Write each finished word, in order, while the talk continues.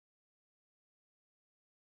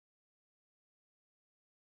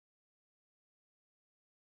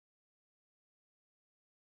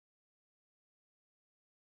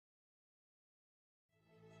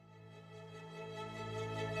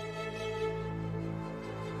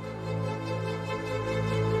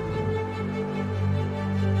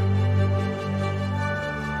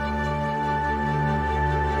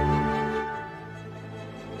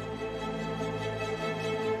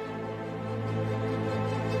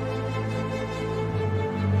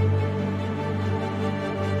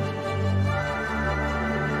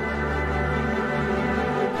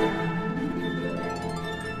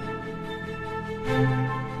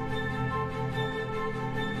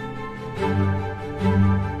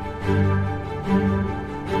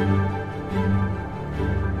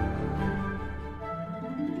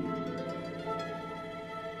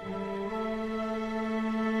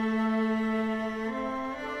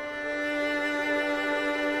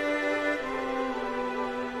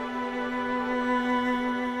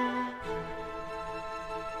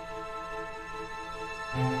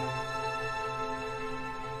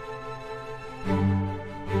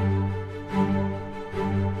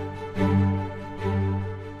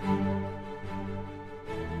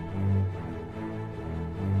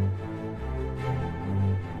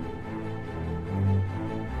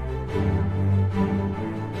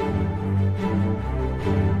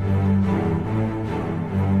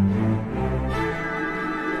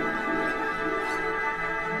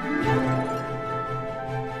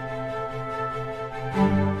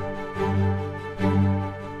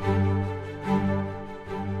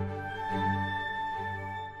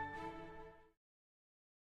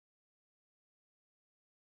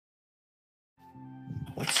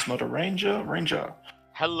That's not a ranger. Ranger.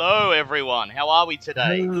 Hello, everyone. How are we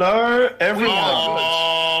today? Hello, everyone.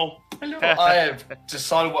 Oh, Hello. I have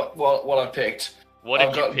decided what I picked. What did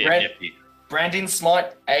I've you got pick? Branding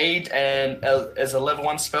Smite, Aid, and as a level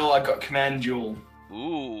 1 spell, I got Command Duel.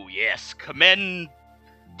 Ooh, yes. Commend.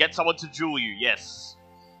 Get someone to duel you, yes.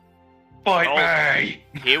 Fight me.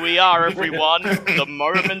 Here we are, everyone. The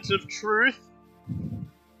moment of truth.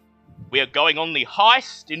 We are going on the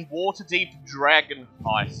Heist in Waterdeep Dragon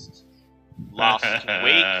Heist. Last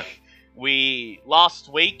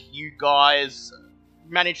week, you guys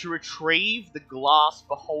managed to retrieve the glass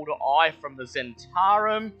beholder eye from the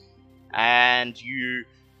Zentarum, and you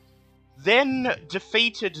then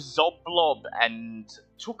defeated Zoblob and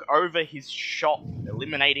took over his shop,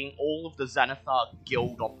 eliminating all of the Xanathar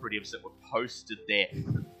guild operatives that were posted there,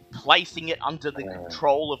 placing it under the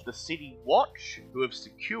control of the City Watch, who have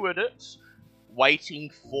secured it,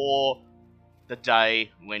 waiting for the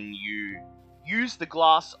day when you use the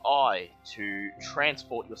glass eye to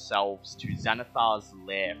transport yourselves to Xanathar's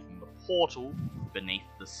lair from the portal beneath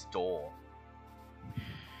the store.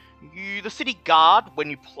 The city guard,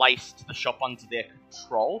 when you placed the shop under their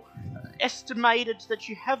control, estimated that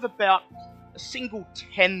you have about a single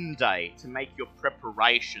 10 day to make your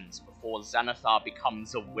preparations before Xanathar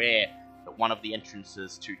becomes aware that one of the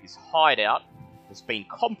entrances to his hideout has been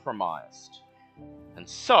compromised. And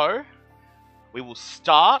so, we will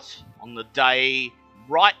start on the day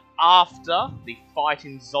right after the fight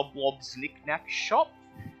in Zoblob's Knick-Knack shop,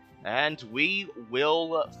 and we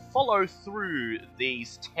will follow through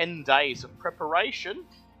these 10 days of preparation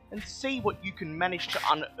and see what you can manage to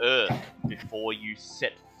unearth before you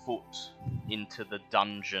set foot into the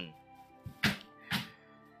dungeon.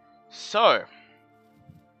 So,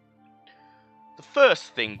 the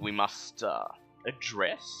first thing we must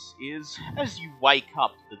address is, as you wake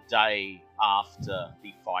up the day after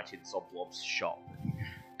the fight in Zoblob's shop,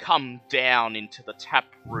 come down into the tap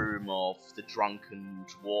room of the Drunken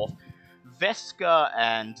Dwarf, Veska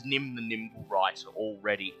and Nim the Nimblewright are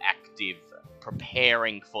already active,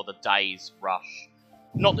 preparing for the day's rush.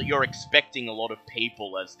 Not that you're expecting a lot of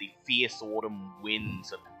people, as the fierce autumn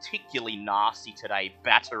winds are particularly nasty today,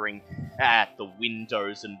 battering at the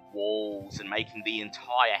windows and walls and making the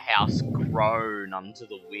entire house groan under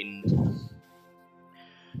the wind.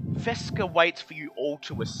 Veska waits for you all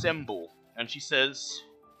to assemble, and she says,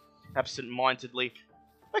 absent-mindedly,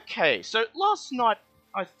 "Okay, so last night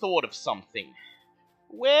I thought of something.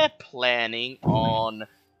 We're planning on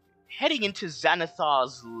heading into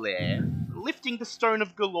Xanathar's lair, lifting the Stone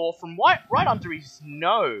of Golorr from right under his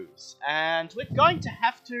nose, and we're going to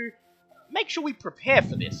have to make sure we prepare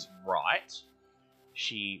for this, right?"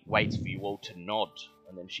 She waits for you all to nod,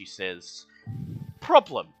 and then she says,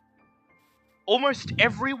 "Problem. Almost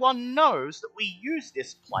everyone knows that we use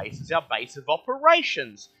this place as our base of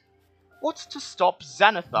operations. What's to stop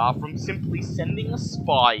Xanathar from simply sending a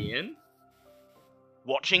spy in,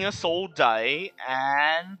 watching us all day,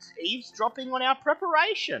 and eavesdropping on our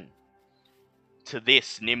preparation?" To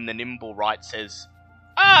this, Nim the Nimblewright says,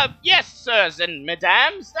 "Yes, sirs and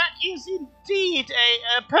madams, that is indeed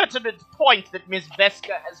a pertinent point that Miss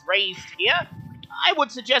Veska has raised here. I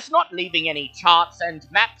would suggest not leaving any charts and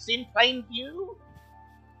maps in plain view."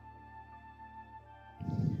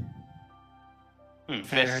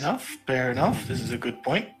 Fair enough. This is a good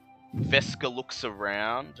point. Veska looks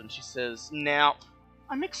around and she says, "Now,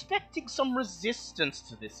 I'm expecting some resistance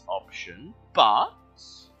to this option, but..."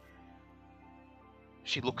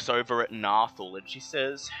 She looks over at Narthel and she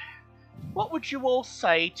says, "What would you all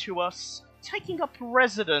say to us taking up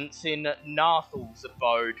residence in Narthel's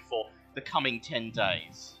abode for the coming 10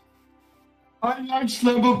 days? I like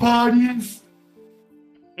slumber parties.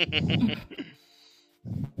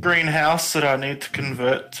 Greenhouse that I need to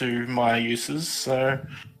convert to my uses, so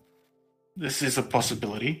this is a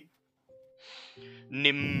possibility.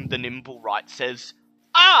 Nim the Nimblewright says,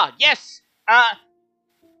 Yes,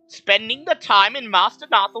 spending the time in Master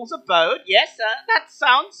Narthel's abode, yes, that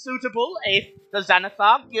sounds suitable. If the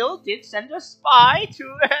Xanathar Guild did send a spy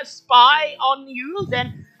to spy on you,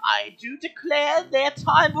 then I do declare their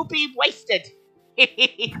time will be wasted."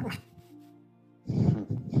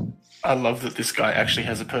 I love that this guy actually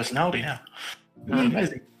has a personality now.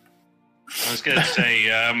 Amazing. I was going to say,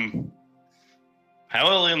 how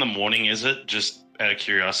early in the morning is it, just out of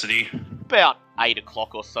curiosity? About 8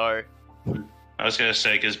 o'clock or so. I was going to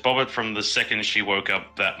say, because Bobbit, from the second she woke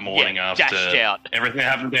up that morning after dashed out. Everything that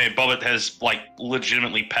happened there, Bobbit has,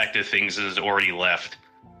 legitimately packed her things and has already left.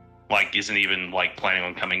 Isn't even, planning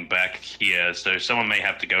on coming back here, so someone may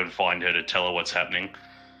have to go and find her to tell her what's happening.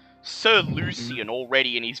 Sir Lucian,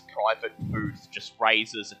 already in his private booth, just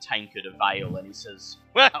raises a tankard of ale and he says,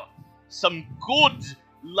 "Well, some good,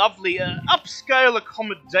 lovely, upscale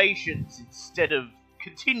accommodations instead of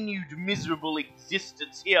continued miserable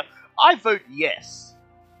existence here. I vote yes."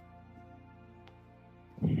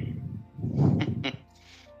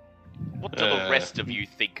 What do the rest of you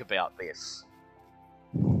think about this?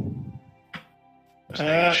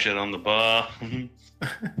 Taking shit on the bar.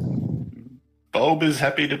 Bulb is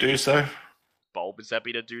happy to do so. Bulb is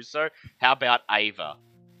happy to do so. How about Ava?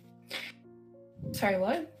 Sorry,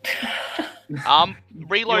 what? Relocating.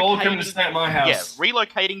 You all come to stay at my house. Yeah,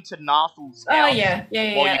 relocating to Narthel's Oh, house. yeah.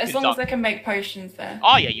 while you As long as conduct- I can make potions there.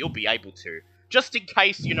 Oh yeah, you'll be able to. Just in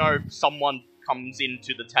case, someone comes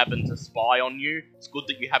into the tavern to spy on you, it's good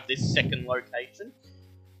that you have this second location.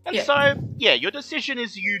 And Yeah. so, yeah, your decision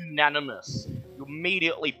is unanimous. You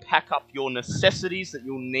immediately pack up your necessities that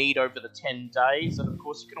you'll need over the 10 days, and of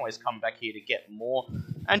course you can always come back here to get more.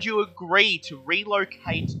 And you agree to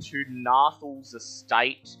relocate to Narthel's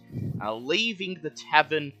estate, leaving the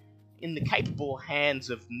tavern in the capable hands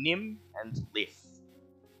of Nim and Lith.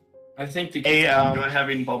 I think the kids enjoy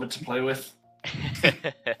having Bobbit to play with.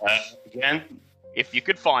 Again, If you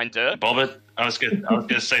could find her. Bobbit. I was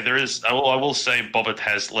gonna say there is. I will say Bobbit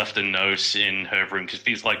has left a note in her room because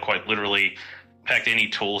she's quite literally packed any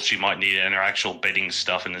tools she might need and her actual bedding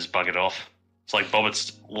stuff and has buggered off. It's like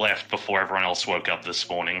Bobbit's left before everyone else woke up this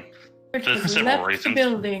morning. For several Left reasons. the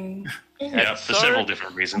building. Yeah, for several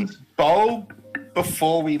different reasons. Bulb,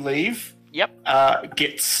 before we leave,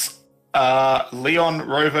 gets Leon,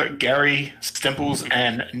 Rover, Gary, Stemples,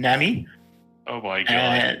 and Nami. Oh my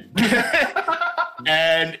god.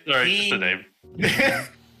 And Sorry, he, just the name.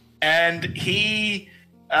 and he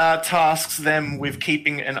tasks them with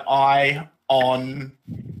keeping an eye on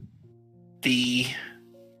the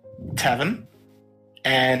tavern.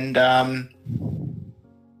 And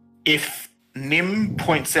if Nim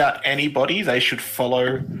points out anybody, they should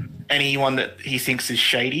follow anyone that he thinks is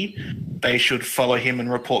shady. They should follow him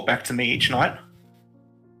and report back to me each night.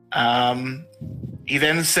 He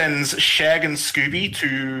then sends Shag and Scooby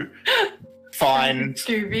to find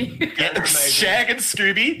Scooby. Shag and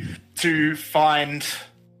Scooby to find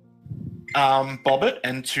Bobbit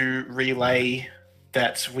and to relay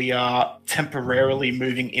that we are temporarily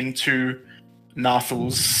moving into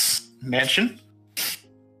Narthel's mansion.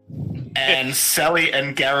 And Sally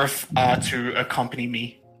and Gareth are to accompany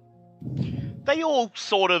me. They all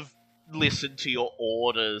sort of listen to your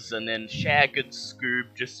orders, and then Shag and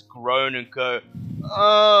Scoob just groan and go,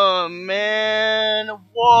 "Oh man,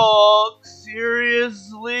 what?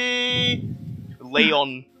 Seriously?"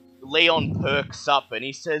 Leon perks up and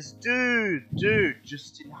he says, Dude,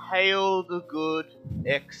 just inhale the good,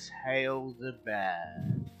 exhale the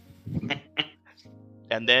bad."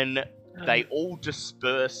 And then they all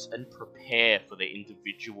disperse and prepare for their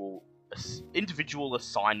individual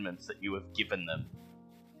assignments that you have given them.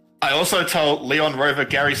 I also tell Leon, Rover,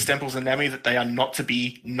 Gary, Stemples, and Nami that they are not to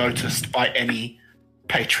be noticed by any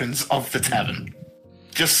patrons of the tavern.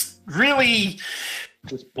 Just really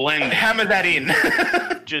Just blend. hammer that in.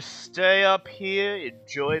 Just stay up here,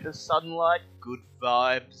 enjoy the sunlight, good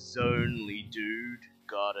vibes only, dude.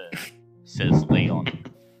 Got it, says Leon.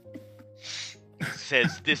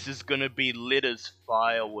 Says this is gonna be lit as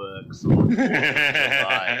fireworks on 4th of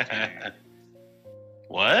July,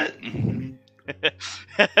 What?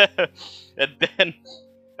 and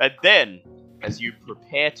then, as you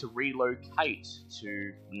prepare to relocate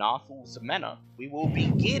to Narthel's Manor, we will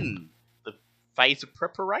begin the phase of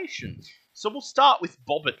preparation. So we'll start with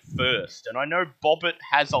Bobbit first, and I know Bobbit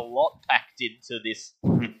has a lot packed into this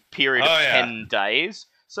period of 10 days.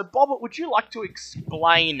 So Bobbit, would you like to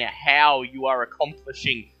explain how you are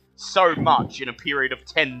accomplishing so much in a period of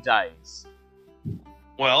 10 days?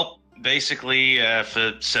 Well, basically,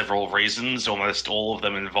 for several reasons, almost all of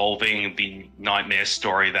them involving the nightmare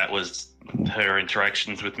story that was her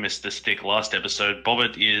interactions with Mr. Stick last episode,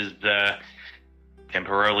 Bobbit is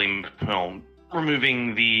temporarily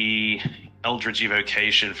removing the Eldritch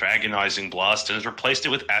Evocation for Agonizing Blast and has replaced it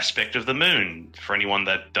with Aspect of the Moon. For anyone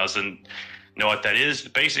that doesn't know what that is,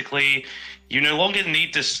 basically, you no longer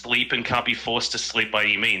need to sleep and can't be forced to sleep by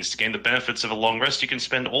any means. To gain the benefits of a long rest, you can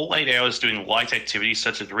spend all 8 hours doing light activities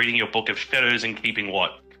such as reading your Book of Shadows and keeping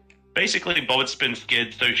what? Basically, Bobbit's been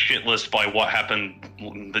scared so shitless by what happened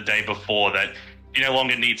the day before that he no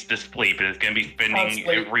longer needs to sleep and is going to be spending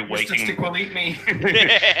every waking... Mr. Stick will eat me.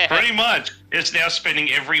 Pretty much. It's now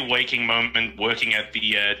spending every waking moment working at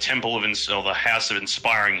the Temple of or the House of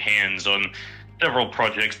Inspiring Hands on several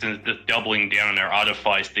projects and just doubling down on her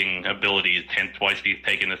artificing abilities, hence why she's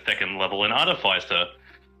taken a second level in Artificer.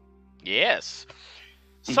 Yes.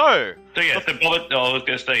 So So Bobbit, I was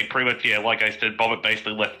going to say, pretty much, like I said, Bobbit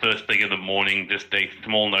basically left first thing in the morning, just a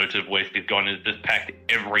small note of where he's gone and just packed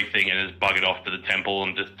everything and has buggered off to the temple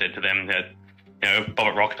and just said to them that,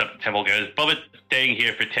 Bobbit rocks up the temple, goes, Bobbit's staying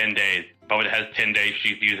here for 10 days. Bobbit has 10 days,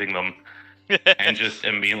 she's using them. And just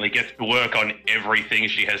immediately gets to work on everything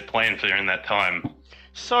she has planned for her in that time.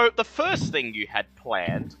 So the first thing you had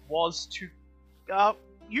planned was to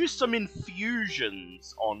use some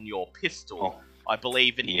infusions on your pistol. I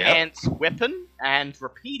believe enhanced weapon and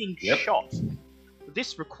repeating shot.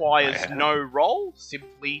 This requires no roll,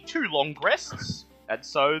 simply 2 long rests, and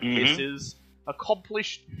so this is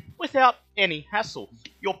accomplished without any hassle.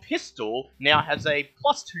 Your pistol now has a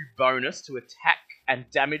 +2 bonus to attack and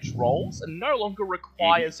damage rolls, and no longer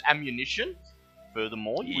requires ammunition.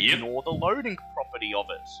 Furthermore, you ignore the loading property of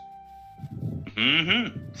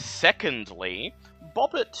it. Secondly,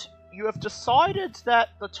 Bobbit, you have decided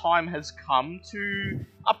that the time has come to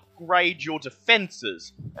upgrade your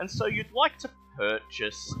defences, and so you'd like to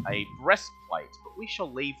purchase a breastplate, but we shall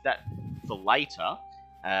leave that for later,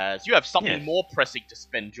 as you have something more pressing to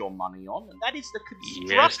spend your money on, and that is the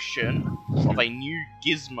construction of a new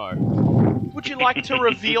gizmo. Would you like to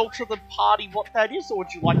reveal to the party what that is, or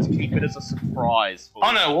would you like to keep it as a surprise?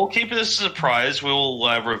 Oh no, we'll keep it as a surprise. We'll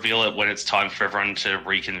reveal it when it's time for everyone to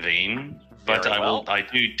reconvene. But I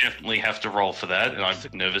do definitely have to roll for that, and I'm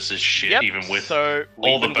nervous as shit, even with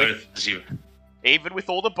all the bonuses Even with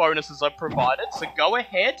all the bonuses I've provided, so go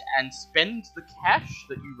ahead and spend the cash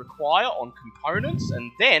that you require on components,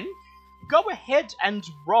 and then go ahead and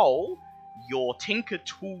roll your Tinker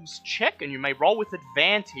Tools check, and you may roll with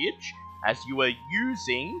advantage, as you are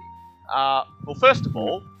using, your first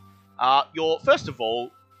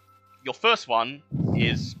one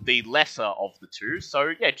is the lesser of the two,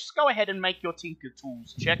 so just go ahead and make your Tinker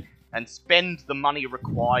Tools check, and spend the money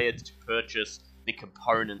required to purchase the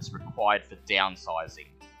components required for downsizing.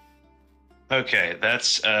 Okay,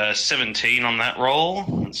 that's 17 on that roll.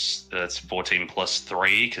 That's 14 plus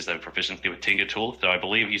 3, because they have proficiency with Tinker Tools, so I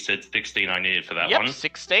believe you said 16 I needed for that one. Yep,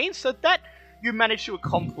 16, so that you managed to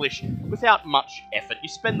accomplish without much effort. You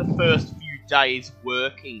spend the first few days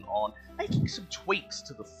working on making some tweaks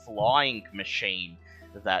to the flying machine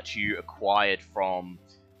that you acquired from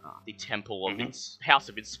the Temple of House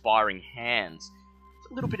of Inspiring Hands.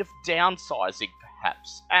 A little bit of downsizing,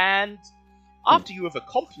 perhaps. And after you have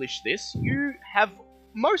accomplished this, you have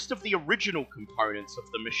most of the original components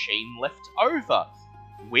of the machine left over,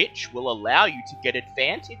 which will allow you to get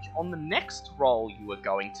advantage on the next roll you are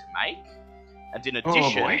going to make. And in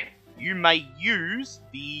addition, you may use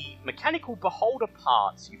the mechanical beholder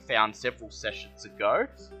parts you found several sessions ago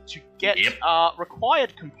to get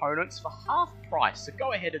required components for half price. So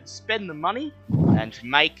go ahead and spend the money and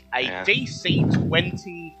make a DC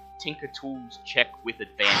 20 Tinker Tools check with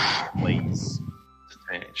advantage, please.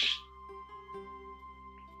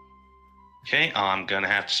 Okay, I'm going to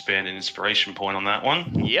have to spend an inspiration point on that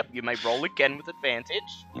one. Yep, you may roll again with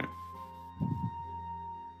advantage.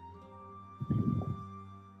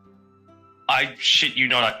 I shit you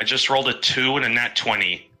not, I just rolled a 2 and a nat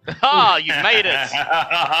 20. Ah, you made it!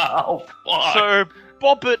 Oh, fuck. So,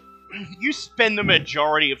 Bobbit, you spend the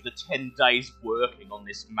majority of the 10 days working on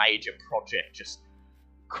this major project, just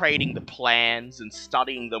creating the plans and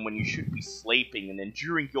studying them when you should be sleeping, and then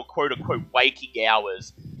during your quote-unquote waking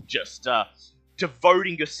hours, just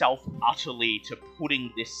devoting yourself utterly to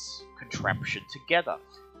putting this contraption together.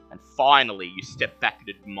 And finally, you step back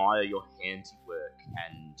and admire your handiwork,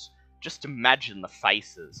 and just imagine the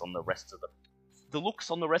faces on the rest of the looks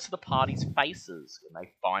on the rest of the party's faces when they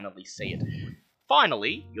finally see it.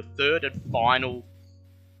 Finally, your third and final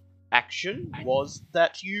action was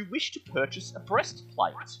that you wish to purchase a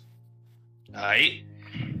breastplate. Aye.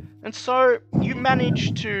 And so you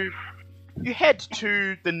head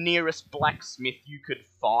to the nearest blacksmith you could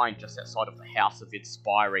find just outside of the House of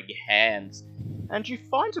Inspiring Hands, and you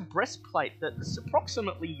find a breastplate that's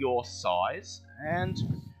approximately your size, and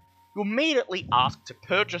you immediately ask to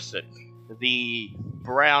purchase it. The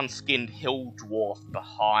brown-skinned hill dwarf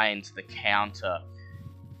behind the counter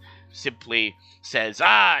simply says,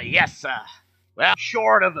 yes, sir. Well,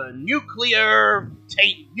 short of a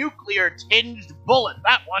nuclear-tinged bullet,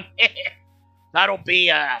 that one. That'll be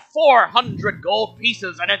 400 gold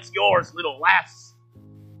pieces, and it's yours, little lass.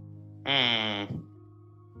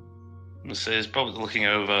 So he's probably looking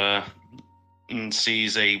over and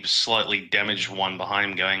sees a slightly damaged one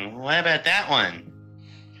behind him going, what about that one?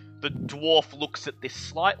 The dwarf looks at this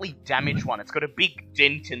slightly damaged one. It's got a big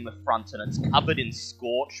dent in the front and it's covered in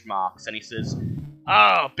scorch marks. And he says,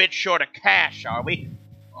 a bit short of cash, are we?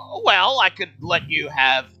 Well, I could let you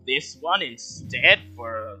have this one instead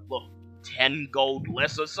for, look, 10 gold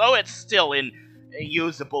less or so. It's still in a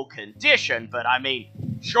usable condition, but I mean,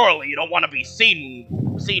 surely you don't want to be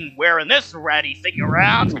seen wearing this ratty thing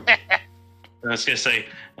around. I was going to say,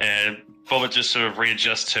 Bobbit just sort of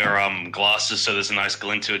readjusts her glasses so there's a nice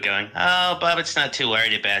glint to it going, oh, Bobbit's not too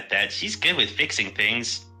worried about that. She's good with fixing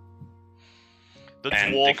things.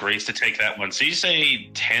 And agrees to take that one. So you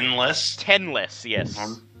say 10 less? 10 less, yes.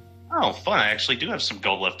 Oh, fun. I actually do have some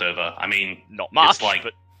gold left over. I mean, not much, it's like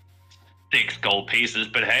but 6 gold pieces,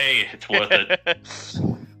 but hey, it's worth it.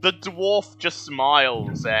 The dwarf just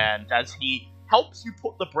smiles, and as he helps you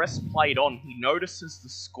put the breastplate on, he notices the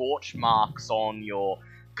scorch marks on your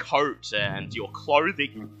coat and your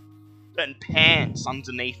clothing and pants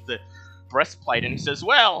underneath the breastplate, and he says,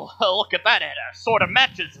 well, look at that, it sort of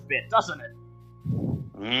matches a bit, doesn't it?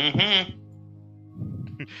 Mm-hmm.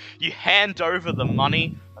 You hand over the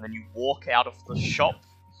money, and then you walk out of the shop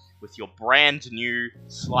with your brand new,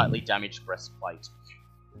 slightly damaged breastplate.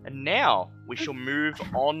 And now, we shall move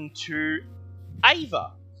on to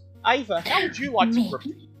Ava. Ava, how would you like to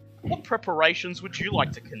prepare? What preparations would you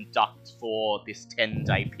like to conduct for this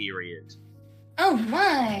 10-day period? Oh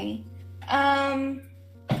my.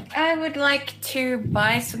 I would like to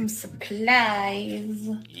buy some supplies.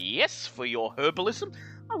 Yes, for your herbalism,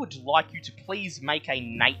 I would like you to please make a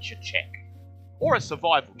nature check. Or a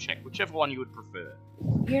survival check, whichever one you would prefer.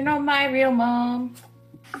 You're not my real mom.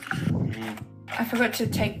 I forgot to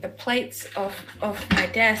take the plates off my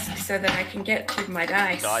desk so that I can get to my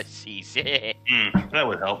dice. Dices, yeah. That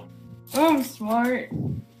would help. Oh, I'm smart.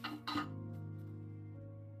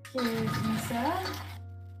 Excuse me, sir.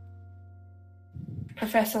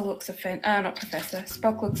 Professor looks offended. Not Professor.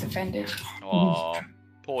 Spock looks offended. Oh,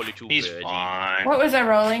 poor little He's birdie. fine. What was I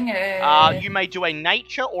rolling? You may do a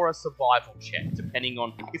nature or a survival check, depending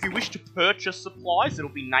on... If you wish to purchase supplies, it'll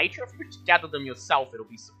be nature. If you wish to gather them yourself, it'll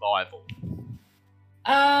be survival.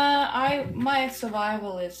 My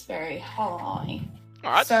survival is very high.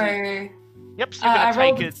 Alright, So, yep, so you're gonna take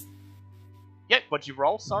rolled it... Yep, what'd you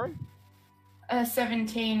roll, sorry?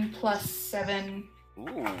 17 plus 7.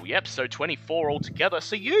 Ooh, yep, so 24 altogether.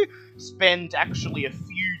 So you spend actually a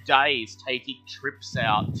few days taking trips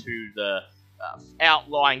out to the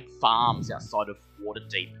outlying farms outside of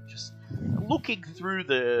Waterdeep, just looking through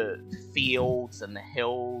the fields and the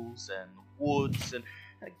hills and woods and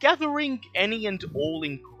gathering any and all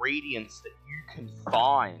ingredients that you can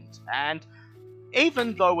find. And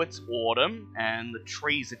even though it's autumn and the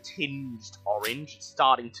trees are tinged orange,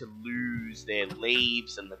 starting to lose their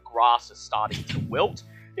leaves and the grass is starting to wilt,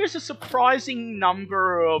 there's a surprising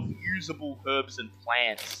number of usable herbs and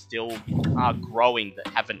plants still growing that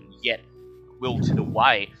haven't yet wilted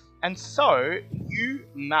away. And so you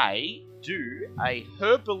may do a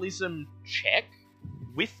herbalism check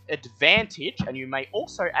with advantage, and you may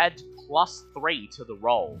also add +3 to the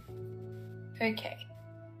roll. Okay.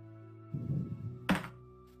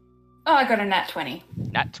 Oh, I got a nat 20.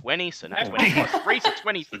 Nat 20, so nat 20 plus 3, so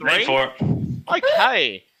 23. Made for it.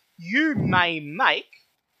 Okay, you may make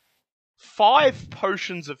 5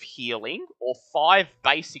 potions of healing, or 5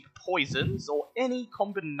 basic poisons, or any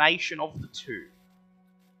combination of the two.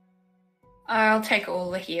 I'll take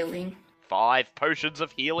all the healing. 5 potions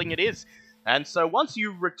of healing it is. And so once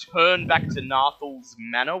you return back to Narthal's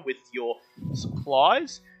Manor with your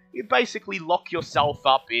supplies, you basically lock yourself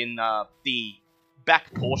up in the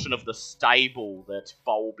back portion of the stable that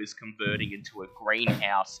Bulb is converting into a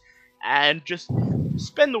greenhouse, and just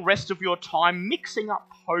spend the rest of your time mixing up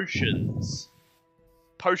potions.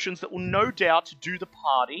 Potions that will no doubt do the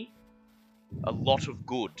party a lot of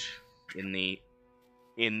good in the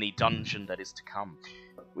dungeon that is to come.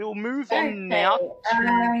 We'll move on now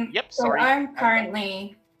to... Yep, so sorry. I'm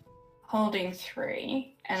currently holding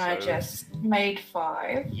 3, and I So- just made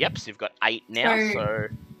 5. Yep, so you've got 8 now, so...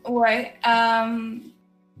 Wait,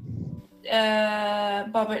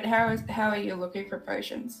 Bobbit, how are you looking for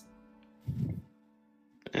potions?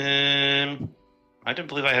 I don't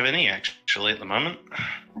believe I have any actually at the moment.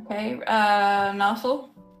 Okay, Narthal,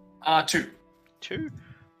 2. 2.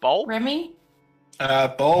 Bulb, Remy?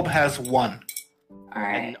 Bulb has 1.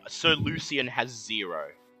 Alright, and Sir Lucian has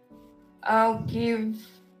 0. I'll give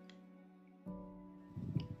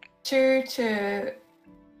 2 to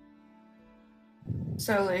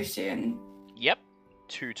Sir Lucian, Yep,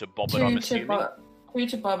 2 to Bobbit, I'm 2 assuming. 2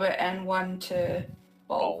 to Bobbit, and 1 to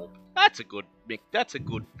Bulb. Bulb. That's a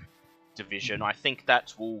good division. I think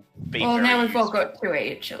that will be Well, very now we've all useful. got 2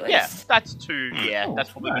 each, at least. Yeah, that's 2. Yeah, Oh, that's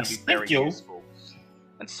probably going to nice. be very Thank you. useful.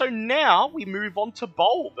 And so now we move on to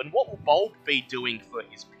Bulb. And what will Bulb be doing for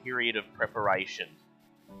his period of preparation?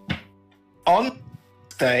 on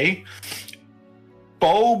this day,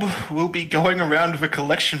 Bulb will be going around with a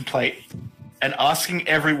collection plate and asking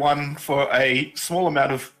everyone for a small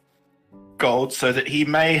amount of gold so that he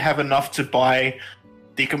may have enough to buy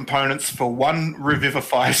the components for one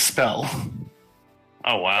Revivify spell.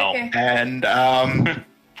 Oh, wow. Okay. And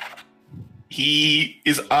he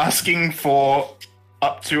is asking for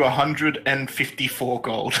up to 154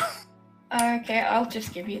 gold. Okay, I'll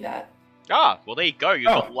just give you that. Ah, well, there you go. You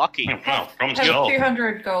got lucky. Wow, from Have gold.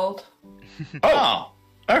 200 gold. Oh,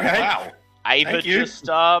 okay. Wow. Ava Thank you. just,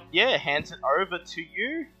 hands it over to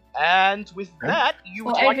you. And with that, you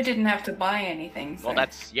would Well, like Ava didn't have to buy anything. So. Well,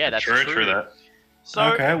 that's True true. that. So,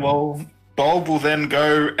 Okay, well, Bulb will then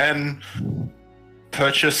go and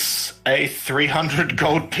purchase a 300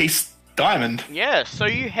 gold piece diamond. yeah, so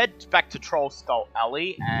you head back to Troll Skull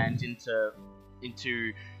Alley and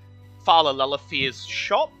into Fala Lelafir's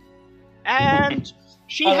shop, and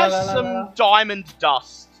she has some diamond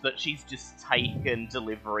dust that she's just taken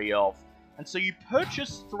delivery of. And so you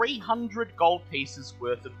purchase 300 gold pieces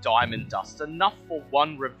worth of diamond dust, enough for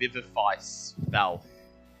one Revivify spell.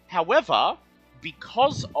 However,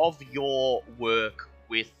 because of your work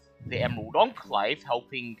with the Emerald Enclave,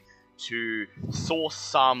 helping to source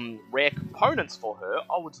some rare components for her,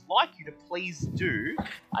 I would like you to please do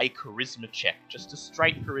a charisma check. Just a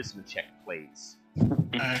straight charisma check, please.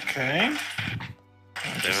 Okay.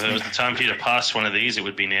 If there was the time for you to pass one of these, it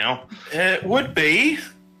would be now. It would be...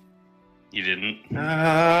 You didn't.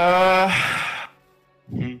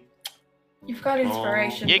 You've got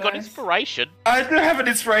inspiration. Yeah, you got bonus. inspiration. I do have an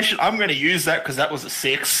inspiration. I'm going to use that because that was a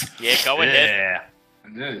 6. Yeah, go ahead.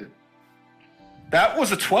 Yeah. That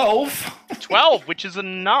was a 12. 12, which is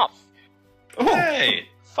enough. Oh, Hey.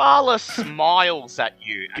 Fala smiles at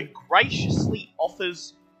you and graciously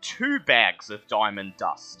offers 2 bags of diamond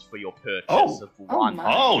dust for your purchase Oh. of Oh 1.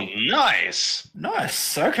 my. Oh, nice.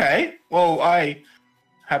 nice. Okay. Well, I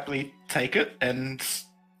happily take it and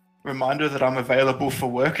reminder that I'm available for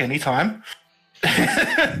work anytime.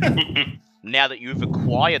 Now that you've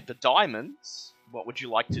acquired the diamonds, what would you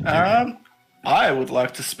like to do? I would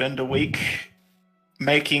like to spend a week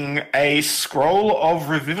making a scroll of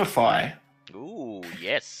Revivify. Ooh,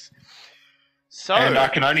 yes. So, And I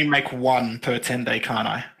can only make one per 10 day, can't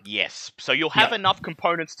I? yes. So you'll have Yep. enough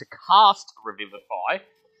components to cast Revivify.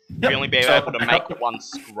 You'll only be So- able to make one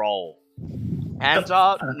scroll. And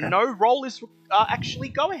Okay. no roll is... actually,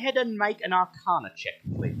 go ahead and make an Arcana check,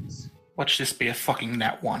 please. Watch this be a fucking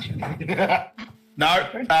nat 1. No,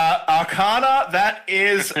 Arcana, that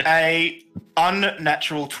is a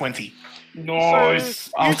unnatural 20.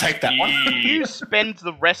 Nice. I'll take that one. You spend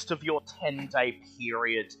the rest of your 10-day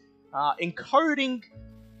period encoding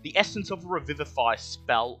the essence of a Revivify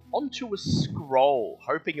spell onto a scroll,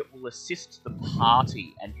 hoping it will assist the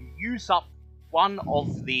party, and you use up one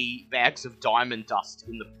of the bags of diamond dust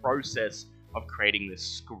in the process of creating this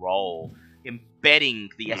scroll, embedding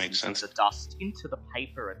the That makes essence of sense. the dust into the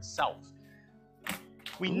paper itself.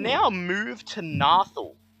 We now move to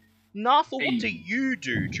Nathal. Nathal, what do you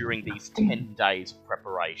do during these 10 days of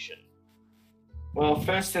preparation? Well,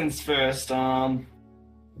 first things first, I'm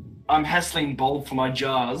hassling Bulb for my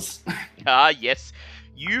jars. Yes.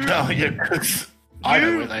 You Oh, yeah, 'cause I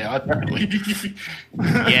know where they are, definitely.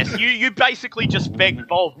 Yes, you basically just beg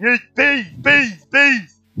Bulb,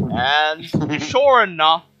 bees. And sure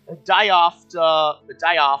enough, the day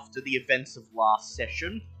after the events of last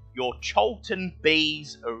session, your Cholton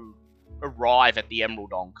bees arrive at the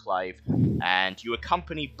Emerald Enclave, and you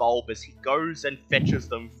accompany Bulb as he goes and fetches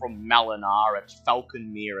them from Malinar at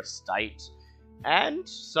Falconmere Estate. And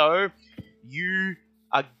so you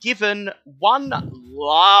are given one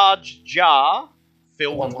large jar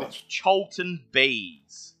filled One with large. Cholton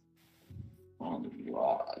bees.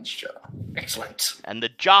 Large jar. Excellent. And the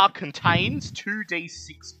jar contains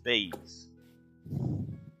 2d6 bees.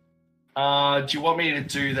 Do you want me to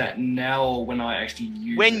do that now or when I actually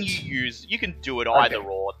use When it? you can do it Okay. either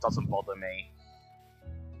or, it doesn't bother me.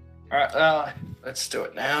 Alright, let's do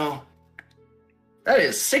it now. That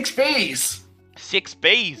is 6 bees! 6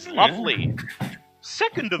 bees, lovely.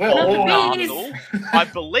 Second of Well, all, Another bees. Nathal, I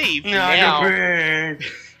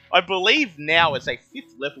believe now as a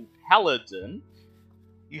 5th level paladin,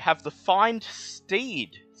 you have the Find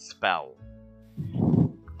Steed spell.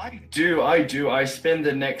 I do. I spend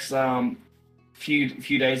the next few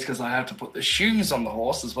days because I have to put the shoes on the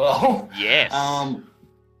horse as well. Yes.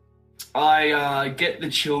 I get the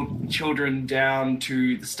children down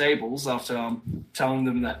to the stables after telling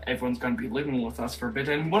them that everyone's going to be living with us for a bit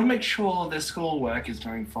and want to make sure their schoolwork is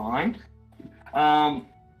doing fine. I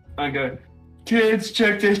go, kids,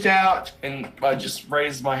 check this out. And I just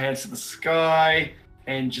raise my hands to the sky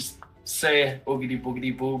and just say boogity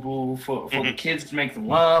boogity boo boo for the kids to make them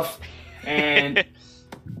laugh. And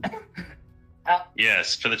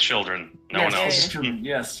yes, for the children. No one else.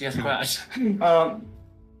 Yes, quite.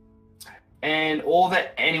 And all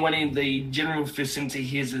that anyone in the general vicinity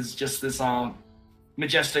hears is just this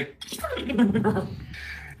majestic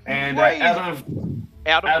and out of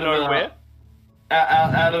nowhere.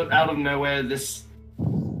 Out of nowhere, this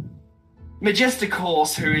majestic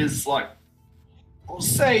horse who is like, we'll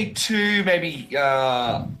say 2, maybe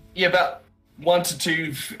about 1 to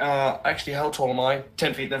 2. Actually, how tall am I?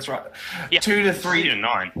 10 feet. That's right. Yep. 2 to 3. 3 to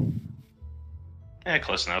 9. Yeah,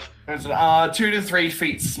 close enough. 2 to 3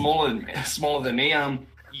 feet smaller than me.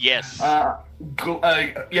 Yes.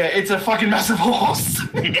 It's a fucking massive horse.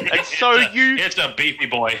 And so it's a beefy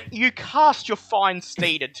boy. You cast your fine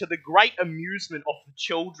steed, and to the great amusement of the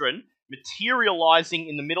children, materializing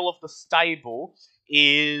in the middle of the stable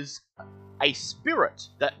is a spirit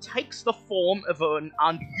that takes the form of an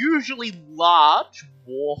unusually large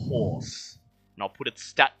war horse. And I'll put its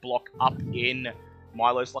stat block up in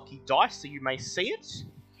Milo's Lucky Dice so you may see it.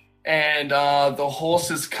 And the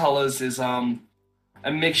horse's colors is a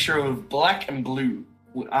mixture of black and blue.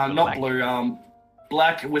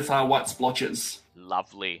 Black with white splotches.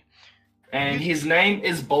 Lovely. And his name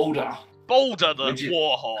is Boulder. Boulder the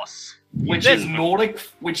war horse. Which is Nordic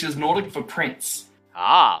for prince.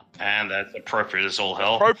 Ah. And that's appropriate as all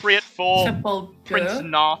hell. Appropriate for Boulder. Prince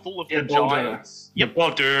Nathal of the Giants. Yep,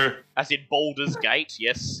 Boulder. As in Baldur's Gate,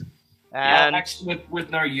 yes. And actually with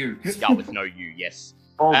no U. Yeah, with no U, yes.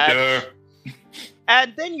 Boulder.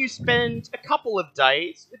 And then you spend a couple of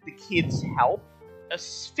days with the kids' help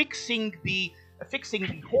affixing the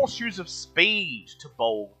horseshoes of speed to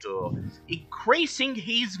Boulder, increasing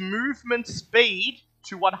his movement speed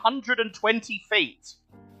to 120 feet.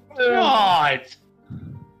 God.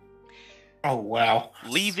 Oh, wow.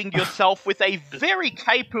 Leaving yourself with a very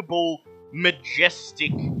capable,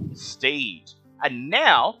 majestic steed. And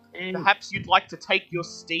now, perhaps you'd like to take your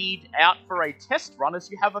steed out for a test run as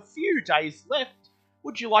you have a few days left.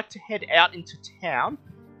 Would you like to head out into town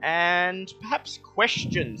and perhaps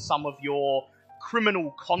question some of your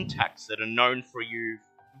criminal contacts that are known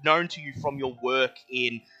to you from your work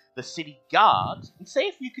in the city guard, and see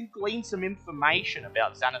if you can glean some information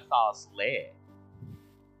about Xanathar's lair?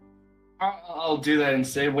 I'll do that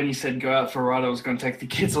instead. When you said go out for a ride, I was going to take the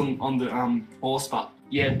kids on the horse, but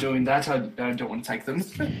yeah, doing that, I don't want to take them.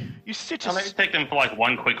 You sit. I'll maybe take them for like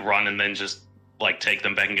one quick run and then just like take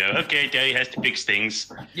them back and go, okay, Daddy has to fix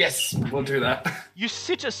things. Yes, we'll do that. You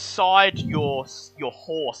sit aside your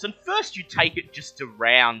horse, and first you take it just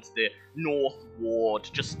around the North Ward,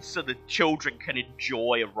 just so the children can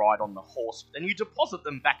enjoy a ride on the horse. Then you deposit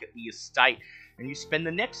them back at the estate, and you spend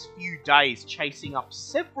the next few days chasing up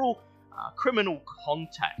several criminal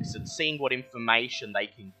contacts and seeing what information they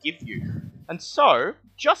can give you. And so,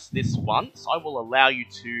 just this once, I will allow you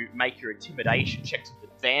to make your intimidation checks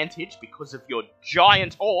with advantage because of your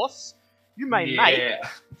giant horse. You may make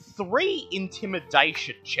 3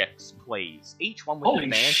 intimidation checks, please. Each one with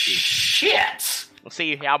advantage. Shit! We'll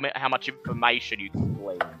see how much information you can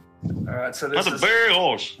glean. Alright, so this That's is a very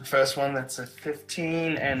horse. the first one. That's a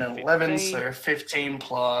 15 and 11, so 15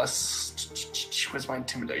 plus... Where's my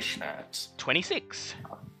intimidation at? 26.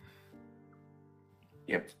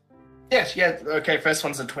 Yep. Yes, yeah, okay, first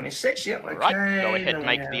one's a 26, yep, okay. Right, go ahead and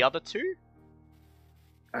make the other 2.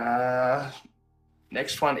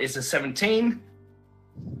 Next one is a 17.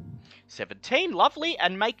 17, lovely,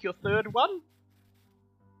 and make your third one.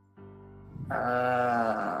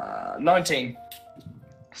 19.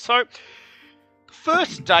 So,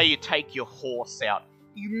 first day you take your horse out,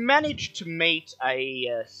 you manage to meet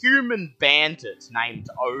a human bandit named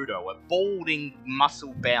Odo, a balding,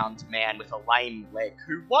 muscle-bound man with a lame leg,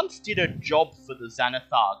 who once did a job for the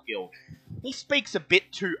Xanathar Guild. He speaks a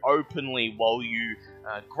bit too openly while you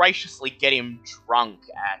graciously get him drunk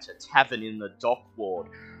at a tavern in the dock ward,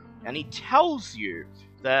 and he tells you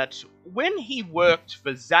that when he worked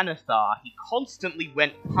for Xanathar, he constantly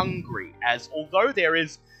went hungry, as although there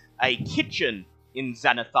is a kitchen in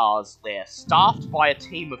Xanathar's lair, staffed by a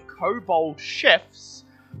team of kobold chefs,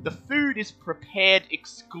 the food is prepared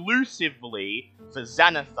exclusively for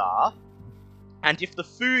Xanathar, and if the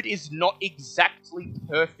food is not exactly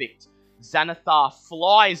perfect, Xanathar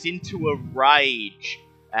flies into a rage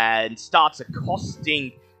and starts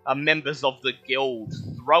accosting members of the guild,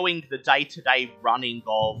 throwing the day-to-day running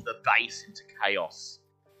of the base into chaos.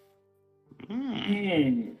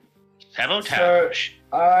 So,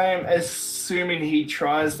 I'm assuming he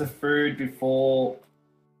tries the food before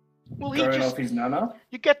Well, going off his nana?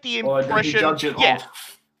 you get the Or did he impression, judge it yeah,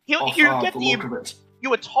 off you get the the look of it? you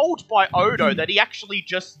were told by Odo that he actually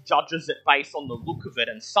just judges it based on the look of it,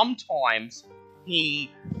 and sometimes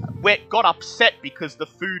he got upset because the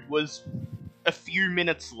food was a few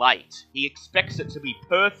minutes late. He expects it to be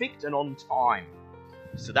perfect and on time.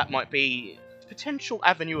 So that might be a potential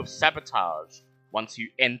avenue of sabotage once you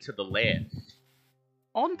enter the lair.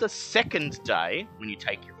 On the second day, when you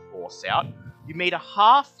take your force out, you meet a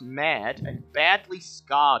half-mad and badly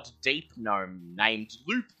scarred deep gnome named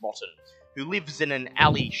Loopbottom, who lives in an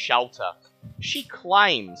alley shelter. She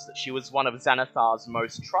claims that she was one of Xanathar's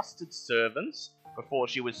most trusted servants before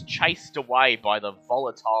she was chased away by the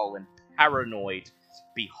volatile and paranoid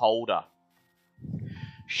Beholder.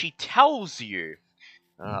 She tells you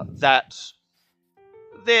that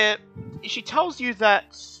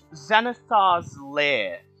Xanathar's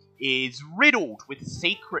lair is riddled with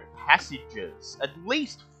secret passages, at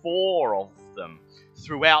least 4 of them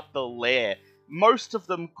throughout the lair, most of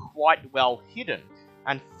them quite well hidden.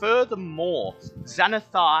 And furthermore,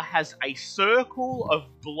 Xanathar has a circle of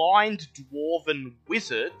blind dwarven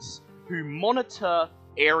wizards who monitor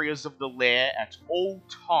areas of the lair at all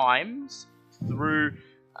times through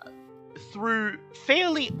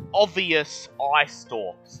fairly obvious eye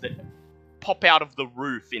stalks that pop out of the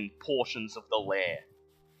roof in portions of the lair.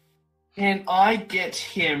 Can I get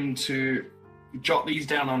him to jot these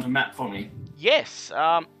down on the map for me? Yes,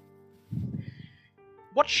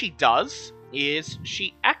 what she does is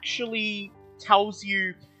she actually tells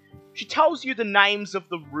you the names of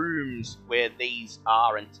the rooms where these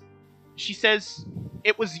are, and she says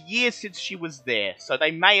it was years since she was there, so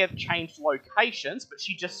they may have changed locations, but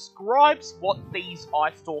she describes what these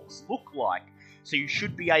eye stalks look like, so you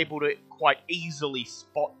should be able to quite easily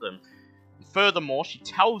spot them. Furthermore, she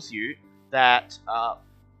tells you that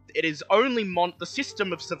it is only the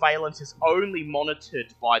system of surveillance is only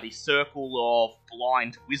monitored by the circle of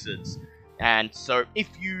blind wizards, and so if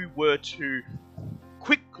you were to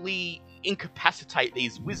quickly incapacitate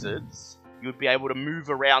these wizards, you would be able to move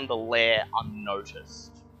around the lair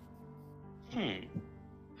unnoticed.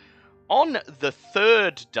 On the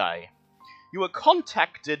third day, you were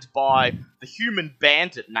contacted by the human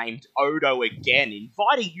bandit named Odo again,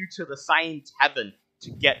 inviting you to the same tavern to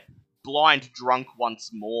get blind drunk once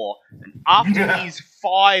more. And after his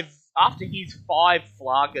five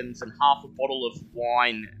flagons and half a bottle of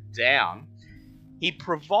wine down, he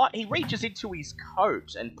reaches into his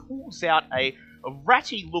coat and pulls out a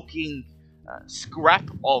ratty-looking scrap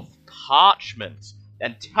of parchment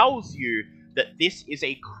and tells you that this is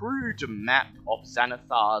a crude map of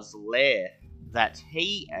Xanathar's lair that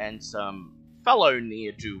he and some fellow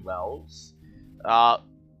ne'er-do-wells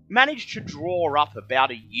managed to draw up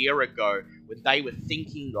about a year ago when they were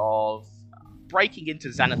thinking of breaking into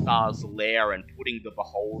Xanathar's lair and putting the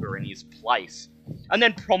Beholder in his place, and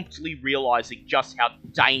then promptly realizing just how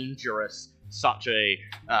dangerous such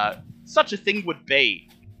a thing would be.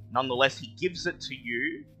 Nonetheless, he gives it to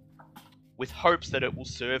you with hopes that it will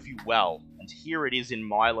serve you well, and here it is in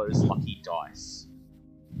Milo's lucky dice.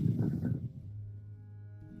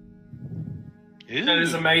 That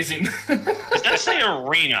is amazing. Does that say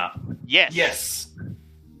arena? Yes. Yes.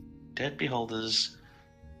 Dead Beholders.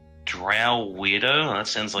 Drow Weirdo? That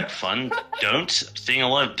sounds like fun. Don't. Seeing a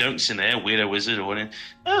lot of don'ts in there. Weirdo Wizard or whatever.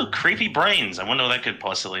 Oh, Creepy Brains. I wonder what that could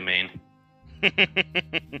possibly mean.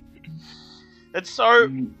 And so,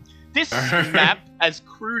 this map, as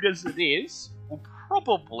crude as it is, will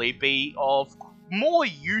probably be of more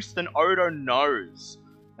use than Odo knows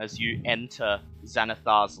as you enter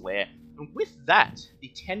Xanathar's lair. And with that, the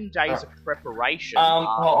 10 days of preparation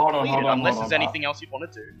are completed, unless there's anything else you'd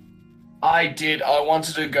want to do. I did. I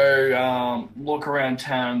wanted to go look around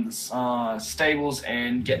town's stables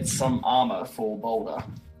and get some armor for Boulder.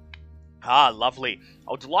 Ah, lovely.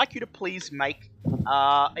 I would like you to please make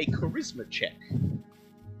a charisma check.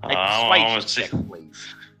 A persuasion check,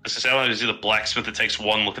 please. This is how I see the blacksmith that takes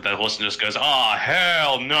one look at that horse and just goes,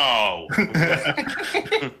 hell no!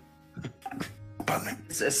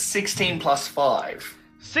 It's a 16 plus 5.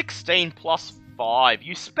 16 plus 5.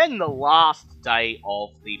 You spend the last day of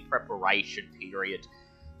the preparation period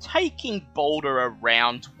taking Boulder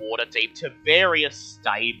around Waterdeep to various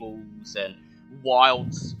stables and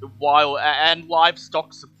wild and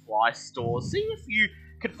livestock supply stores. See if you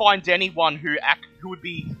could find anyone who would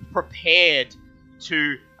be prepared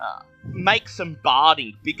to make some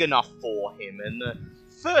barding big enough for him. And the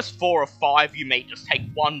first 4 or 5 you meet just take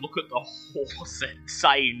one look at the horse and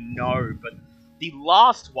say no, but the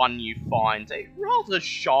last one you find, a rather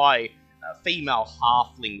shy female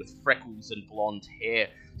halfling with freckles and blonde hair,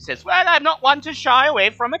 says, "Well, I'm not one to shy away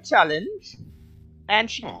from a challenge." And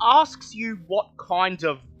she asks you what kind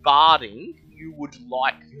of barding you would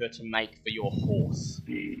like her to make for your horse.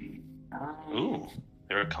 Ooh,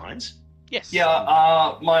 there are kinds. Yes.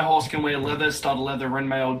 Yeah, my horse can wear leather, studded leather,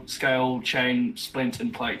 ringmail, scale, chain, splint,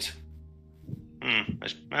 and plate.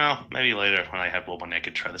 Well, maybe later when I have Woman, I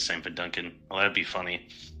could try the same for Duncan. Well, that'd be funny.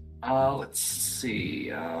 Let's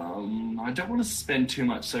see. I don't want to spend too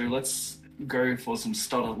much, so let's go for some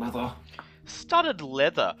studded leather. Studded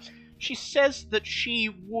leather. She says that she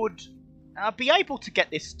would be able to get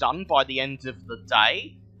this done by the end of the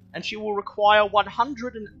day, and she will require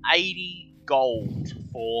 180 gold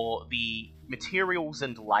for the materials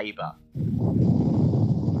and labour.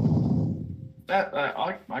 That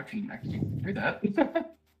I can actually do that.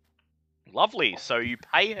 Lovely. So you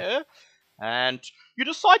pay her, and you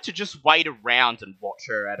decide to just wait around and watch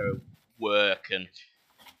her at her work, and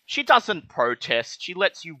she doesn't protest. She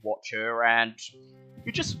lets you watch her, and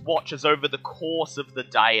you just watch as over the course of the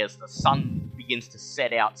day, as the sun begins to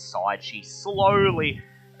set outside, she slowly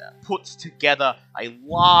puts together a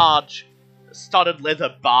large studded leather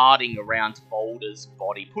barding around Boulder's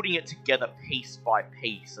body, putting it together piece by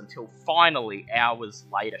piece, until finally, hours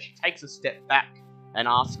later, she takes a step back and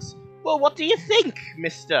asks, "Well, what do you think,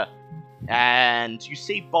 mister?" And you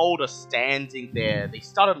see Boulder standing there, the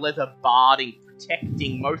studded leather barding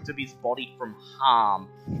protecting most of his body from harm.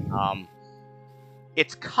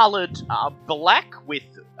 It's coloured black with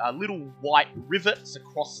little white rivets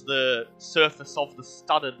across the surface of the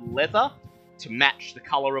studded leather to match the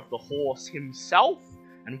colour of the horse himself.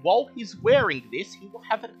 And while he's wearing this, he will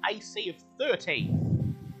have an AC of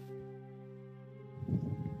 13.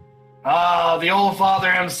 The old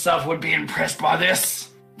father himself would be impressed by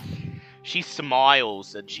this. She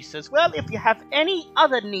smiles and she says, "Well, if you have any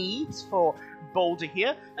other needs for Boulder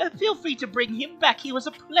here, feel free to bring him back. He was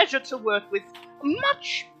a pleasure to work with,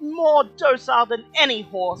 much more docile than any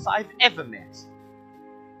horse I've ever met."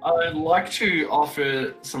 I'd like to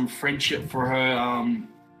offer some friendship for her.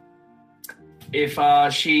 If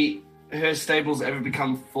her stables ever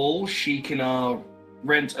become full, she can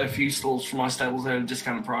rent a few stalls from my stables at a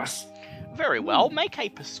discounted price. Very well. Make a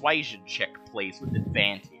persuasion check, please, with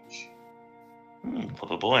advantage.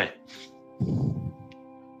 Clever boy.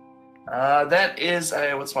 That is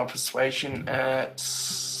what's my persuasion at?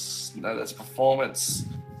 No, that's performance.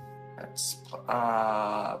 That's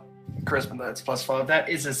charisma. That's +5. That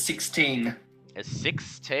is a 16. A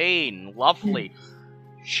 16. Lovely.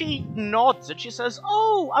 She nods and she says,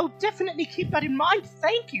 "Oh, I'll definitely keep that in mind.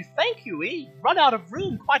 Thank you. We run out of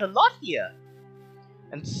room quite a lot here."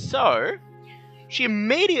 And so, she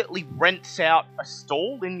immediately rents out a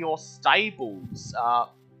stall in your stables,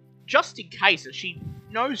 just in case, as she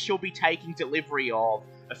knows she'll be taking delivery of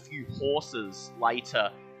a few horses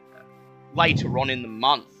later on in the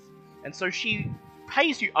month. And so she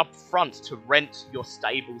pays you up front to rent your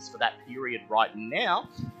stables for that period right now,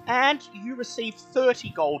 and you receive 30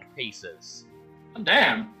 gold pieces.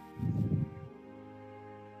 Damn.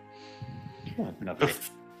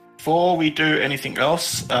 Before we do anything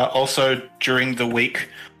else, also during the week,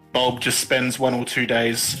 Bulb just spends 1 or 2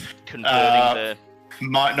 days Converting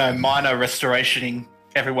minor restorationing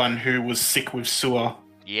everyone who was sick with sewer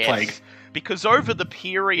plague. Because over the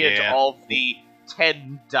period of the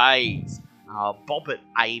 10 days, Bobbit,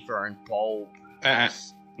 Ava, and Bulb...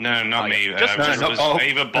 No, not me. It was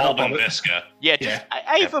Ava, Bulb, and Veska.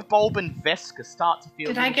 Ava, Bulb, and Veska start to feel...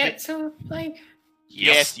 Did I get sewer plague?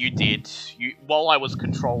 Yes, you did. While I was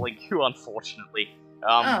controlling you, unfortunately.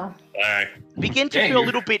 Begin to feel a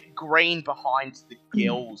little bit green behind the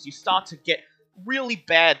gills. You start to get really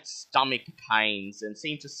bad stomach pains and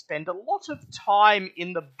seem to spend a lot of time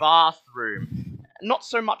in the bathroom. Not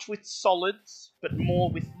so much with solids, but more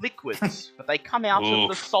with liquids. But they come out of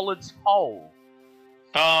the solids hole.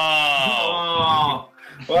 Oh.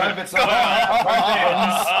 Well, if it's not I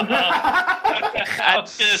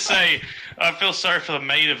was going to say, I feel sorry for the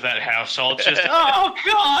maid of that household. Just, oh,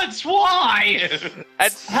 God, why?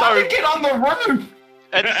 And How did it get on the roof?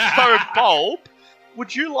 And so, Bulb,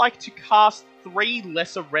 would you like to cast 3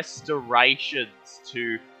 lesser restorations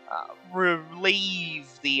to relieve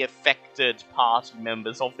the affected party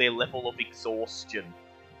members of their level of exhaustion?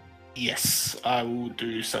 Yes, I will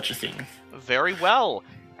do such a thing. Very well.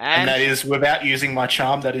 And that is without using my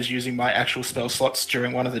charm, that is using my actual spell slots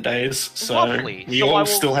during one of the days. So lovely. we all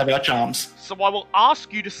still have our charms. So I will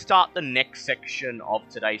ask you to start the next section of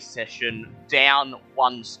today's session down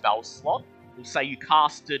 1 spell slot. We'll say you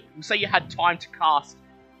had time to cast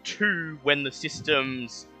 2 when the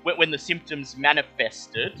symptoms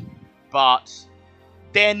manifested, but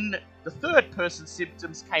then the third person's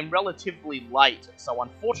symptoms came relatively late, so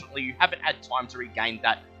unfortunately you haven't had time to regain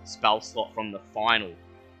that spell slot from the final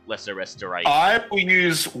Lesser Restoration. I will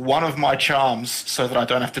use one of my charms so that I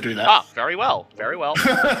don't have to do that. Ah, very well, very well.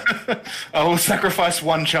 I will sacrifice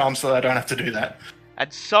one charm so that I don't have to do that.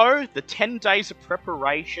 And so, the 10 days of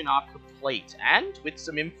preparation are complete, and with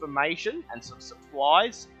some information and some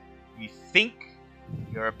supplies, you think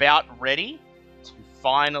you're about ready to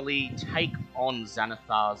finally take on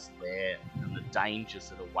Xanathar's lair and the dangers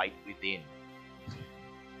that await within.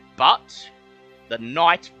 But, the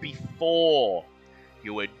night before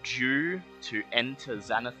you were due to enter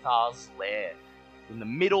Xanathar's lair, in the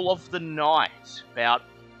middle of the night, about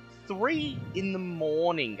 3 in the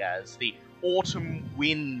morning, as the autumn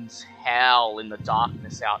winds howl in the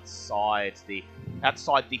darkness outside the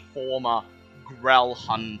former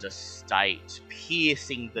Grelhund estate,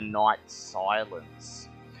 piercing the night silence.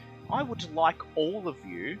 I would like all of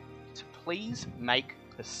you to please make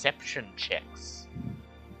perception checks.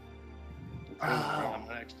 I'm not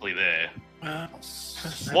actually there.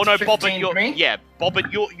 Well, no, Bobbert, 15 for me?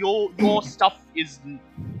 Bobbert, your stuff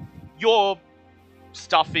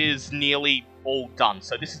is nearly all done.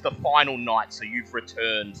 So this is the final night. So you've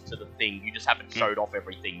returned to the thing. You just haven't showed off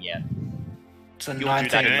everything yet. It's a You'll do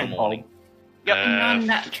that in the 19 morning. Yep.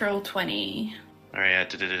 Non-natural 20.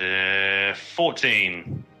 Alright,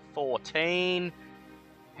 14. 14.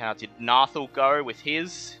 How did Nathal go with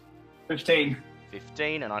his? 15.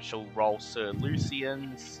 15, and I shall roll Sir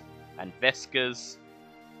Lucian's and Vesca's.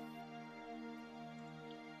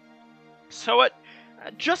 So at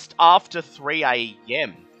just after 3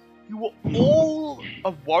 a.m., you were all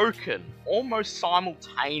awoken almost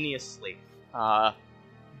simultaneously.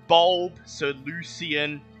 Bulb, Sir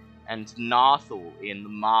Lucian, and Nathal in the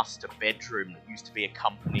master bedroom that used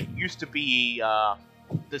to be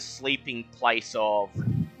the sleeping place of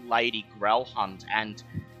Lady Grelhund, and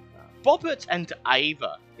Bobbert and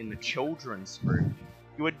Ava in the children's room.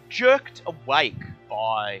 You were jerked awake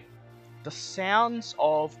by the sounds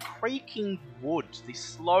of creaking wood, the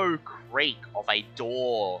slow creak of a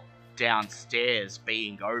door downstairs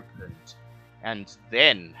being opened, and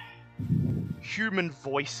then human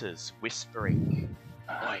voices whispering.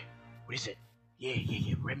 Oi, what is it?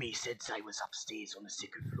 Yeah, Remy said Say was upstairs on the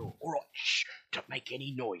second floor. Alright, shh, don't make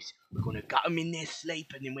any noise. We're gonna gut them in their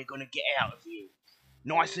sleep and then we're gonna get out of here.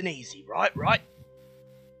 Nice and easy, right?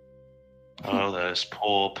 Oh, those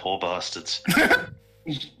poor bastards.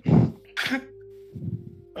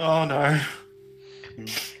 Oh no.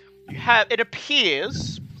 It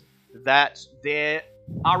appears that there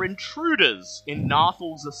are intruders in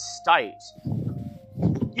Nathal's estate.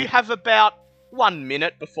 You have about 1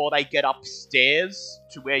 minute before they get upstairs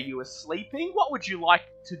to where you were sleeping. What would you like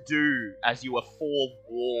to do as you were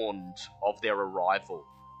forewarned of their arrival?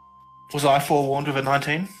 Was I forewarned with a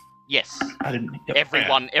 19? Yes. I didn't. Yep.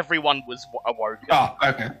 Everyone was awoken. Oh,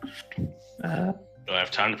 okay. Do I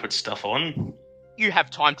have time to put stuff on? You have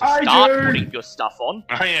time to I start do. putting your stuff on.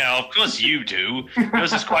 Oh, yeah, of course you do.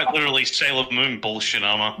 This is quite literally Sailor Moon bullshit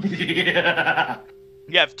armor. Yeah.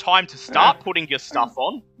 You have time to start putting your stuff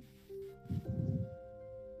on.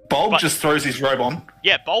 Bulb But- just throws his robe on.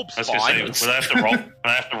 Yeah, Bulb's I was gonna say, fine. would I have to roll? Would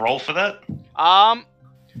I have to roll for that?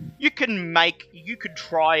 You could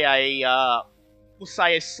try we'll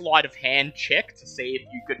say a sleight of hand check to see if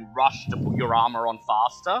you can rush to put your armor on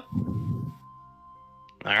faster.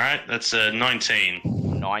 Alright, that's 19.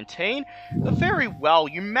 19. Very well,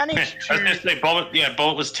 you managed I was going to... to say,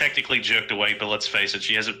 Bobbert was technically jerked awake, but let's face it,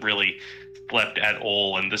 she hasn't really slept at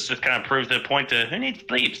all, and this just kind of proves their point to who needs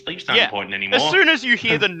sleep? Sleep's not important anymore. As soon as you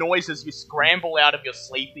hear the noises, you scramble out of your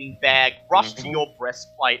sleeping bag, rush to your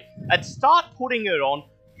breastplate, and start putting it on.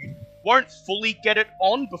 You won't fully get it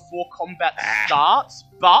on before combat starts,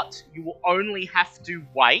 but you will only have to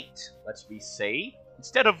wait, let me see,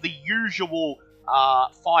 instead of the usual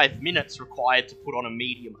 5 minutes required to put on a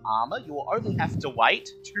medium armor, you will only have to wait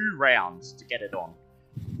 2 rounds to get it on.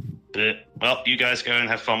 Well, you guys go and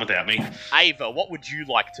have fun without me. Ava, what would you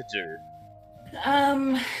like to do?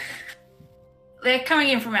 They're coming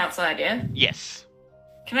in from outside, yeah? Yes.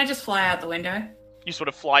 Can I just fly out the window? You sort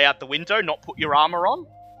of fly out the window, not put your armor on?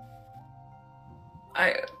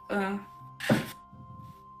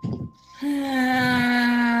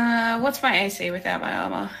 What's my AC without my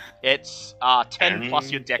armor? It's 10 plus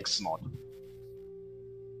your dex mod.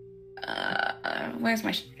 Where's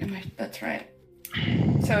my... That's right.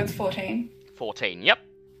 So it's 14. 14, yep.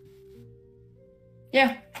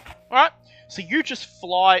 Yeah. Alright, so you just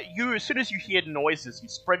fly, as soon as you hear noises, you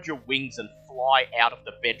spread your wings and fly out of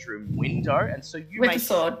the bedroom window, and so you With the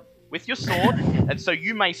sword. With your sword, and so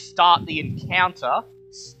you may start the encounter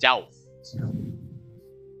stealth.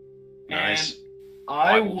 Nice. And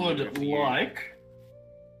I Right, we'll would leave it for you. like.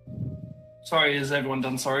 Sorry, is everyone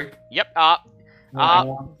done? Sorry. Yep.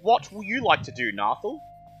 What will you like to do, Nathal?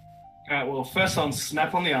 Alright, well, first on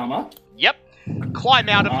snap on the armor. Yep. Climb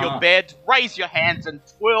out of your Ah. bed, raise your hands, and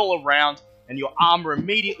twirl around, and your armor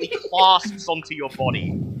immediately clasps onto your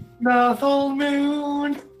body. The full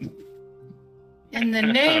moon. In the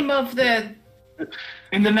name of the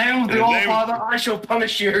In the name of the In the All name- Father, I shall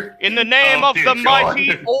punish you. In the name Oh, of dear the God.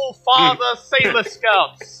 mighty All-Father Sailor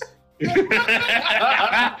Scouts.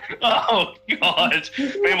 Oh God!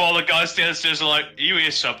 Meanwhile, the guys downstairs are like, "You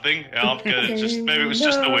hear something?" Yeah, I'm good. It's just maybe it was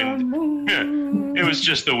just the wind. Yeah, it was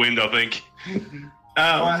just the wind, I think.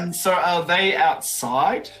 So are they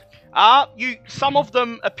outside? Some of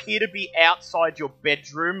them appear to be outside your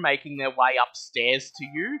bedroom, making their way upstairs to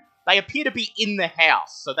you. They appear to be in the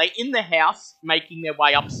house, so they're in the house, making their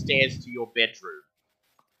way upstairs to your bedroom.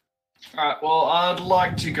 Alright, well, I'd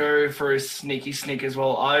like to go for a sneaky sneak as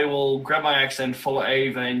well. I will grab my axe and follow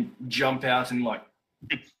Ava and jump out and, like,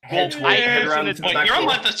 head Ava's around in to a- the Wait, back you're on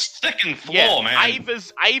door. like the second floor, Yeah, man.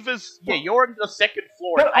 Ava's. Yeah, you're on the second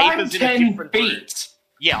floor, But and I'm Ava's in a 10 different room. feet.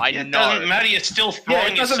 Yeah, I It know. doesn't matter. You're still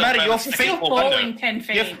throwing it doesn't yourself matter, out your of the feet second still floor window. falling 10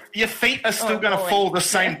 feet. Your feet are still Oh, going to boy. fall the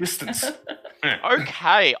same Yeah. distance.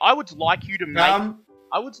 Okay, I would like you to make.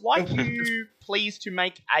 I would like okay. you, please, to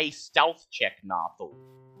make a stealth check, Nathal.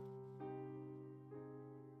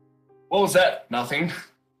 What was that? Nothing.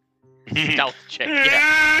 Stealth check,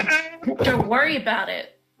 yeah. Don't worry about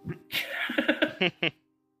it.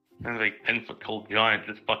 And a 10-foot tall giant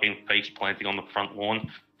just fucking face planting on the front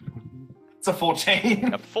lawn. It's a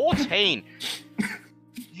 14. A 14.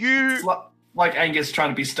 You. It's like Angus trying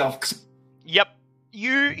to be stuffed. Yep.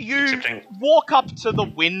 You Excepting- walk up to the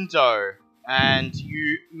window and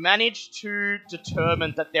you manage to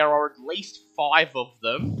determine that there are at least 5 of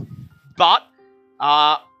them. But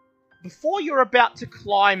before you're about to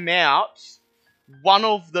climb out, one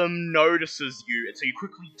of them notices you, and so you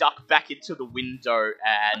quickly duck back into the window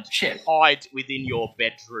and Shit. hide within your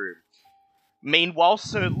bedroom. Meanwhile,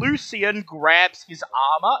 Sir Lucian grabs his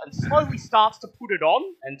armor and slowly starts to put it on,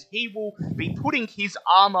 and he will be putting his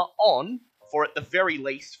armor on for at the very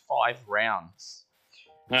least 5 rounds.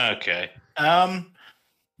 Okay.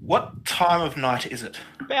 What time of night is it?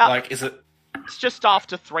 About, Like, is it? it's just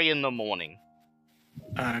after 3 in the morning.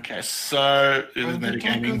 Okay, so it is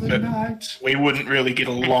metagaming, but night. we wouldn't really get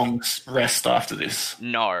a long rest after this.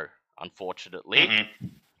 No, unfortunately. Mm-mm.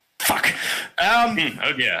 Fuck. Oh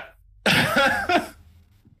yeah.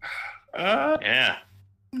 Uh, Yeah.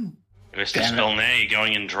 Rest of Damn it. spell now. You're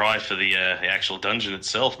going in dry for the actual dungeon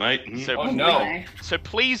itself, mate. So, Oh no. Okay. so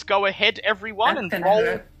please go ahead, everyone, That's and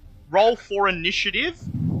gonna roll for initiative.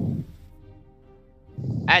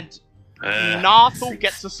 And Uh, Nathal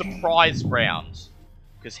gets a surprise round.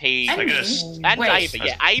 Because he... And I me. guess- And Wait, Ava,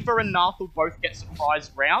 yeah. Ava and Nathal both get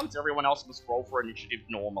surprise rounds. Everyone else must roll for initiative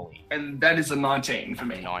normally. And that is a 19 for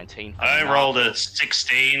me. 19 for I Nathal. rolled a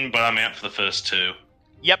 16, but I'm out for the first 2.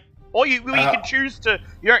 Yep. Or you can choose to...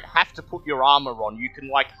 You don't have to put your armor on. You can,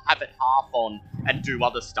 like, have it half on and do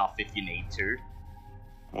other stuff if you need to.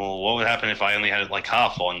 Well, what would happen if I only had it like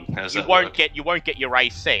half on? How does You that won't work? get your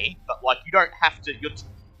AC, but, like, you don't have to...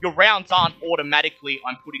 Your rounds aren't automatically,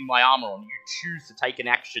 I'm putting my armor on. You choose to take an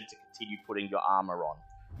action to continue putting your armor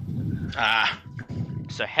on. Ah,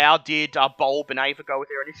 So how did Bulb and Ava go with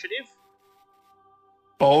their initiative?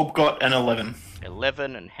 Bulb got an 11.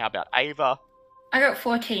 11, and how about Ava? I got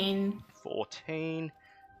 14. 14.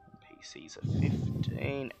 PC's are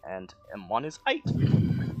 15, and M1 is 8.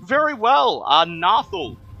 Very well.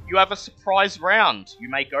 Nathal, you have a surprise round. You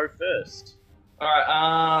may go first.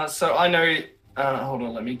 Alright, so I know. Hold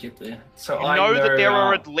on, let me get there. So You I know that there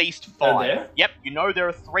are uh, at least they're 5. there? Yep, you know there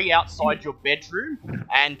are 3 outside your bedroom,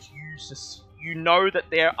 and you know that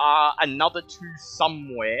there are another 2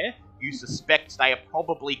 somewhere. You suspect they are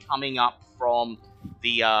probably coming up from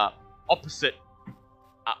the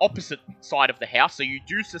opposite side of the house, so you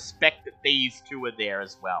do suspect that these 2 are there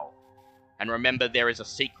as well. And remember, there is a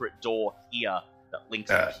secret door here that links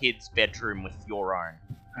the kid's bedroom with your own.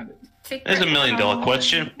 there's $1 million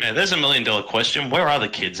question. Yeah, there's $1 million question. Where are the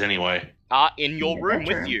kids anyway? In your the room with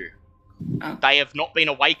bedroom. you. Oh. They have not been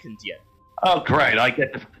awakened yet. Oh, great! I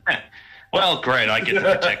get to. Well, great! I get to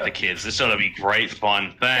protect the kids. This ought to be great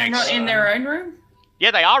fun. They're Thanks. not in their own room?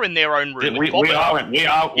 Yeah, they are in their own room. We Bobbit- are.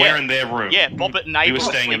 Yeah. We're in their room. Yeah, Bobbit and Ava We were are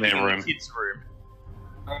staying in sleeping their room. the kids' room.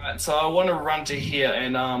 Alright, so I want to run to here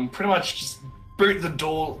and pretty much just boot the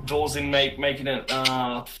doors in, making it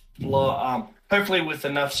hopefully with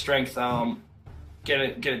enough strength get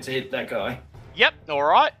it to hit that guy. Yep,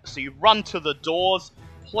 alright. So you run to the doors.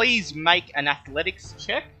 please make an athletics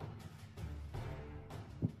check.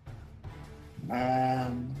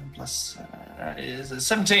 Plus that is a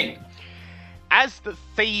 17. As the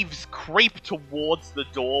thieves creep towards the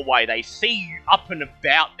doorway, they see you up and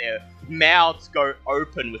about. Their mouths go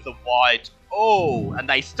open with a wide "oh," and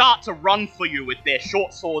they start to run for you with their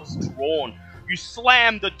short swords drawn. You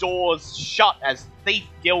slam the doors shut as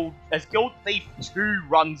Guild Thief 2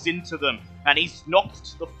 runs into them, and he's knocked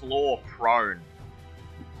to the floor prone.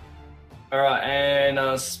 Alright,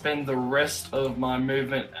 and spend the rest of my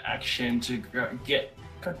movement action to get...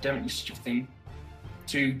 God damn it, you stupid thing.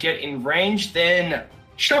 To get in range, then...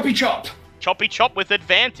 Choppy chop! Choppy chop with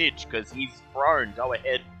advantage, because he's prone. Go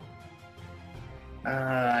ahead.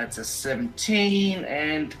 It's a 17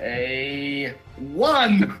 and a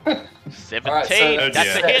 1! 17, Alright, so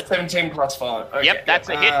that's a hit. 17 plus 5. Okay. Yep, that's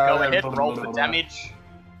a hit. Go ahead, roll for damage.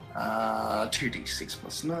 2d6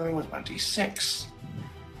 plus 9 with 1d6.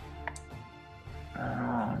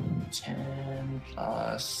 10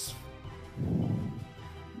 plus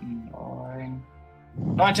 9.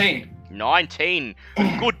 19. 19.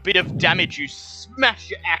 Good bit of damage. You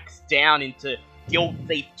smash your axe down into Guild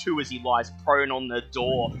Thief 2 as he lies prone on the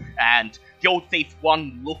door, and Guild Thief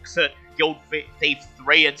 1 looks at Guild Thief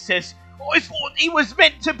 3 and says, "I thought he was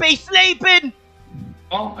meant to be sleeping!"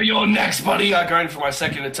 Oh, you're next, buddy. I go in for my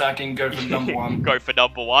second attack and go for number 1. Go for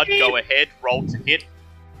number 1. Go ahead. Roll to hit.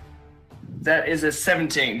 That is a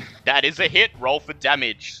 17. That is a hit. Roll for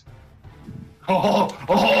damage.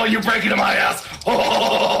 Oh, you're breaking into my house.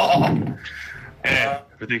 Oh.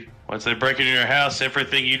 Once they break into your house,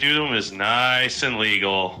 everything you do to them is nice and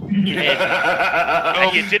legal.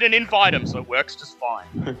 And you didn't invite him, so it works just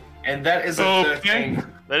fine. And that is a 13.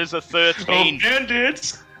 That is a 13.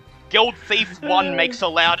 Bandits! Guild Thief 1 makes a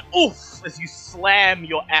loud oof as you slam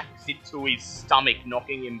your axe into his stomach,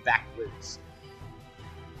 knocking him backwards.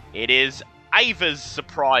 It is Ava's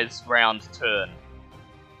surprise round turn.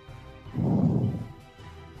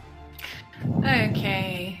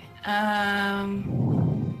 Okay.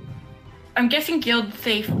 I'm guessing Guild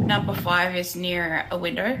Thief number 5 is near a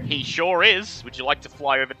window. He sure is. Would you like to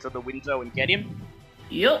fly over to the window and get him?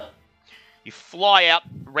 Yup. You fly out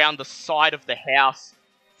around the side of the house,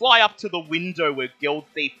 fly up to the window where Guild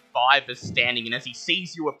Thief 5 is standing, and as he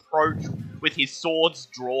sees you approach with his swords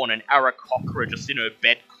drawn and Aarakocra just in her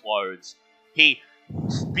bedclothes, he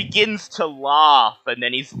begins to laugh, and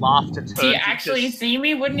then his laughter turns Do you actually see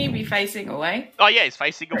me? Wouldn't he be facing away? Oh yeah, he's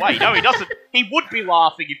facing away. No, he doesn't. He would be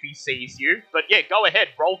laughing if he sees you, but yeah, go ahead,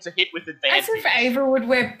 roll to hit with advantage. As if Ava would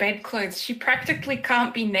wear bedclothes. She practically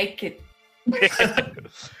can't be naked.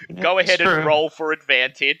 Go ahead and roll for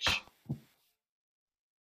advantage.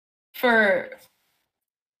 For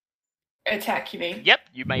attack, you mean? Yep,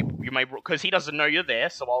 you may, because he doesn't know you're there,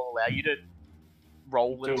 so I'll allow you to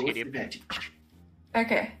roll and hit him.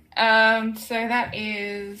 Okay. So that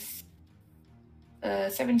is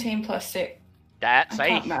 17 plus 6. That's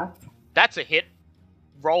that's a hit.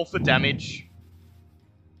 Roll for damage.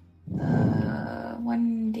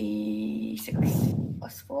 1d6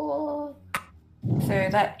 plus 4. So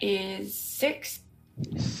that is 6.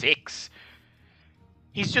 6.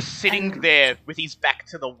 He's just sitting there with his back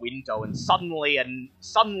to the window, and suddenly an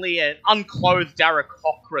unclothed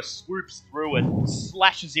Aarakocra swoops through and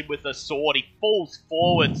slashes him with a sword. He falls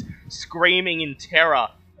forwards, screaming in terror,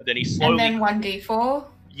 and then he slowly... And then 1d4?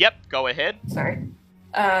 Yep, go ahead. Sorry.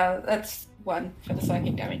 That's 1 for the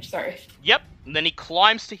psychic damage, sorry. Yep, and then he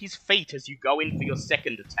climbs to his feet as you go in for your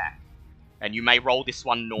second attack. And you may roll this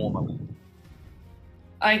one normally.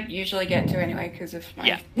 I usually get to anyway because of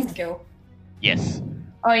my skill. Yes.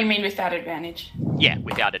 Oh, you mean without advantage? Yeah,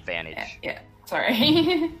 without advantage. Yeah.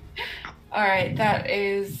 Sorry. Alright, that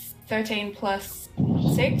is 13 plus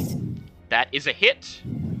 6. That is a hit.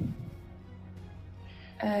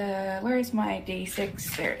 Where is my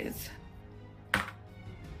d6? There it is.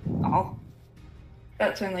 Oh.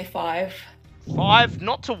 That's only 5. 5,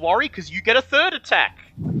 not to worry, because you get a third attack.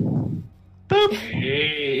 Boop.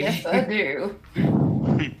 Yes, I do.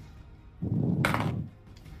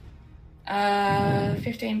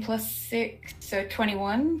 15 plus 6, so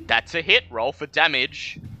 21. That's a hit. Roll for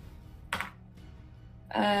damage.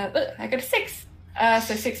 I got a 6.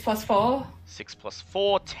 So 6 plus 4. 6 plus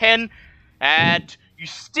 4, 10. And you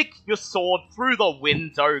stick your sword through the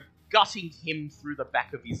window, gutting him through the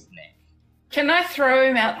back of his neck. Can I throw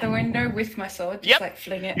him out the window with my sword? Just like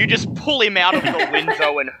fling it? You just pull him out of the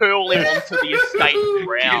window and hurl him onto the estate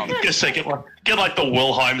ground. Just like, get like the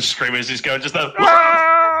Wilhelm scream as he's going, just that.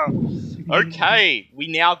 Okay, we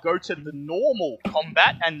now go to the normal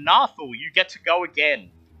combat, and Nathal, you get to go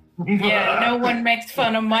again. Yeah, no one makes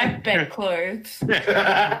fun of my bedclothes.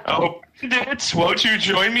 Oh, Nets, won't you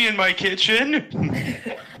join me in my kitchen?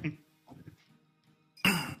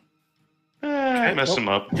 Mess him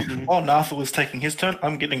up. While Nathal is taking his turn,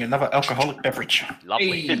 I'm getting another alcoholic beverage.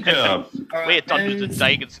 Lovely. Hey. Yeah. We at Dungeons and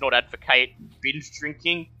Dragons not advocate binge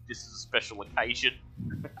drinking. This is a special occasion.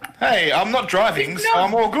 Hey, I'm not driving, so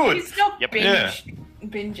I'm all good. He's not Yep.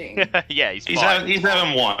 binging. Yeah, he's He's fine.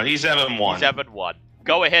 having one. He's having one. He's having one.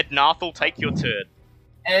 Go ahead, Nathal, take your turn.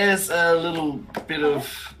 As a little bit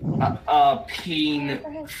of keen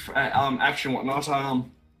action, whatnot,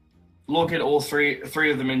 look at all three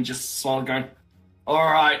of them and just smile, going, "All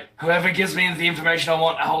right, whoever gives me the information I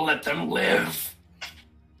want, I'll let them live."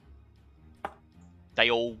 They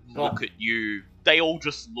all look at you. They all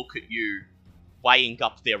just look at you, weighing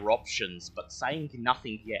up their options, but saying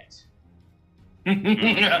nothing yet.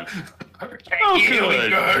 Okay, Oh, here we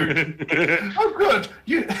good. go. Oh, good.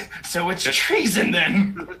 So it's treason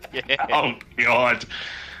then. Yeah. Oh, God.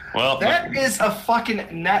 Well, That is a fucking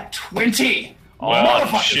nat 20. well,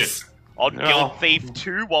 Motherfuckers. shit. On No. Guild Thief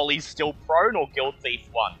 2 while he's still prone, or Guild Thief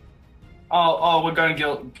 1? Oh, we're going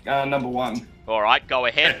guild number 1. Alright, go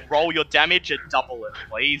ahead. Roll your damage and double it,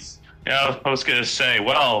 please. Yeah, I was going to say,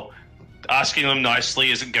 well, asking them nicely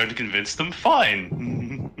isn't going to convince them.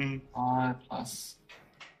 Fine. 5 plus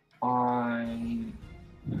 5.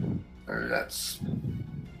 Oh, that's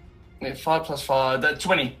 5 plus 5. That's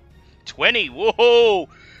 20. 20. Whoa!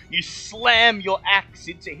 You slam your axe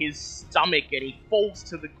into his stomach and he falls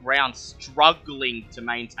to the ground, struggling to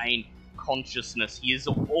maintain consciousness. He is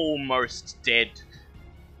almost dead.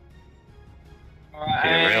 Alright, Be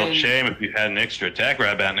a real and- shame if you had an extra attack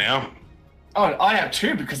right about now. Oh, I have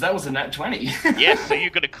 2 because that was a nat 20. Yes, so you're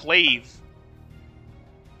gonna cleave.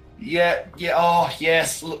 Yeah. Oh,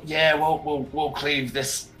 yes. Look, yeah, we'll cleave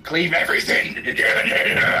this. Cleave everything.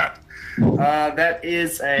 That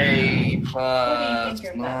is a plus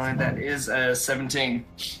think of 9. That is a 17.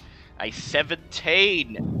 A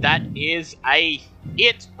 17. That is a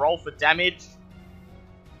hit. Roll for damage.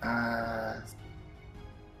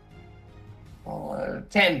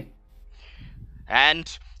 10.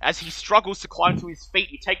 And as he struggles to climb to his feet,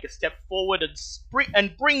 you take a step forward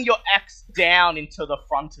and bring your axe down into the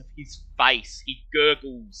front of his face. He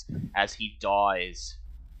gurgles as he dies.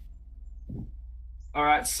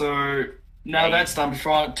 Alright, so now Yeah, that's done,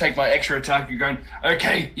 before I take my extra attack, you're going,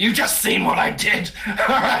 okay, you just seen what I did.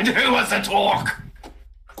 Alright, who wants to talk?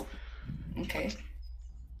 Okay.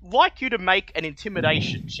 Like you to make an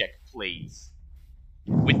intimidation check, please.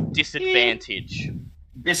 With disadvantage.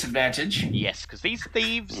 Disadvantage. Yes, because these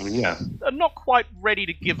thieves Yeah. are not quite ready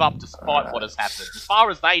to give up despite what has happened. As far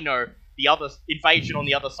as they know, the other invasion on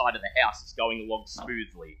the other side of the house is going along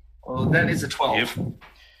smoothly. Well, that is a 12. Yep.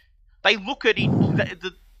 They look at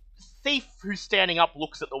the thief who's standing up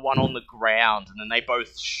looks at the one on the ground, and then they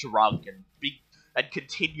both shrug and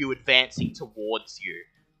continue advancing towards you.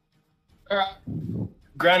 Alright.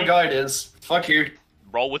 Grand guide is, fuck you.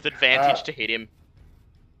 Roll with advantage to hit him.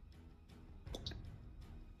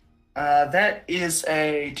 That is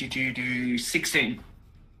a 16.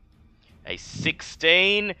 A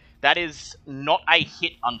 16. That is not a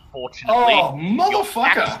hit, unfortunately. Oh, Your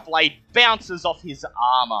motherfucker! axe blade bounces off his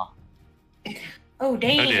armor. Oh,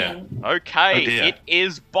 dang. dear. Okay, Oh dear. it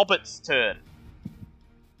is Bobbitt's turn.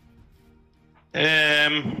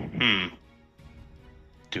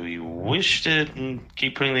 Do we wish to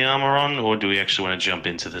keep putting the armor on, or do we actually want to jump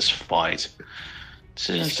into this fight? It's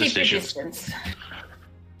a Just keep your decision. distance.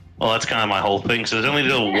 Well, that's kind of my whole thing. So there's only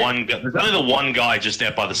the one guy just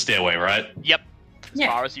out by the stairway, right? Yep, as Yeah.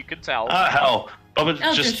 far as you can tell. Hell, Bubba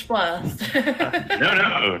Eldritch Blast.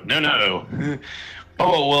 No. Bubba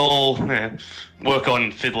will work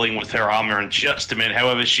on fiddling with her armor in just a minute.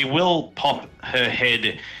 However, she will pop her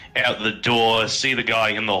head out the door, see the guy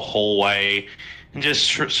in the hallway, and just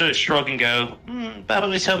sort of shrug and go, Bubba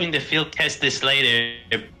was hoping to field test this later,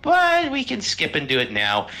 but we can skip and do it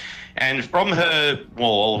now. And from her,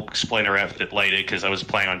 well, I'll explain her outfit later because I was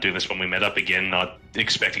planning on doing this when we met up again, not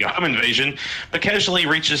expecting a home invasion, but casually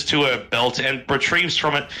reaches to her belt and retrieves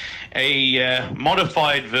from it a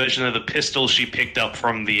modified version of the pistol she picked up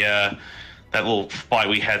from the that little fight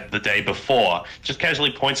we had the day before. Just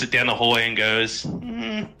casually points it down the hallway and goes,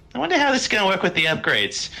 I wonder how this is going to work with the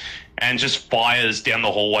upgrades. And just fires down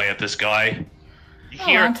the hallway at this guy. You Oh,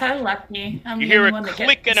 hear, aren't I lucky? I'm you the hear only a one that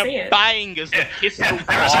click gets and to see a it. bang as the pistol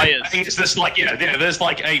There's fires. this like there's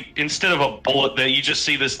like a, instead of a bullet there, you just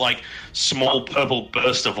see this like small purple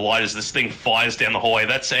burst of light as this thing fires down the hallway.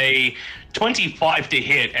 That's a 25 to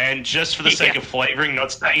hit, and just for the sake of flavoring,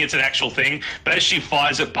 not saying it's an actual thing, but as she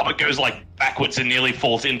fires it, Puppet goes like backwards and nearly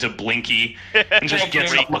falls into Blinky, and just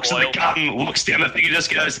gets up, looks at the gun, looks down the thing, and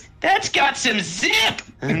just goes, "That's got some zip!"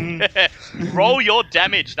 Roll your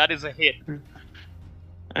damage, that is a hit.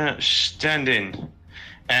 Stand in.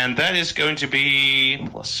 And that is going to be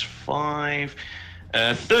 +5,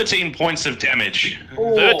 13 points of damage.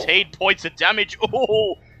 13 points of damage.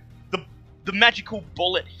 Oh, the magical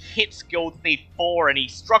bullet hits Guild Thief 4, and he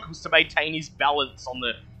struggles to maintain his balance on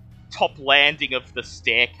the top landing of the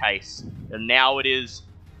staircase. And now it is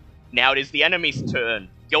the enemy's turn.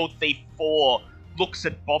 Guild Thief 4 looks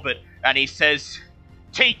at Bobbit and he says,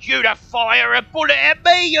 "Teach you to fire a bullet at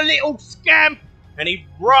me, you little scamp!" And he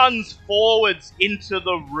runs forwards into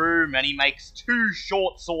the room and he makes 2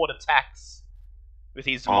 short sword attacks with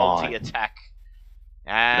his multi-attack.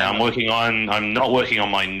 And now I'm not working on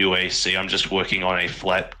my new AC, I'm just working on a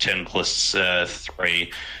flat 10 plus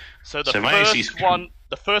 3. So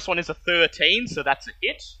the first one is a 13, so that's a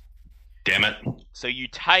hit. Damn it. So you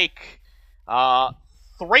take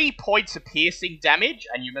 3 points of piercing damage,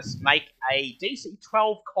 and you must make a DC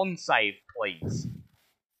 12 con save, please.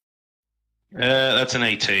 That's an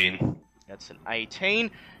 18. That's an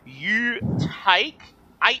 18. You take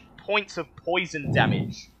 8 points of poison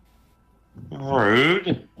damage.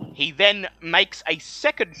 Rude. He then makes a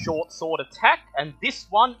second short sword attack, and this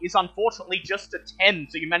one is unfortunately just a 10,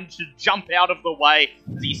 so you manage to jump out of the way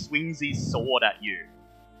as he swings his sword at you.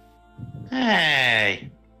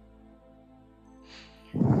 Hey.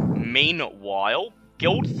 Meanwhile,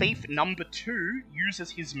 Guild Thief number 2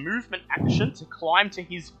 uses his movement action to climb to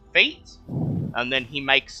his feet, and then he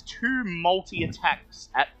makes 2 multi-attacks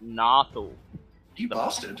at Nathal. You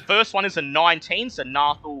bastard. First one is a 19, so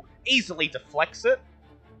Nathal easily deflects it.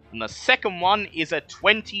 And the second one is a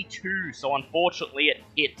 22, so unfortunately it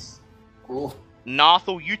hits. Cool.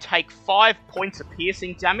 Nathal, you take 5 points of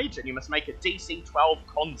piercing damage, and you must make a DC 12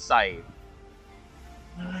 con save.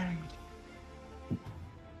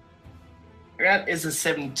 That is a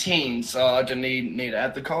 17, so I don't need to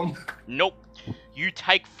add the con. Nope. You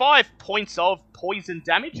take 5 points of poison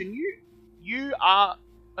damage, and you are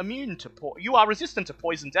immune to you are resistant to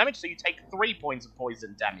poison damage, so you take 3 points of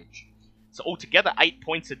poison damage. So altogether, 8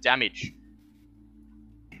 points of damage.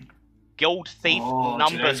 Guild Thief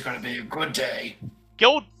today's gonna be a good day.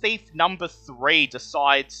 Guild Thief number 3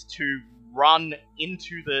 decides to run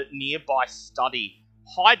into the nearby study,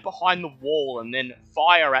 hide behind the wall, and then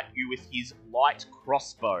fire at you with his light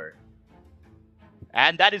crossbow.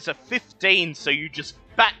 And that is a 15, so you just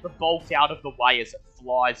bat the bolt out of the way as it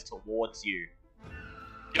flies towards you.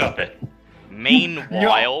 Got it.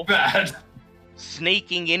 Meanwhile, bad.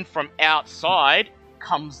 Sneaking in from outside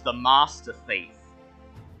comes the Master Thief.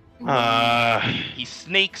 He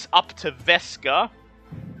sneaks up to Veska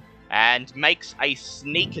and makes a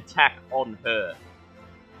sneak attack on her.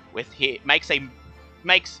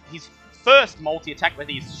 Makes his first multi-attack with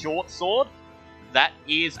his short sword. That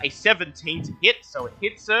is a 17 to hit, so it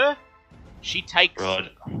hits her. She takes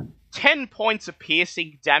 10 points of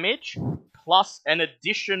piercing damage, plus an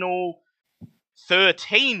additional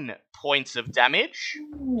 13 points of damage,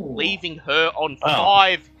 leaving her on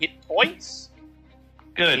 5 hit points.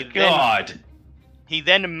 Good God. He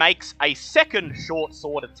then makes a second short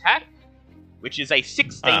sword attack, which is a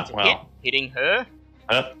 16 to hit, hitting her.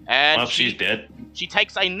 And she's dead. She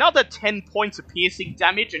takes another 10 points of piercing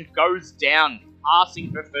damage and goes down,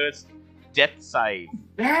 passing her first death save.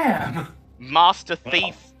 Damn! Master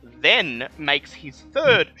Thief then makes his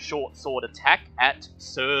third short sword attack at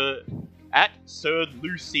Sir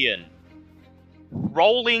Lucian.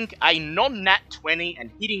 Rolling a non-nat 20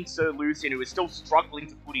 and hitting Sir Lucian, who is still struggling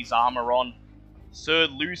to put his armor on. Sir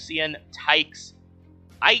Lucian takes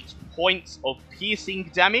 8 points of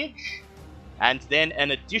piercing damage, and then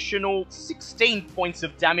an additional 16 points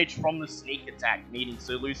of damage from the sneak attack, meaning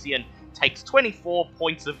Sir Lucian takes 24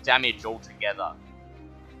 points of damage altogether.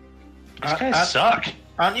 These guys suck.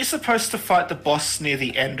 Aren't you supposed to fight the boss near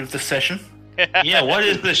the end of the session? Yeah, what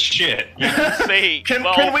is this shit? See,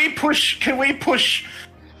 can we push?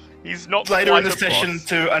 He's not later in the quite a session boss.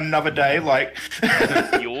 to another day. Like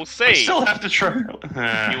You'll see. I still have to try.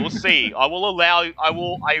 You'll see. I'm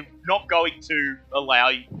not going to allow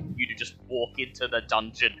you to just walk into the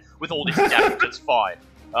dungeon with all this damage. It's fine.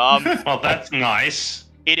 Well, that's nice.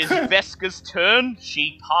 It is Veska's turn.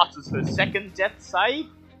 She passes her second death save,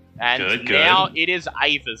 and Good. now it is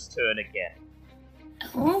Ava's turn again.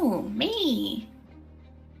 Oh, me.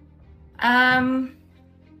 I'm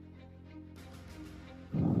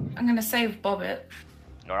gonna save Bobbit.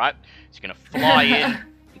 Alright, she's gonna fly in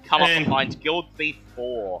and come up behind Guild Thief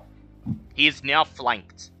 4. He is now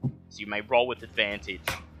flanked, so you may roll with advantage.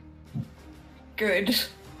 Good.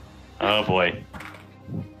 Oh boy.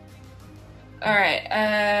 Alright,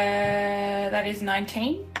 that is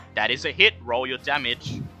 19. That is a hit. Roll your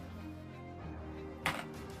damage.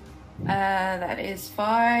 That is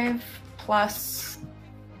 5 plus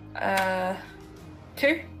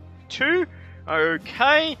 2. 2.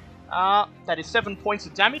 Okay. That is 7 points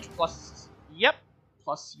of damage plus. Yep.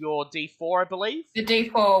 Plus your D4, I believe. The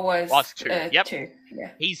D4 was Plus 2. Yep. 2. Yeah.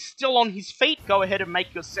 He's still on his feet. Go ahead and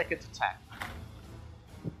make your second attack.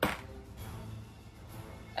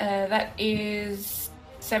 That is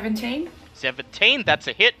 17. 17. That's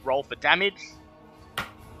a hit. Roll for damage.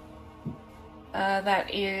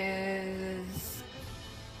 That is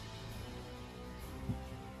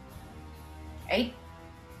 8.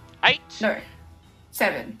 8. No,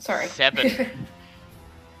 7. Sorry. 7.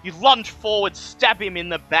 You lunge forward, stab him in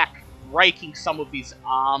the back, breaking some of his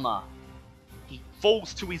armor. He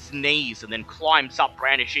falls to his knees and then climbs up,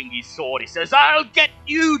 brandishing his sword. He says, "I'll get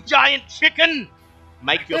you, giant chicken!"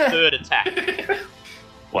 Make your third attack.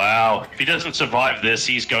 Wow. If he doesn't survive this,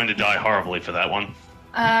 he's going to die horribly for that one.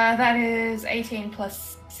 That is 18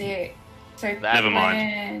 plus 6. So Never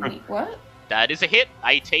mind. What? That is a hit.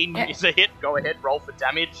 18 Yeah. is a hit. Go ahead, roll for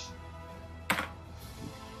damage.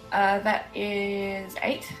 That is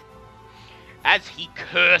 8. As he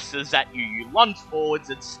curses at you, you lunge forwards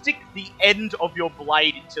and stick the end of your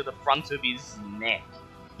blade into the front of his neck.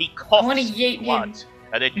 He coughs I want to yeet blood, him.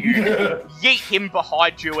 and then you yeet him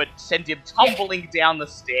behind you and send him tumbling down the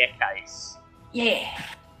staircase. Yeah.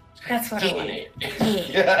 That's what I wanted.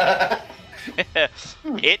 Yeah.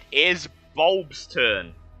 It is Bulb's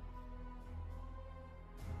turn.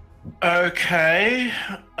 Okay.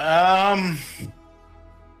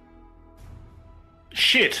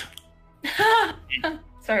 Shit.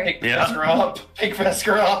 Sorry. Pick Vesker up. Pick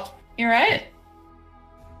Vesker up. You right?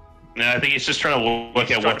 No, I think he's just trying to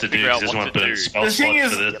work out what to do. figure out He doesn't what want to to do. burn spell The thing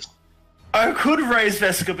slots is- for this. I could raise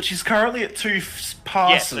Veska, but she's currently at 2 Yes,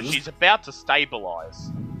 passes. so she's about to stabilize.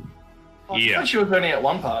 I Yeah. thought she was only at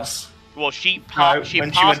 1 pass. Well, she No, passed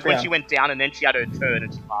when she when went she went down, and then she had her turn,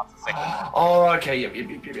 and she passed the second. Oh, okay. Yep.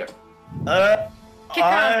 Kick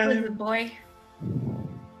ass, lizard boy.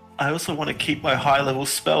 I also want to keep my high level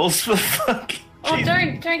spells for fucking. Oh,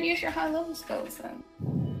 Jeez. don't use your high level spells then.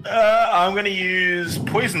 I'm going to use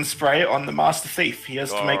poison spray on the Master Thief. He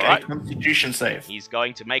has to make Alright. a Constitution save, He's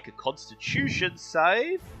going to make a Constitution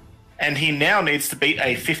save. and he now needs to beat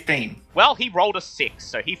a 15. Well, he rolled a 6,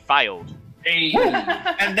 so he failed. Hey.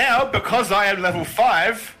 And now, because I am level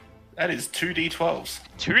 5, that is 2d12s.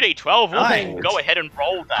 2d12. Nice. Ooh, go ahead and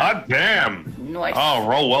roll that. Hot damn! Nice. Oh,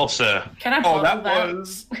 roll well, sir. Can I Oh, bottle that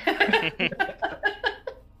was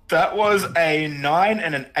that was a 9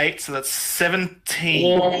 and an 8, so that's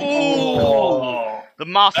 17. Oh. The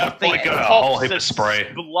Master That boy Thief got a whole coughs heap of and spray.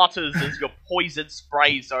 splutters as your poison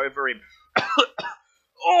sprays over him.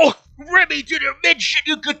 Oh, Remy didn't mention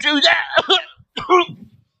you could do that!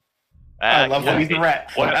 I love that he's a Okay.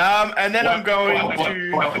 rat. What? And then I'm going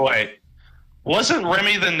to. Wait. Wasn't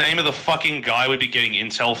Remy the name of the fucking guy we'd be getting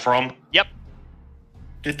intel from? Yep,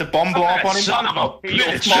 Did the bomb blow up on him? Son of a you'll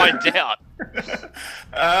bitch. find out.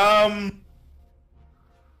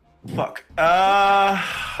 Fuck.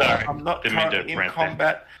 Sorry, I'm not didn't mean to currently in rant there.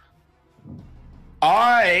 combat.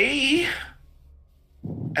 I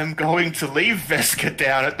am going to leave Veska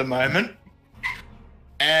down at the moment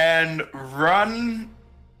and run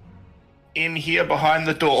in here behind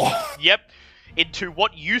the door. Yep, into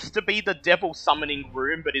what used to be the devil summoning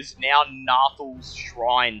room, but is now Nathal's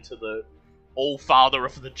shrine to the All-Father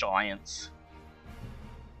of the Giants.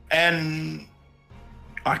 And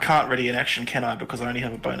I can't ready an action, can I? Because I only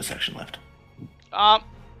have a bonus action left. Well,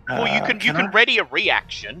 you can I? ready a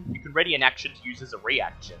reaction. You can ready an action to use as a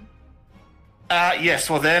reaction. Yes,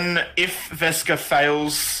 well then, if Veska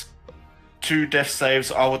fails 2 death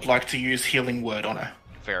saves, I would like to use Healing Word on her.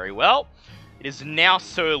 Very well. It is now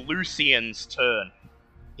Sir Lucian's turn.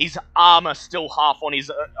 His armor still half on.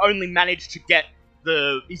 He's only managed to get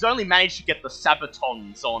the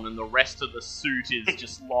sabatons on, and the rest of the suit is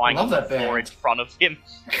just lying I on love the that floor in band. front of him.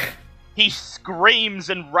 He screams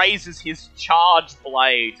and raises his charge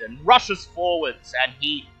blade and rushes forwards, and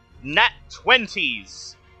he nat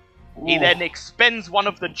 20s. He then expends one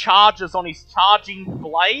of the charges on his charging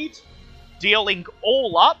blade, dealing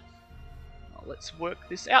all up. Now, let's work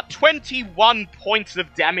this out. 21 points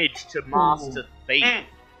of damage to Master Thief.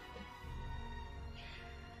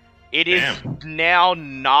 It is now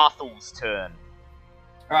Nathal's turn.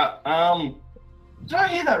 Alright, did I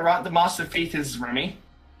hear that right? The Master Thief is Remy?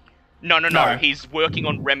 No. No. He's working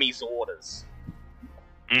on Remy's orders.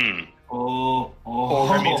 or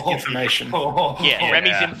Remy's information. Yeah,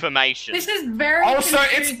 Remy's information. This is very Also,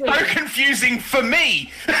 confusing. it's so confusing for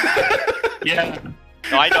me. Yeah.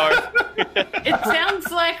 I know. It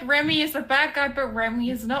sounds like Remy is the bad guy, but Remy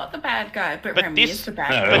is not the bad guy. But Remy is the bad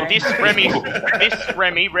guy. But this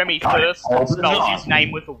Remy first spells his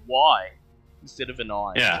name with a Y instead of an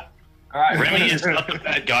I. Yeah. Alright, Remy is not the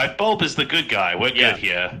bad guy. Bulb is the good guy. We're good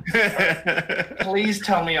here. please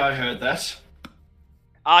tell me I heard that.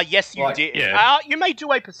 Yes, you did. Yeah. You may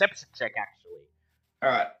do a perception check, actually.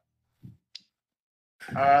 Alright.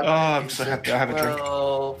 I'm so happy I have a drink.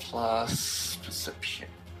 12 plus perception.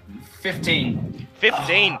 15.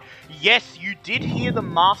 15. Yes, you did hear the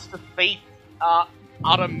Master Thief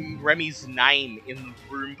utter Remy's name in the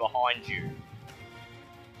room behind you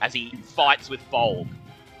as he fights with Bulb.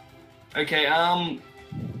 Okay, I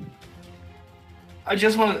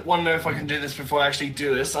just want to know if I can do this before I actually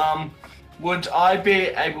do this. Would I be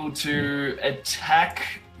able to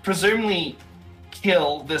attack, presumably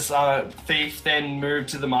kill this thief, then move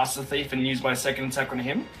to the Master Thief and use my second attack on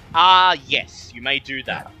him? Yes, you may do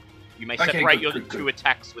that. You may separate your two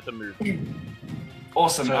attacks with a move.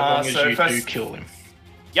 Awesome. So long as you first, do kill him.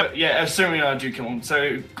 Yep. So, yeah, assuming I do kill him.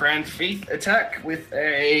 So Grand Thief attack with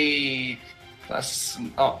a plus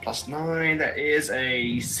 9. That is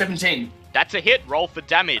a 17. That's a hit. Roll for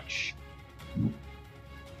damage.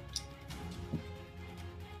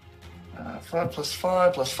 5 plus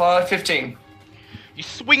 5 plus 5, 15. You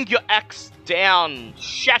swing your axe down,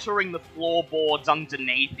 shattering the floorboards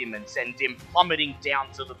underneath him and send him plummeting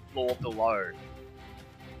down to the floor below.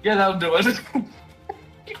 Yeah, that'll do it.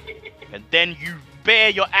 And then you bare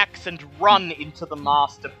your axe and run into the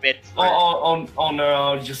master bedroom. Oh no,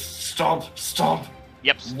 I'll just stop.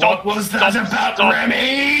 Yep, stop. What was that about,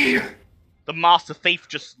 Remy? The Master Thief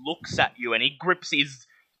just looks at you and he grips his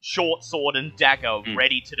short sword and dagger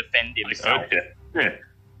ready to defend himself. Okay. Yeah.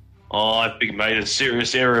 Oh, I think made a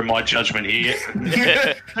serious error in my judgment here.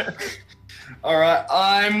 Alright,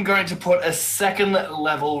 I'm going to put a second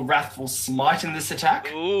level Wrathful Smite in this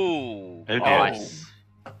attack. Ooh, Okay. nice.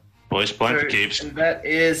 Boys, playing for keeps. And that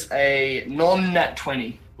is a non-nat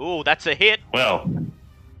 20. Ooh, that's a hit. Well,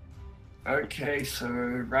 Okay, so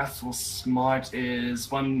Wrathful Smite is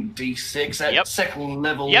 1d6 at Yep. second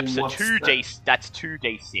level. Yep, so what's 2d. That's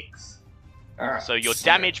 2d6. Alright, So your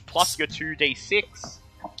damage plus your 2d6.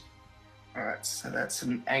 Alright, so that's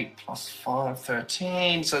an 8 plus 5,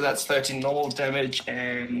 13. So that's 13 normal damage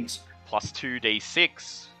and Plus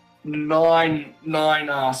 2d6.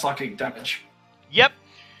 9 psychic damage. Yep.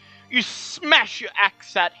 You smash your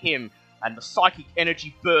axe at him, and the psychic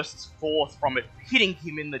energy bursts forth from it, hitting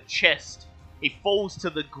him in the chest. He falls to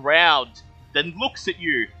the ground, then looks at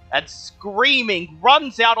you, and screaming,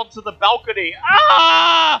 runs out onto the balcony.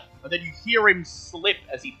 Ah! And then you hear him slip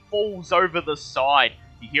as he falls over the side.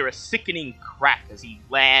 You hear a sickening crack as he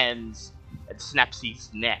lands and snaps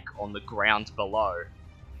his neck on the ground below.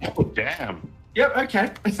 oh, damn. Yep,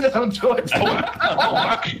 okay. That'll do it. That'll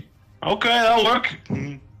work. Okay, that'll work.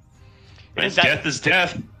 Is that- Death is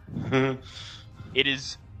death. It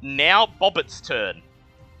is now Bobbitt's turn.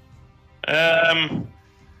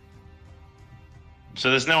 So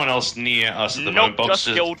there's no one else near us at the Nope, moment. Bob's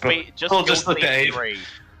just Guild Thief. We'll just look at Thief Ava. 3.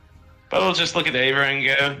 But we'll just look at Ava and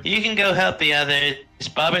go, you can go help the others.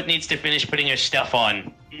 Bobbit needs to finish putting her stuff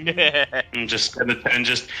on. And just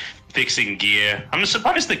fixing gear. I'm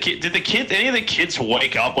surprised did any of the kids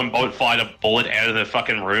wake up when Bobbit fired a bullet out of the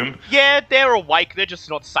fucking room? Yeah, they're awake. They're just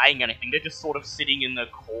not saying anything. They're just sort of sitting in the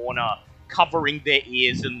corner, covering their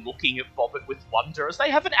ears and looking at Bobbit with wonder, as they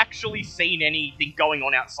haven't actually seen anything going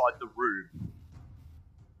on outside the room.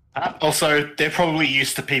 Also, they're probably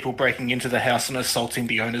used to people breaking into the house and assaulting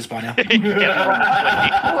the owners by now.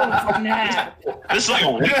 Oh, snap. This is like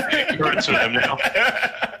a weird to them now.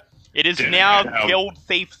 It is now Guild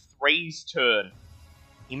Thief 3's turn.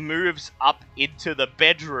 He moves up into the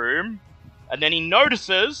bedroom, and then he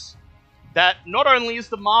notices that not only is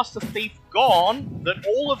the Master Thief gone, that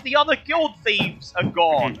all of the other Guild Thieves are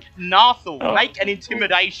gone. Nathal, make an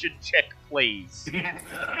intimidation check, please.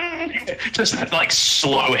 Just that like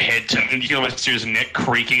slow head turn. You can almost hear his neck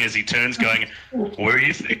creaking as he turns, going, "Where do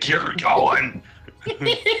you think you're going?"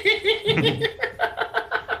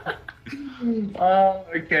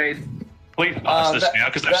 Okay. Please pass this now,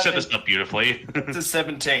 because I've set this up beautifully. It's a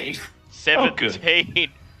 17. 17.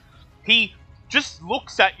 He just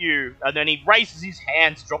looks at you, and then he raises his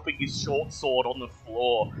hands, dropping his short sword on the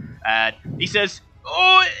floor, and he says,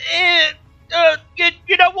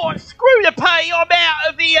 you know what, screw the pay, I'm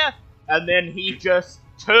out of here! And then he just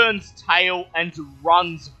turns tail and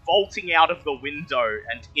runs, vaulting out of the window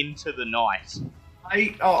and into the night.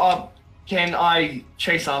 Can I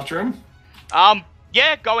chase after him?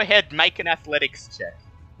 Yeah, go ahead, make an athletics check.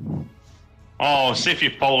 Oh, see if you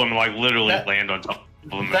follow him, like, literally land on top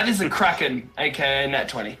of him. That is a Kraken, aka Nat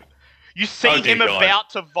 20. You see dear him God. about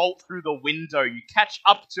to vault through the window. You catch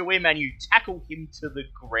up to him and you tackle him to the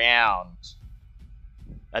ground.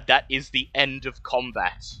 And that is the end of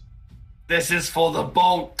combat. This is for the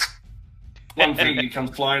bulk. One finger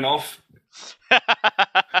comes flying off.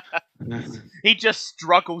 He just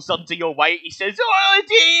struggles under your weight. He says, "Oh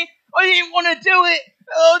dear, I didn't want to do it.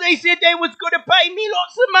 Oh, they said they was going to pay me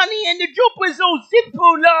lots of money and the job was all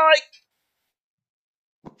simple like."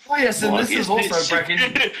 Oh yes, and this is also breaking.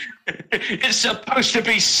 It's supposed to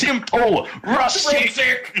be simple,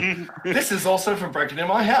 rustic. This is also for breaking in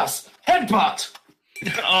my house. Headbutt.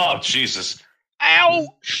 Oh Jesus!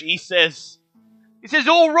 Ouch, he says. He says,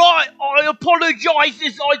 "All right, I apologise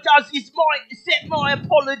as I does. It's accept my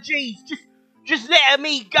apologies. Just let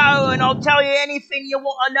me go and I'll tell you anything you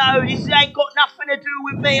want to know. This ain't got nothing to do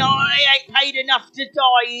with me. I ain't paid enough to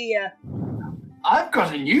die here." I've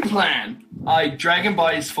got a new plan. I drag him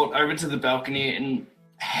by his foot over to the balcony and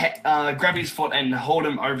grab his foot and hold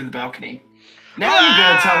him over the balcony. Now you're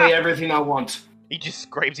going to tell me everything I want. He just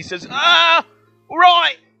screams. He says,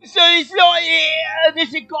 right. So it's like,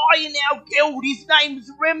 there's a guy in our guild. His name's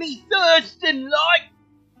Remy Thurston, like.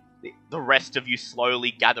 The rest of you slowly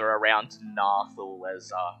gather around to Nathal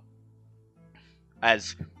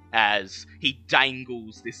as he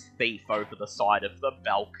dangles this thief over the side of the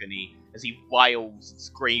balcony. As he wails and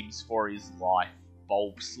screams for his life,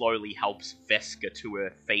 Bulb slowly helps Veska to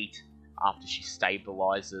her feet after she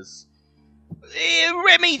stabilizes.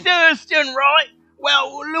 Remy Thurston, right?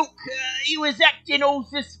 Well, look, he was acting all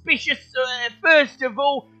suspicious. First of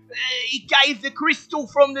all, he gave the crystal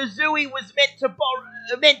from the zoo he was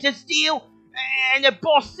meant to steal, and the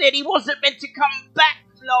boss said he wasn't meant to come back.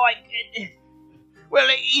 Well,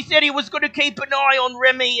 he said he was going to keep an eye on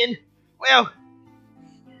Remy, and well,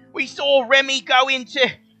 we saw Remy go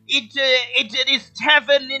into this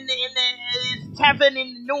tavern in the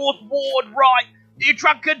North Ward, right? The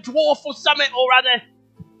drunken dwarf or something or other.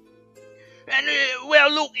 And, well,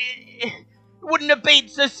 look, it wouldn't have been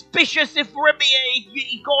suspicious if Remy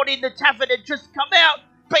he got in the tavern and just come out.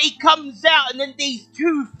 But he comes out and then these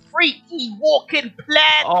two freaky walking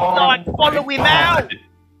plants, follow him out.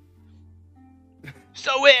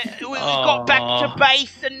 So we got back to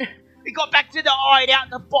base and we got back to the hideout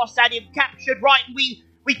and the boss had him captured, right? And he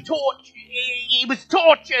was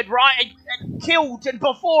tortured, right? And killed. And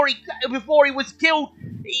before he was killed,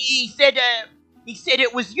 he said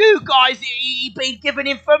it was you guys. He'd been giving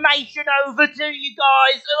information over to you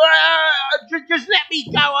guys. Just let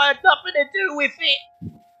me go. I had nothing to do with it.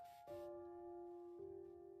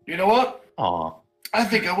 You know what? Aw. I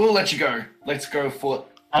think I will let you go. Let's go foot.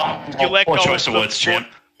 You let go choice of of the words, foot, champ.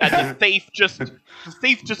 and the thief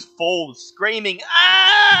just falls, screaming,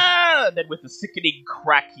 "Ah!" And then with a sickening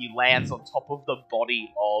crack, he lands on top of the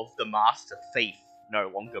body of the master thief,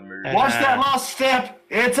 no longer moving. Watch that last step.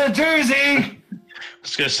 It's a doozy. I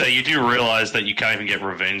was going to say, you do realise that you can't even get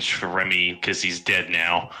revenge for Remy because he's dead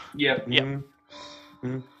now. Yep. Yep.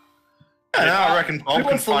 I reckon Who Bob can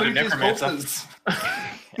wants to find a loot his necromancer. corpses?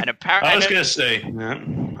 And I apparently, was going to say...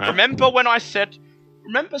 remember when I said,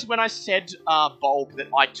 Bulb, that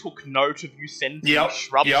I took note of you sending Yep,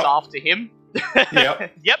 shrubs yep. after him?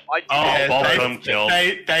 Yep. Yep, I did. Oh, Bulb got him killed.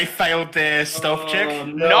 They failed their stealth check.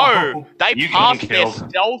 No, they You passed got their killed.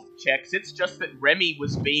 stealth checks. It's just that Remy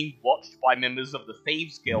was being watched by members of the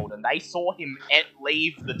Thieves Guild, and they saw him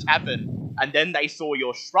leave the tavern, and then they saw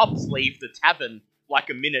your shrubs leave the tavern like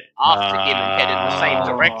a minute after him and head in the same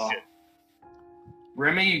direction.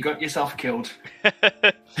 Remy, you got yourself killed.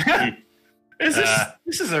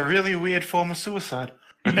 This is a really weird form of suicide.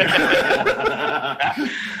 I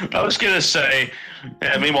was going to say,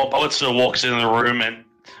 meanwhile, Bowen sort of walks into the room, and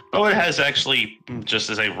Bowen has actually,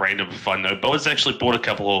 just as a random fun note, Bowen's actually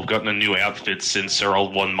gotten a new outfit since her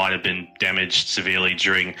old one might have been damaged severely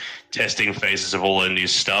during testing phases of all her new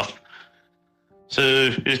stuff.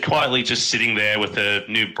 So he's quietly just sitting there with a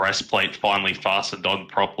new breastplate finally fastened on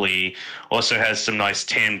properly. Also has some nice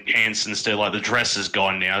tan pants instead. Like the dress is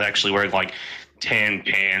gone now. They're actually wearing like tan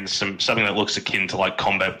pants, something that looks akin to like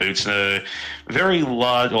combat boots, and a very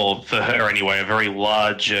large, or for her anyway, a very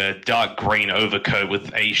large dark green overcoat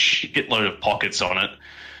with a shitload of pockets on it.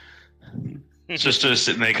 Just sort of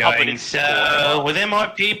sitting there going, "So, were there more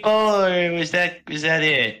people, or was that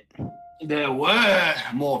it?" There were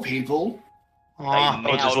more people.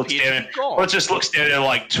 It just looks down at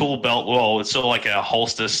like tool belt. Well, it's sort of like a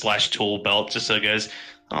holster / tool belt. Just so it goes,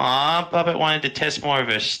 Bobbit wanted to test more of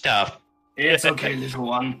her stuff. It's okay, little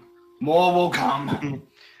one. More will come.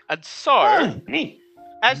 And so, Oh, neat.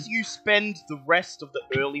 as you spend the rest of the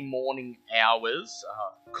early morning hours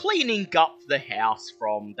cleaning up the house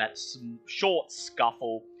from that short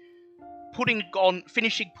scuffle,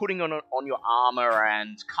 finishing putting on your armor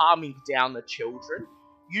and calming down the children,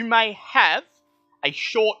 you may have a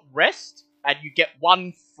short rest, and you get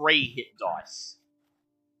 1 free hit dice.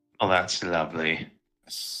 Oh, that's lovely.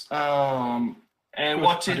 And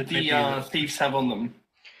what did the thieves have on them?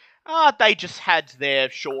 They just had their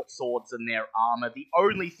short swords and their armor. The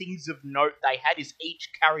only things of note they had is each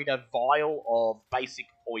carried a vial of basic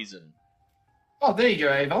poison. Oh, there you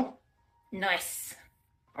go, Ava. Nice.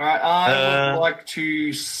 Alright, I would like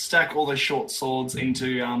to stack all the short swords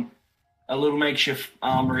into a little makeshift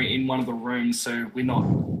armory in one of the rooms so we're not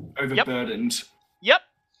overburdened. Yep.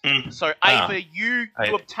 Mm. So, Ava, you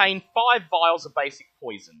obtain 5 vials of basic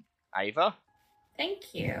poison. Ava?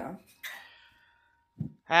 Thank you.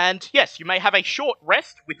 And yes, you may have a short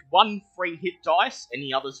rest with 1 free hit dice.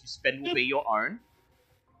 Any others you spend will be your own.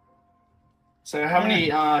 So how many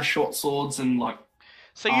short swords and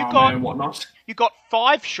So armor and whatnot? You got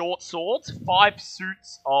 5 short swords, 5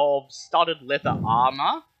 suits of studded leather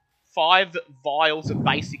armor, 5 vials of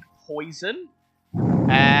basic poison,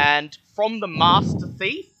 and from the Master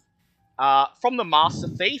Thief,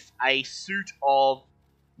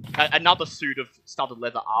 another suit of studded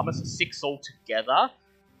leather armor, so 6 altogether,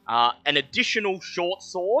 an additional short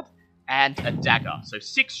sword, and a dagger. So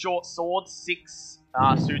 6 short swords, 6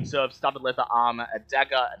 suits of studded leather armor, a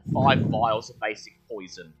dagger, and 5 vials of basic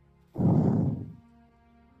poison.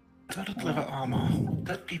 Studded leather armor. Would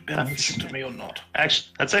that be beneficial to me or not?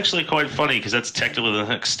 Actually, that's actually quite funny because that's technically the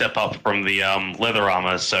next step up from the leather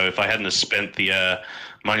armor. So if I hadn't have spent the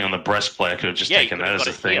money on the breastplate, I could have just taken that as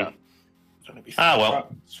a thing. Well.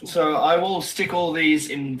 So I will stick all these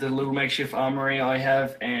in the little makeshift armory I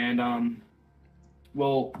have, and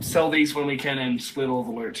we'll sell these when we can and split all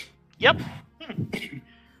the loot. Yep.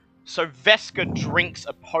 So Veska drinks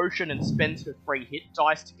a potion and spends her free hit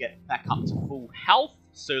dice to get back up to full health.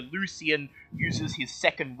 So Lucian uses his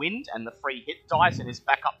second wind and the free hit dice and is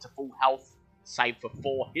back up to full health, save for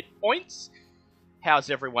 4 hit points. How's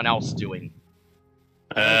everyone else doing?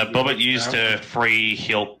 Bobbit used her free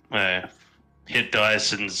hit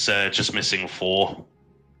dice and just missing 4.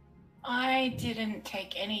 I didn't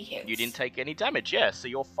take any hits. You didn't take any damage, yeah, so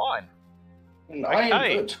you're fine. I am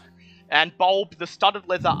Okay. good. And Bulb, the studded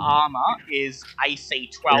leather armor is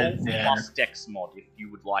AC 12 plus Dex mod, if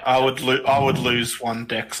you would like. I would lose 1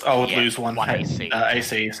 Dex. I would lose 1 AC.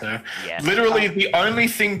 AC. So Yes. literally, the only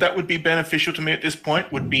thing that would be beneficial to me at this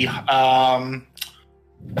point would be where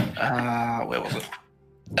was it?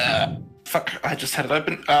 Fuck! I just had it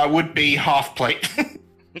open. Would be half plate.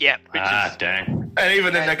 Yeah. Dang. And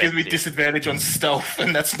even then, that gives me Expensive. disadvantage on stealth,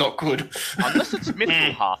 and that's not good. Unless it's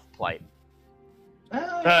mithril half plate.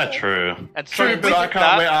 True. And so True, but with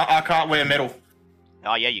I can't wear metal.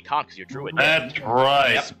 Oh yeah, you can't because you're druid. That's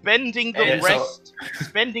right. Spending the Yeah,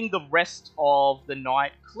 rest of the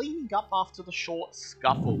night cleaning up after the short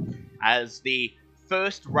scuffle as the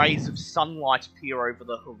first rays of sunlight appear over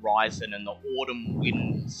the horizon and the autumn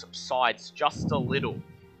wind subsides just a little.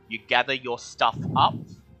 You gather your stuff up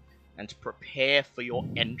and prepare for your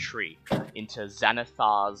entry into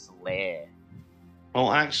Xanathar's lair.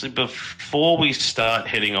 Well, actually, before we start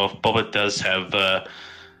heading off, Bobbit does have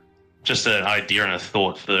just an idea and a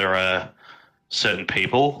thought for certain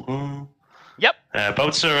people. Yep.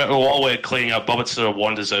 Bobbit sort of, while we're cleaning up, Bobbit sort of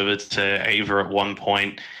wanders over to Ava at one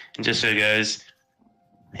point and just sort of goes,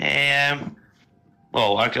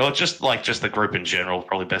 just the group in general,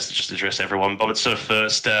 probably best to just address everyone. Bobbit sort of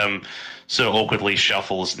first sort of awkwardly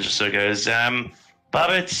shuffles and just sort of goes,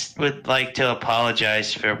 Bobbit would like to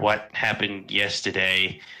apologize for what happened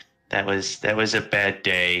yesterday. That was a bad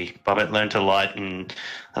day. Bobbit learned a lot, and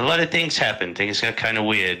a lot of things happened. Things got kind of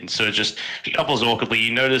weird. And so just shuffles awkwardly.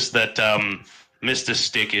 You notice that Mr.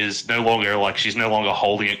 Stick is no longer she's no longer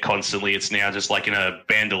holding it constantly. It's now just like in a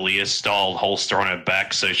bandolier-style holster on her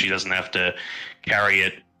back, so she doesn't have to carry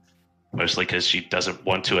it. Mostly because she doesn't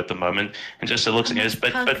want to at the moment. And just looks and goes,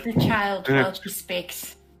 Hug the child while she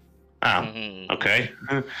speaks. Okay.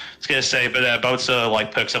 I was going to say, but Bobbit sort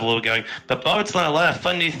of perks up a little going, but Bobbit's learned a lot of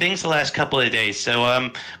fun new things the last couple of days, so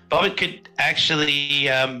Bobbit could actually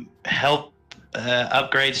help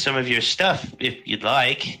upgrade some of your stuff if you'd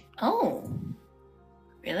like. Oh.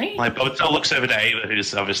 Really? Bobbit sort of looks over to Ava,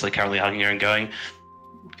 who's obviously currently hugging her and going,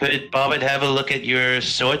 could Bobbit have a look at your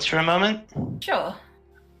swords for a moment? Sure.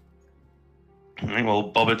 All right,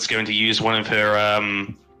 well, Bobbit's going to use one of her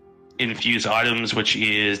infuse items, which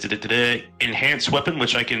is enhanced weapon,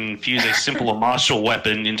 which I can infuse a simple or martial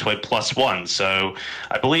weapon into a +1. So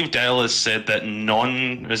I believe Dale has said that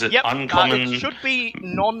uncommon? It should be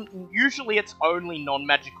usually it's only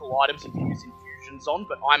non-magical items you can use infusions on,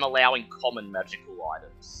 but I'm allowing common magical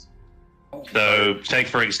items. So take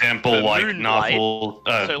for example, Her like Moonblade.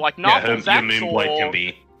 Narthel. So like yeah, Narthel's your axe Moonblade or can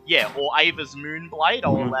be. Yeah, or Ava's Moonblade,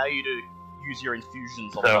 I'll allow you to use your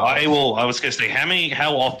infusions on So those. I was going to say,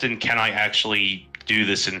 how often can I actually do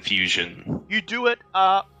this infusion? You do it,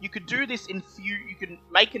 you could do this you can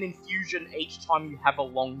make an infusion each time you have a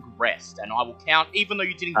long rest, and I will count, even though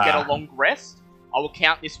you didn't get a long rest, I will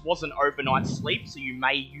count this was an overnight sleep, so you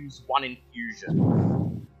may use one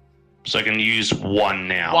infusion. So I can use one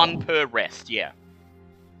now? One per rest, yeah.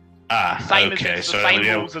 Same okay. as So the same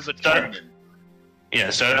rules as a human. Yeah,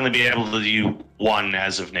 so I'd only be able to do one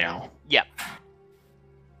as of now. Yep.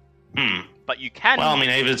 But you can... Well, I mean,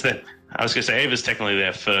 I was going to say, Ava's technically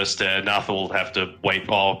there first. Narthel will have to wait.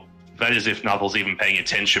 Oh, that is if Narthel's even paying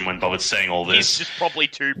attention when Bobbitt's saying all this. He's just probably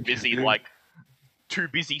too busy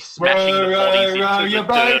smashing the bodies into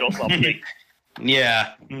the dirt or something.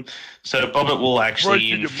 Yeah. So Bobbit will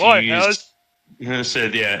actually infuse...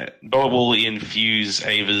 Bobbit will infuse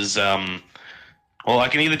Ava's... Well, I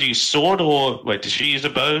can either do sword or... Wait, does she use a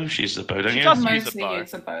bow? She uses a bow, don't you? She does Mostly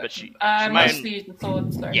use a bow. But she mostly use the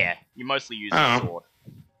sword, so... Yeah, you mostly use the sword.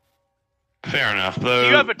 Fair enough. Though, Do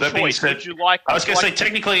you have a that being choice? said, Would you like... I was going to say,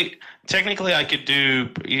 technically I could do...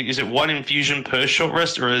 Is it one infusion per short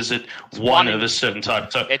rest, or is it one of a certain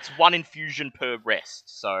type? So, it's one infusion per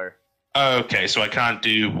rest, so... Okay, so I can't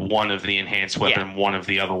do one of the enhanced weapon and one of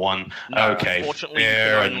the other one. No, okay, unfortunately, you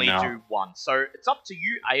can only do one. So it's up to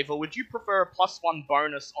you, Ava. Would you prefer a +1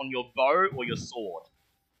 bonus on your bow or your sword?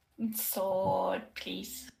 Sword,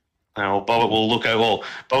 please. Well, Bobbit will look over. Well,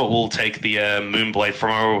 Bobbit will take the Moonblade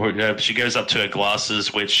from her. She goes up to her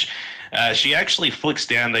glasses, which she actually flicks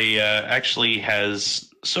down. They actually has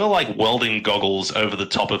sort of like welding goggles over the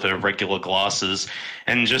top of her regular glasses,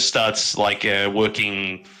 and just starts like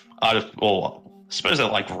working out of, well, I suppose they're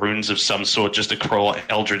like runes of some sort, just to crawl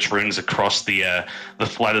eldritch runes across the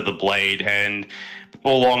flat of the blade, and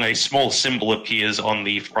all along a small symbol appears on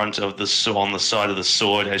the front of on the side of the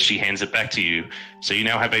sword as she hands it back to you. So you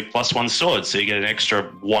now have a +1 sword, so you get an extra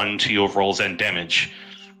 1 to your rolls and damage.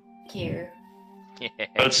 Thank you.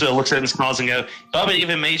 But still looks at it and smiles and goes, Bobbit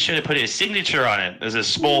even made sure to put his signature on it. There is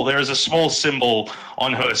a small symbol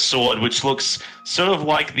on her sword which looks sort of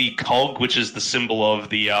like the cog, which is the symbol of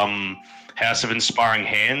the House of Inspiring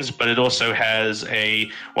Hands, but it also has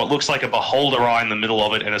what looks like a beholder eye in the middle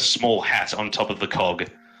of it and a small hat on top of the cog.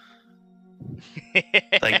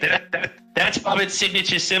 Like that's Bobbit's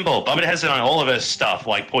signature symbol. Bobbit has it on all of her stuff,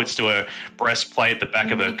 like points to her breastplate, the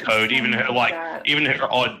back of her coat, even her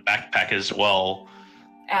odd backpack as well.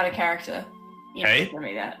 Out of character. You need to send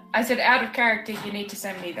me that. I said out of character, you need to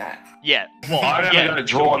send me that. Yeah. Well, I haven't got it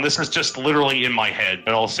drawn. This is just literally in my head,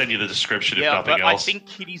 but I'll send you the description if nothing else. I think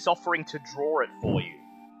Kitty's offering to draw it for you.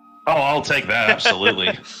 Oh, I'll take that,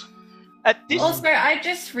 absolutely. Also, I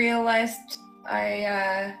just realized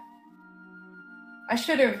I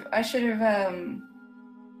should have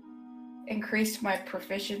increased my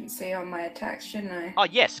proficiency on my attacks, shouldn't I? Oh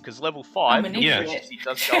yes, because level 5 proficiency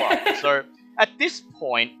does go up. So at this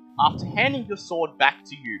point, after handing your sword back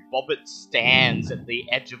to you, Bobbit stands at the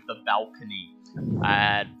edge of the balcony,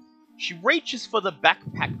 and she reaches for the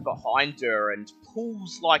backpack behind her and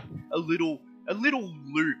pulls like a little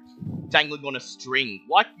loop dangling on a string,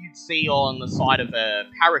 like you'd see on the side of a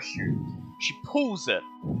parachute. She pulls it,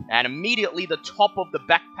 and immediately the top of the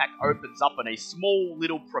backpack opens up and a small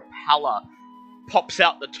little propeller pops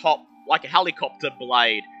out the top like a helicopter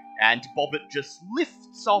blade, and Bobbit just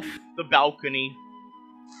lifts off the balcony,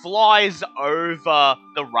 flies over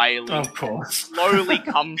the railing, of course, slowly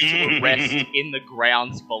comes to a rest in the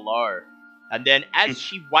grounds below. And then as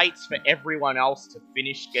she waits for everyone else to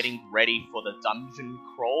finish getting ready for the dungeon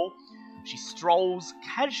crawl, she strolls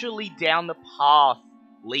casually down the path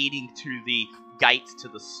leading to the gate to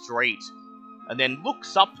the street, and then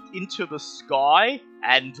looks up into the sky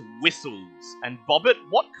and whistles. And Bobbit,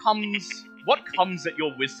 what comes at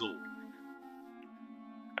your whistle?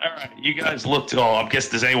 Alright, you guys looked. Oh, I guess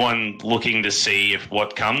there's anyone looking to see if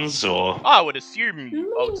what comes, or I would assume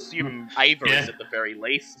Ava is at the very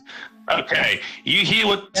least. Okay, you hear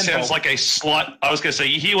what sounds like a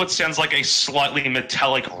you hear what sounds like a slightly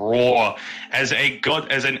metallic roar as an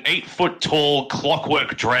 8-foot tall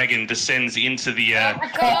clockwork dragon descends into the.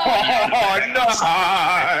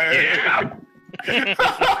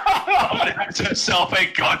 Has herself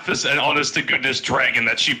a an honest to goodness dragon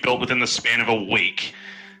that she built within the span of a week.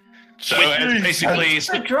 So it's basically,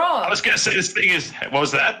 To draw. I was going to say this thing is, what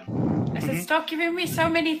was that? I said, stop giving me so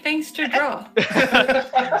many things to draw.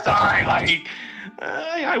 Sorry,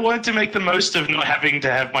 I wanted to make the most of not having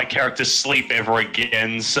to have my character sleep ever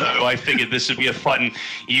again, so I figured this would be a fun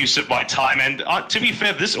use of my time. And to be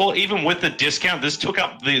fair, this, or even with the discount, this took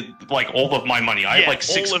up all of my money. I have like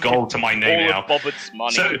 6 gold to my name now. All of Bobbitt's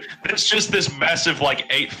money. So it's just this massive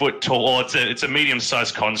 8-foot tall. Or it's a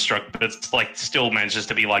medium-sized construct, but it's still manages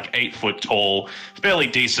to be 8 foot tall, fairly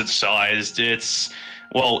decent sized. It's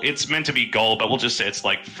meant to be gold, but we'll just say it's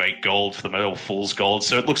fake gold for the metal fool's gold.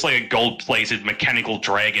 So it looks like a gold-plated mechanical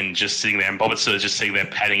dragon just sitting there, and Bobbitt's sort of just sitting there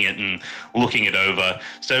patting it and looking it over.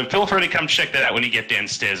 So feel free to come check that out when you get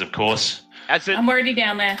downstairs, of course. I'm already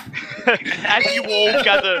down there. As you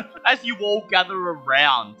all gather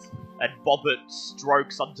around, and Bobbitt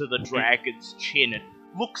strokes under the dragon's chin and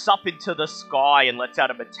looks up into the sky and lets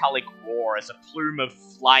out a metallic roar as a plume of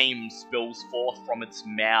flame spills forth from its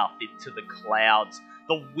mouth into the clouds,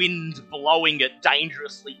 the wind blowing it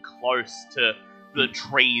dangerously close to the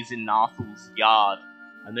trees in Nathal's yard.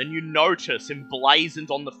 And then you notice,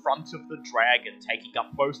 emblazoned on the front of the dragon, taking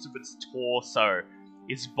up most of its torso,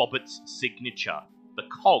 is Bobbitt's signature, the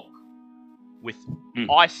cog, with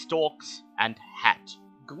eye stalks and hat,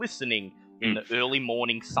 glistening in the early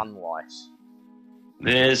morning sunlight.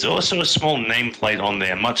 There's also a small nameplate on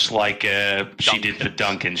there, much like she did for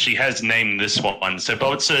Duncan. She has named this one. So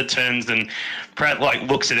Bobbit sort of turns and Pratt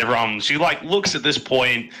looks at everyone. She looks at this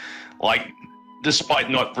point, despite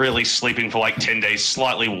not really sleeping for 10 days,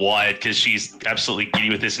 slightly wired because she's absolutely giddy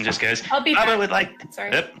with this, and just goes, I'll be Bubba back. would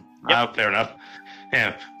Sorry. Yep. Oh, fair enough.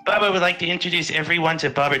 Yeah. Bubba would like to introduce everyone to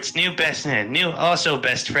Bobbert's new best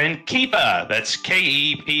friend, Keeper. That's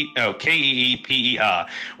Keeper,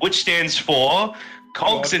 which stands for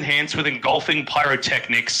Cogs Enhanced with Engulfing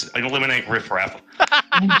Pyrotechnics and Eliminate Riffraff.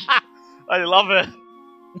 I love it.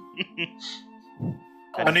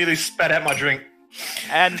 I nearly spat out my drink.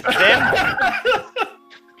 And then...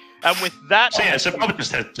 And with that... So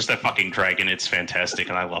Bobbit just a fucking dragon. It's fantastic,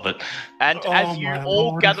 and I love it. And as you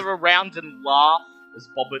all gather around and laugh, as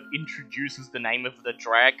Bobbit introduces the name of the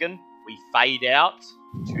dragon, we fade out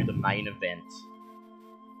to the main event.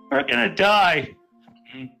 We're gonna die.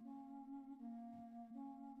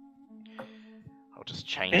 I'll just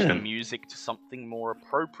change the music to something more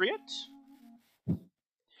appropriate.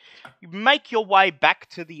 You make your way back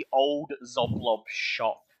to the old Zoblob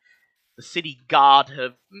shop. The city guard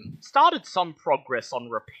have started some progress on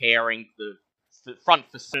repairing the front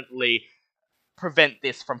facility, prevent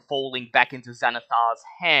this from falling back into Xanathar's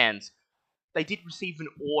hands. They did receive an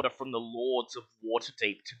order from the Lords of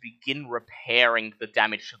Waterdeep to begin repairing the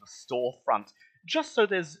damage to the storefront, just so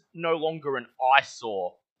there's no longer an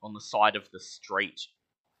eyesore on the side of the street.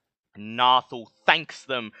 Nathal thanks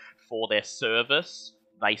them for their service.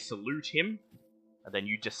 They salute him, and then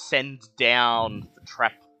you descend down the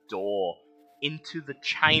trap door into the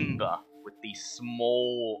chamber with the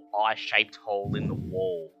small eye-shaped hole in the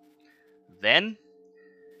wall. Then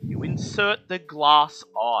you insert the glass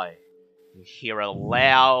eye. You hear a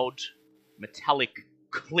loud metallic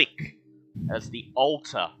click as the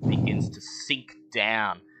altar begins to sink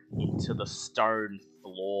down into the stone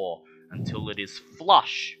floor until it is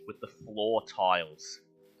flush with the floor tiles.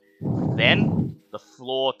 Then the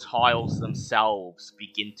floor tiles themselves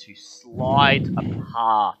begin to slide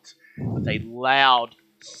apart with a loud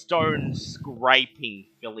stone scraping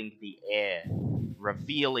filling the air,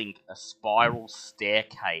 revealing a spiral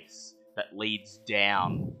staircase that leads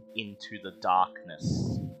down into the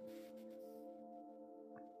darkness.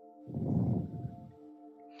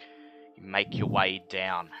 You make your way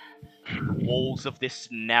down. The walls of this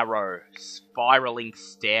narrow, spiraling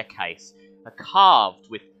staircase are carved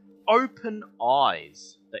with open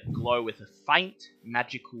eyes that glow with a faint,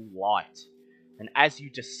 magical light. And as you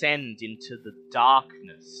descend into the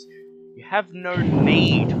darkness, you have no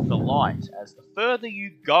need for light, as the further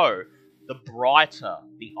you go, the brighter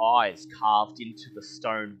the eyes carved into the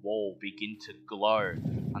stone wall begin to glow,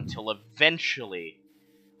 until eventually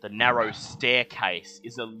the narrow staircase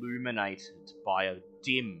is illuminated by a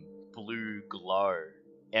dim blue glow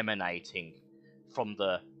emanating from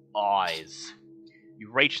the eyes.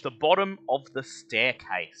 You reach the bottom of the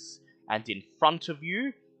staircase, and in front of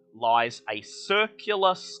you lies a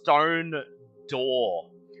circular stone door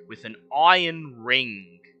with an iron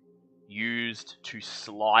ring used to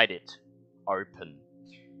slide it open.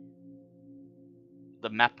 The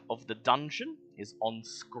map of the dungeon is on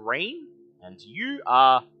screen, and you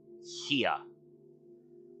are here.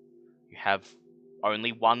 You have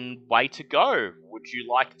only one way to go.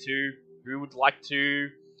 Who would like to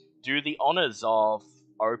do the honors of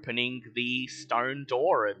opening the stone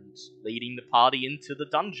door and leading the party into the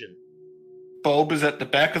dungeon. Bulb is at the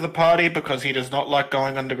back of the party because he does not like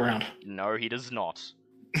going underground. No, he does not.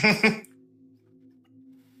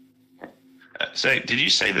 So, did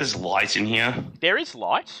you say there's light in here? There is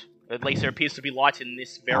light. At least there appears to be light in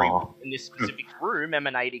this in this specific room,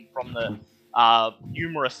 emanating from the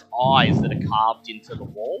numerous eyes that are carved into the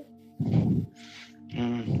wall.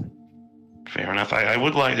 Fair enough. I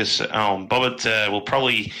would like to say, Bobbit will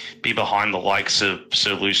probably be behind the likes of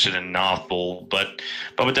Sir Lucian and Narthal, but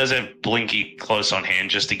Bobbit does have Blinky close on hand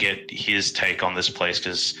just to get his take on this place,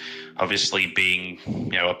 because obviously being,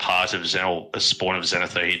 a part of a spawn of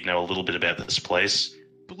Xanathar, he'd know a little bit about this place.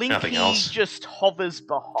 Nothing Blinky else. just hovers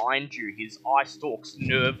behind you, his eye stalks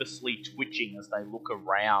nervously twitching as they look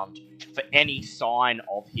around for any sign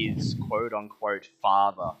of his quote-unquote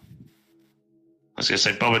father. I was going to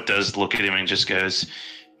say, Bobbit does look at him and just goes,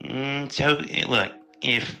 so, look,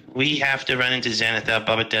 if we have to run into Xanathar,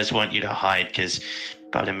 Bobbit does want you to hide, because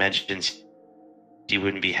Bobbit imagines he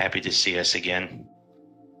wouldn't be happy to see us again.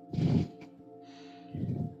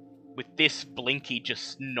 With this, Blinky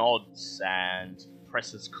just nods and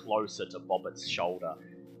presses closer to Bobbit's shoulder.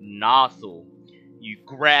 Narthal, you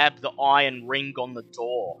grab the iron ring on the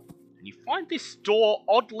door, and you find this door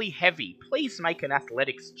oddly heavy. Please make an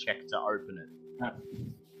athletics check to open it.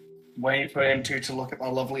 Waiting for him to look at my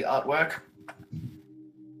lovely artwork.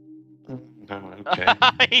 Okay.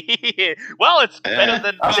 Well, it's better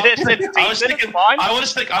than That's actually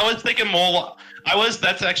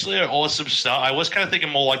an awesome start. I was kind of thinking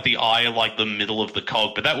more like the eye, like the middle of the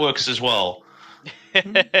cog, but that works as well.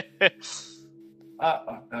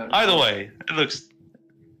 Either way, it looks.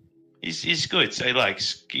 He's good. So he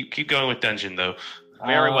likes. Keep going with dungeon though.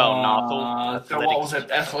 Very well, Narthal. So what was it?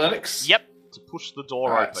 Athletics? Yep. To push the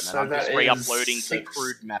door open, so and I'm just re-uploading the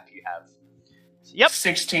crude map you have. Yep.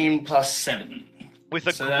 16 plus 7. With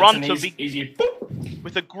a So grunt that's of an easy.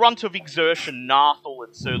 With a grunt of exertion, Narthal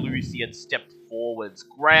and Sir Lucian stepped forwards,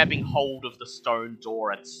 grabbing hold of the stone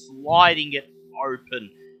door and sliding it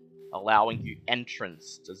open, allowing you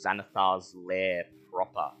entrance to Xanathar's lair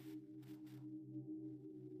proper.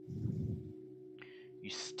 You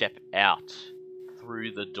step out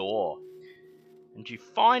through the door, and you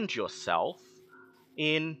find yourself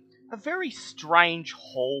in a very strange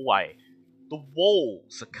hallway. The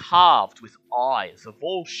walls are carved with eyes of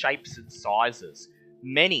all shapes and sizes.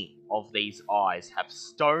 Many of these eyes have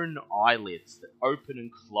stone eyelids that open and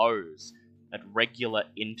close at regular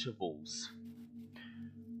intervals.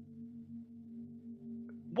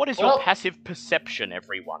 What is your passive perception,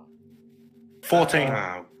 everyone?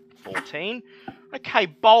 14. 14? Okay,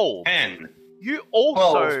 Bulb. 10. You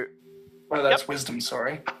also... Oh, that's wisdom,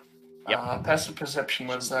 sorry. Yep. Passive perception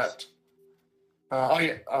was that.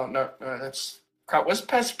 No, that's crap. What's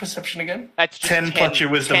passive perception again? That's just 10 plus your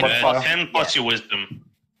wisdom 10 modifier. 10 plus your wisdom.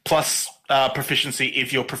 Plus proficiency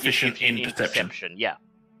if you're proficient in perception. Yeah.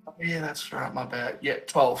 Yeah, that's right, my bad. Yeah,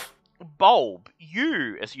 12. Bulb,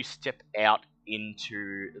 you, as you step out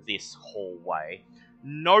into this hallway,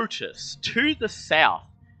 notice to the south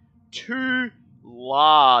 2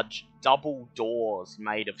 large double doors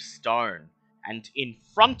made of stone, and in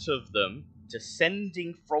front of them,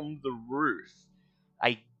 descending from the roof,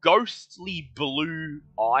 a ghostly blue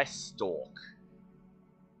eye stalk.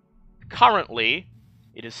 Currently,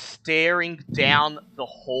 it is staring down the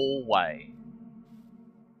hallway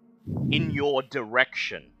in your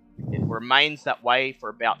direction. It remains that way for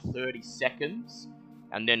about 30 seconds,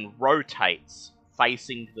 and then rotates,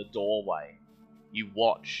 facing the doorway. You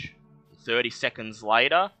watch. 30 seconds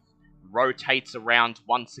later, rotates around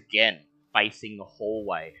once again, facing the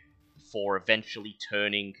hallway, before eventually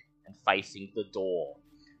turning and facing the door.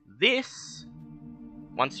 This,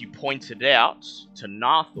 once you point it out to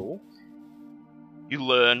Narthal, you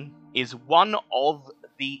learn is one of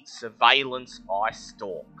the surveillance eye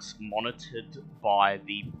stalks monitored by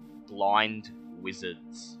the blind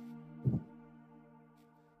wizards.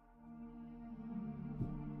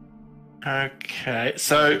 Okay,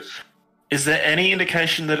 so is there any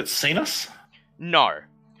indication that it's seen us? No.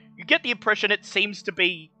 You get the impression it seems to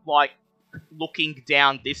be, like, looking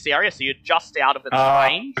down this area, so you're just out of its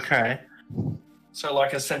range. Okay. So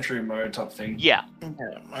like a sentry mode type thing. Yeah.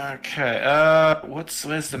 Okay,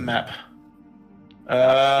 where's the map?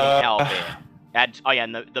 Out there.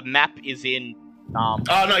 And the map is in... oh,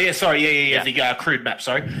 no, yeah, sorry, Yeah. the crude map,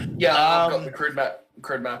 sorry. Yeah, I've got the crude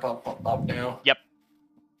map up now. Yep.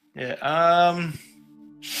 Yeah,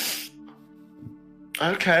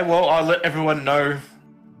 okay, well, I'll let everyone know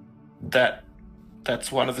that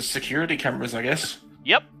that's one of the security cameras, I guess.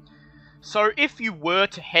 Yep. So if you were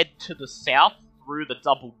to head to the south, through the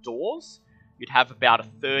double doors, you'd have about a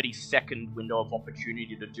 30-second window of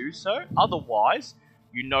opportunity to do so. Otherwise,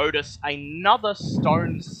 you notice another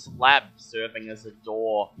stone slab serving as a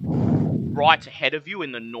door right ahead of you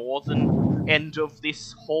in the northern end of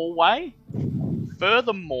this hallway.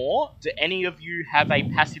 Furthermore, do any of you have a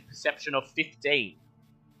passive perception of 15?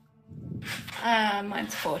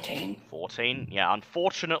 Mine's 14. 14? Yeah,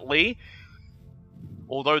 unfortunately,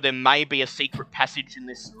 although there may be a secret passage in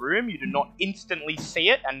this room, you do not instantly see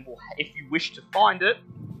it, and if you wish to find it,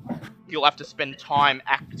 you'll have to spend time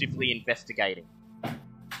actively investigating.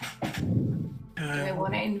 Do I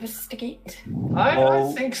want to investigate?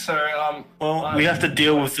 I think so. We have to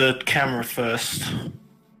deal with the camera first.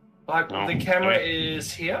 The camera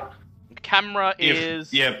is here? Camera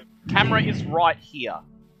is right here.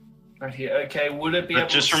 Right here. Okay, would it be But able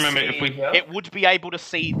just to remember, see if we- here? It would be able to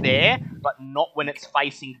see there, but not when it's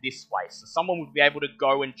facing this way. So someone would be able to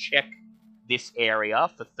go and check this area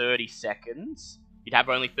for 30 seconds. You'd have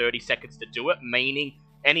only 30 seconds to do it, meaning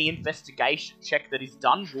any investigation check that is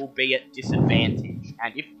done will be at disadvantage.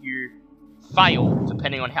 And if you fail,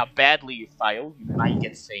 depending on how badly you fail, you may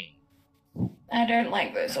get seen. I don't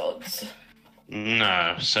like those odds.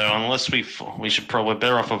 No, so unless we should probably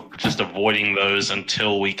better off of just avoiding those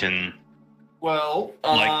until we can Well,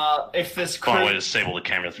 if this find a way to crude, disable the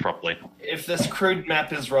cameras properly. if this crude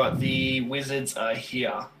map is right, the wizards are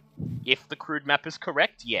here. If the crude map is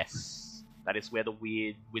correct, yes. That is where the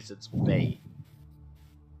weird wizards will be.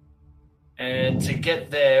 And to get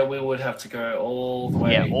there, we would have to go all the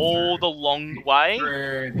way Yeah, all the long way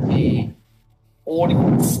through the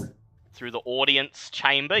audience. through the audience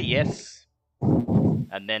chamber, yes.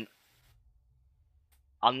 And then,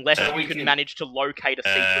 unless So you we can can- manage to locate a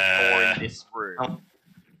secret door in this room.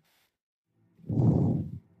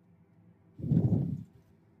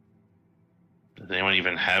 Does anyone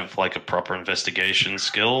even have like a proper investigation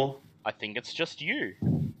skill? I think it's just you.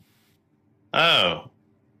 Oh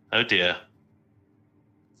dear.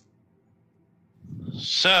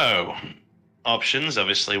 So, options.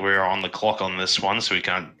 Obviously, we're on the clock on this one, so we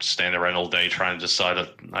can't stand around all day trying to decide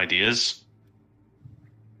ideas.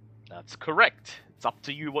 That's correct. It's up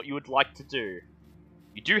to you what you would like to do.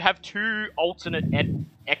 You do have two alternate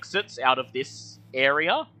exits out of this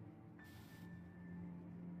area.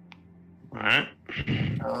 Alright.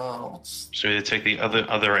 Oh, So we either take the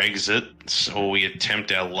other exits, or we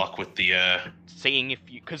attempt our luck with the Seeing if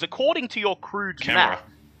you... Because according to your crude camera.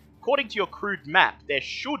 map, there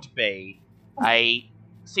should be a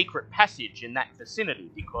secret passage in that vicinity,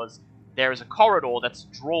 because there is a corridor that's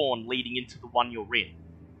drawn leading into the one you're in.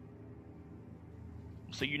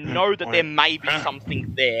 So you know that there may be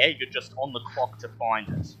something there, you're just on the clock to find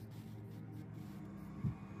it.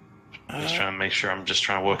 Just trying to make sure I'm just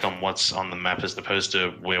trying to work on what's on the map as opposed to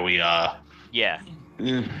where we are. Yeah.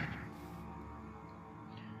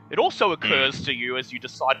 It also occurs to you as you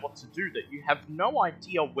decide what to do that you have no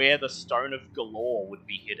idea where the Stone of Golorr would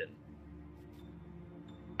be hidden.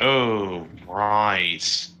 Oh,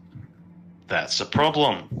 right. That's a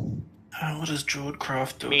problem. What does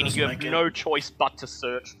Druidcraft do? Meaning you have no choice but to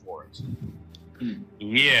search for it.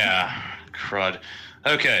 Yeah, crud.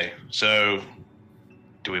 Okay, so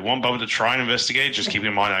do we want Bubba to try and investigate? Just keep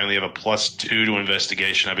in mind I only have a +2 to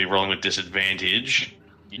investigation. I'd be rolling with disadvantage.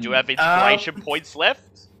 You do have inspiration points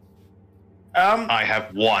left? I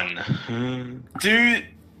have 1.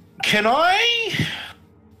 Can I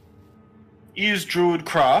use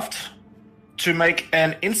Druidcraft to make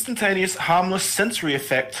an instantaneous harmless sensory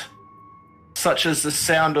effect, such as the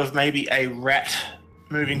sound of maybe a rat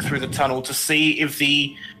moving through the tunnel, to see if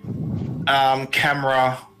the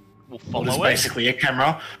camera, We'll what follow is it. basically a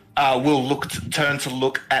camera, will turn to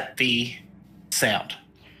look at the sound?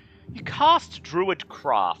 You cast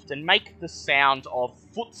Druidcraft and make the sound of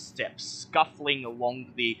footsteps scuffling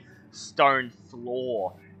along the stone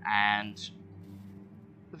floor, and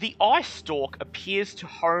the eye stalk appears to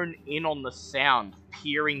hone in on the sound,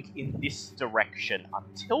 peering in this direction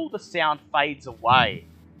until the sound fades away,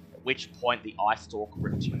 at which point the eye stalk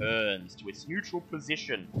returns to its neutral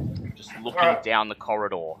position, just looking down the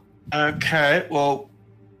corridor. Okay, well...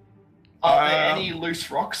 Are there any loose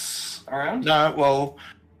rocks around? No, well,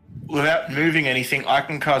 without moving anything, I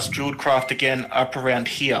can cast Druidcraft again up around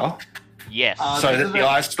here, Yes. so that the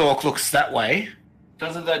eye stalk looks that way.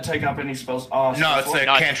 Doesn't that take up any spells? Oh, No, it's a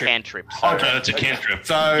no, it's a cantrip. cantrip. So Okay, that's a cantrip.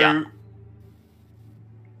 So, Yeah.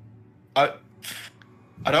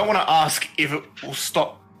 I don't want to ask if it will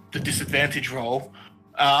stop the disadvantage roll,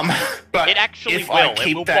 but it actually if I will. It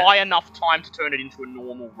keep will that, buy enough time to turn it into a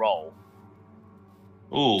normal roll.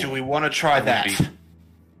 Ooh. do we want to try That that?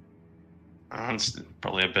 would It's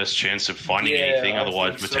probably our best chance of finding Yeah, anything. I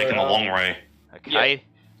Otherwise, think we're so. taking the long way. Okay,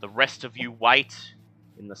 the rest of you wait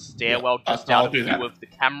in the stairwell just I'll out of do view that. of the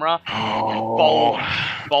camera. Oh.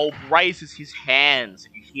 Bulb raises his hands,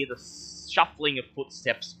 and you hear the shuffling of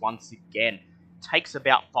footsteps once again. It takes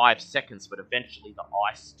about 5 seconds, but eventually the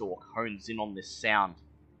eye stalk hones in on this sound,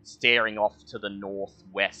 staring off to the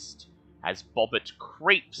northwest as Bobbit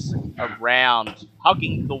creeps around,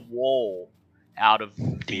 hugging the wall out of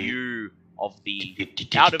view of the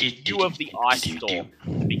eye stalk,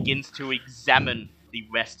 and begins to examine the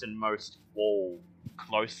westernmost wall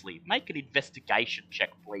closely. Make an investigation check,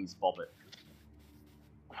 please, Bobbit.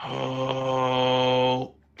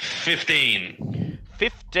 Oh, 15.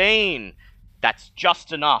 15. That's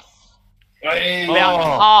just enough. Hey. About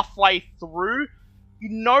halfway through, you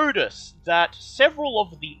notice that several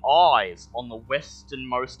of the eyes on the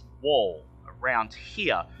westernmost wall around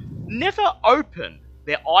here never open.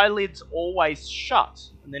 Their eyelids always shut.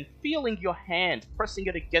 And then feeling your hand, pressing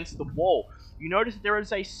it against the wall, you notice there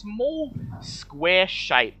is a small square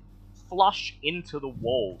shape flush into the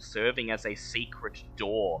wall, serving as a secret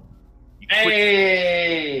door.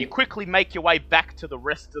 You quickly make your way back to the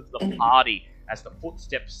rest of the party as the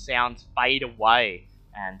footsteps sounds fade away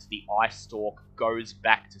and the eye stalk goes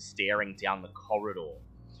back to staring down the corridor.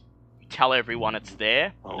 You tell everyone it's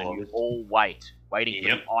there, and then you all waiting for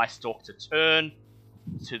the eye stalk to turn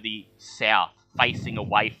to the south, facing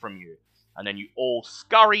away from you. And then you all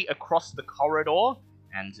scurry across the corridor,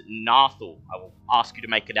 and Nathal, I will ask you to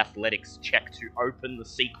make an athletics check to open the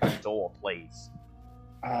secret door, please.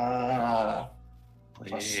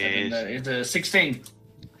 It's a 16.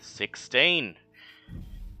 16.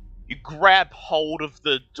 You grab hold of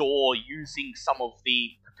the door using some of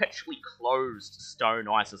the perpetually closed stone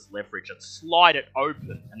eyes as leverage and slide it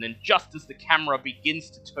open, and then just as the camera begins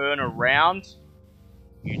to turn around,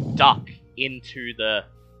 you duck into the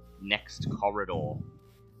next corridor.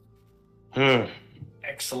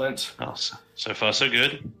 Excellent. Oh, so far so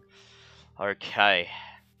good. Okay.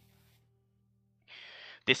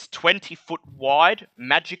 This 20-foot wide,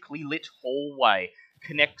 magically lit hallway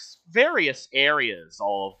connects various areas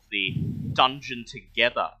of the dungeon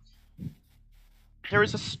together. There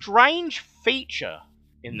is a strange feature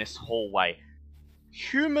in this hallway.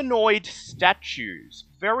 Humanoid statues,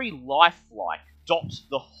 very lifelike, dot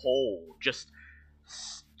the hall, just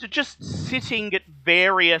sitting at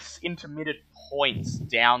various intermittent points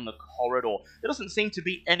down the corridor. There doesn't seem to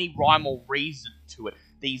be any rhyme or reason to it.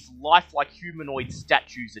 These lifelike humanoid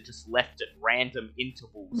statues are just left at random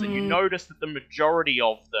intervals, and you notice that the majority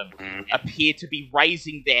of them appear to be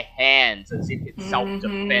raising their hands as if it's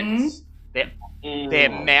self-defense. Their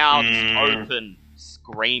mouths open,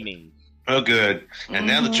 screaming. Oh, good. And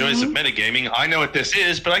now the joys of metagaming. I know what this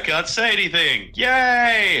is, but I can't say anything.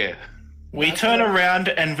 Yay! We turn around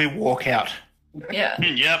and we walk out. Yeah.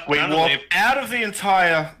 Yep. We walk out of the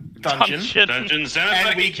entire dungeon.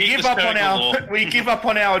 And we give up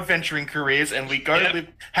on our adventuring careers, and we go live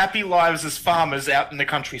happy lives as farmers out in the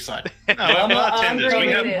countryside. No, we're bartenders.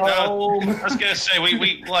 I home. was gonna say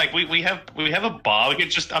we have a bar. We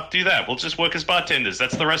could just updo that. We'll just work as bartenders.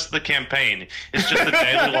 That's the rest of the campaign. It's just the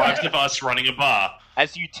daily lives of us running a bar.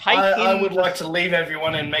 As you take I would like to leave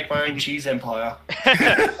everyone and make my own cheese empire.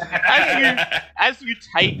 as you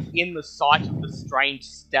take in the sight of the strange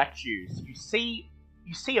statues, you see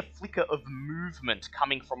a flicker of movement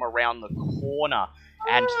coming from around the corner,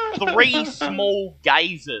 and 3 small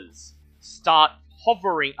gazers start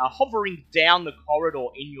hovering down the corridor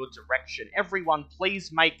in your direction. Everyone,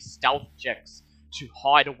 please make stealth checks to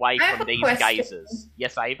hide away from these gazers.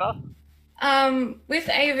 Yes, Ava? With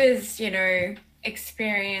Ava's,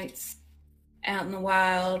 experience out in the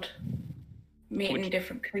wild, meeting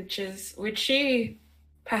different creatures, would she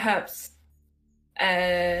perhaps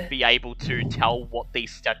be able to tell what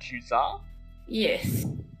these statues are? Yes.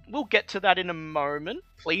 We'll get to that in a moment.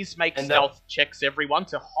 Please make stealth checks, everyone,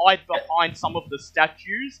 to hide behind some of the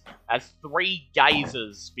statues as 3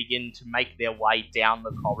 gazers begin to make their way down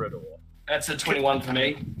the corridor. That's a 21 for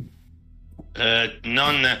me.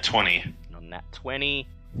 None-nat 20. None-nat 20.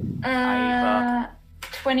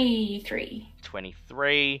 23.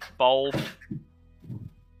 23. Bulb.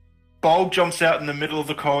 Bulb jumps out in the middle of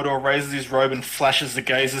the corridor, raises his robe, and flashes the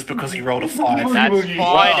gazers because he rolled a 5. That's fine.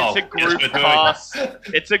 Wow. It's a group pass.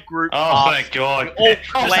 It's a group Oh, pass. thank God. All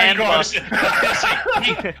I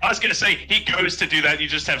was going to say, he goes to do that, you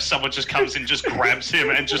just have someone just comes in, just grabs him,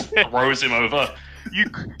 and just throws him over.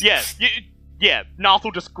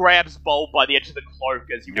 Nathal just grabs Bulb by the edge of the cloak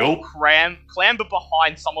as you all clamber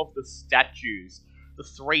behind some of the statues. The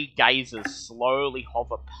 3 gazers slowly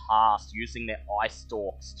hover past, using their eye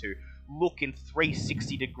stalks to look in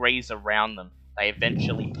 360 degrees around them. They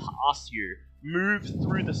eventually pass you, move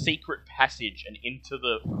through the secret passage and into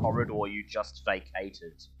the corridor you just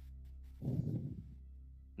vacated.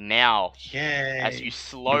 Now, Yay. as you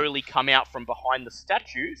slowly come out from behind the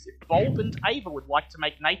statues, if Bulb and Ava would like to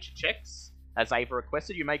make nature checks, as Ava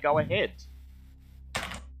requested, you may go ahead.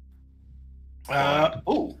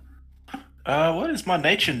 What is my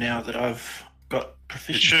nature now that I've got It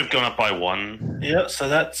proficiency? should have gone up by 1. Yeah, so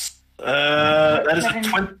that is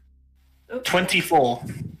a 24.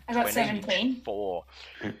 I got 17. 4.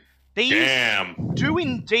 These Damn. do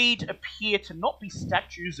indeed appear to not be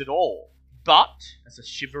statues at all, but, as a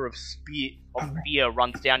shiver of fear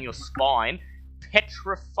runs down your spine,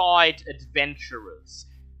 petrified adventurers.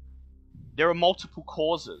 There are multiple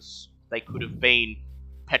causes. They could have been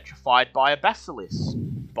petrified by a basilisk,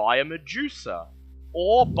 by a Medusa,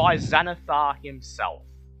 or by Xanathar himself.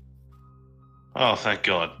 Oh, thank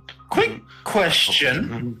God. Quick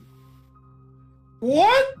question.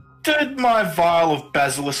 What did my vial of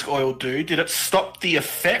basilisk oil do? Did it stop the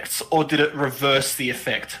effects or did it reverse the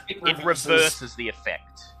effect? It reverses the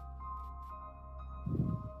effect.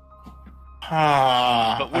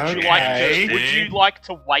 Ah, But would you like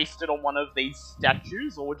to waste it on one of these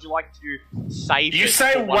statues, or would you like to save it? You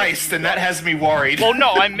say for one of waste, you and that guys? has me worried. Well,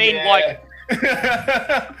 no, I mean Yeah.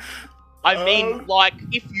 like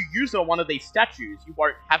if you use it on one of these statues, you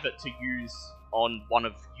won't have it to use on one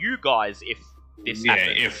of you guys if this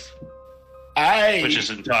happens. Which is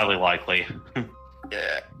entirely likely.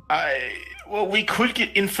 Well, we could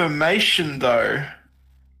get information though.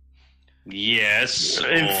 Yes, or...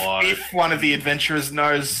 If one of the adventurers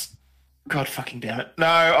knows. God fucking damn it! No,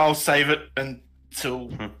 I'll save it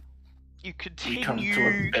until You come to a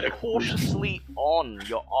continue better cautiously on,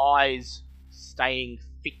 your eyes staying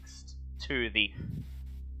fixed to the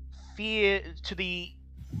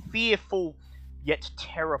fearful yet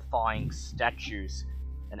terrifying statues.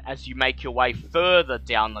 And as you make your way further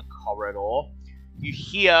down the corridor, you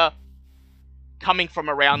hear, coming from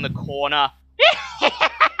around the corner,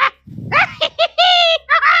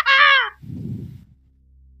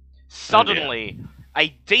 suddenly, a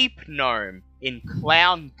deep gnome in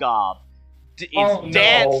clown garb is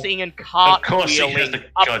dancing and Of course he has cartwheeling the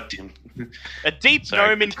up. goddamn... A deep Sorry.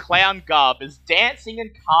 gnome in clown garb is dancing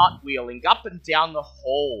and cartwheeling up and down the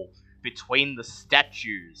hall between the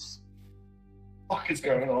statues. What is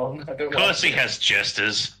going on? I don't Of course like he has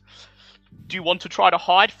jesters. Do you want to try to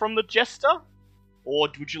hide from the jester? Or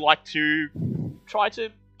would you like to try to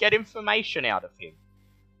get information out of him?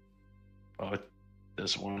 Oh, it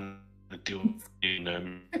doesn't want to deal with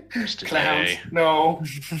gnomes today. Clowns. No.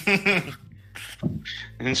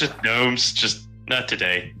 It's just gnomes, just not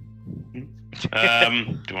today. Do you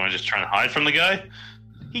want to just try and hide from the guy?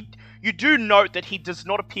 You do note that he does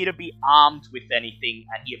not appear to be armed with anything,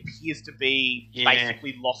 and he appears to be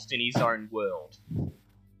basically lost in his own world.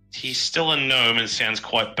 He's still a gnome and sounds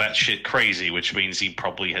quite batshit crazy, which means he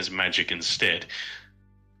probably has magic instead.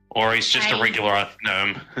 Or he's just a regular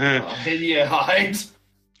gnome. Yeah, hide.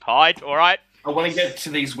 Hide, alright. I want to get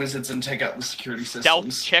to these wizards and take out the security systems.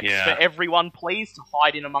 Stealth checks Yeah. for everyone, please, to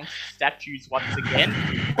hide in amongst the statues once again.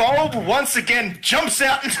 Bulb once again jumps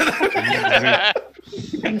out into the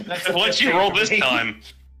What'd you roll this time?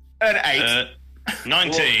 an 8.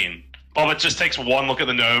 19. Bobbit just takes one look at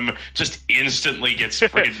the gnome, just instantly gets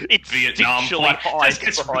friggin' Vietnam hides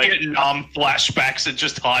behind- Vietnam flashbacks and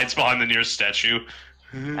just hides behind the nearest statue.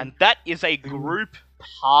 And that is a group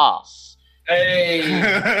pass.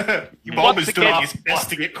 Hey! Bob once is doing again- his best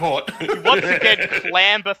to get caught. You once again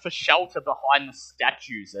clamber for shelter behind the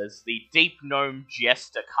statues as the deep gnome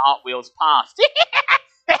jester cartwheels past.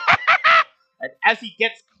 And as he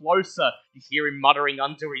gets closer, you hear him muttering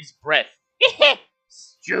under his breath,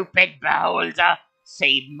 "Stupid beholder,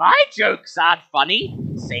 say my jokes aren't funny,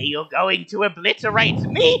 say you're going to obliterate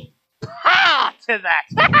me? Ha to that!"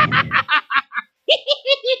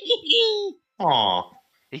 Aw.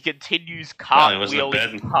 He continues Well, he wasn't a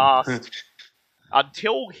cartwheeling bad- past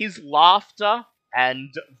until his laughter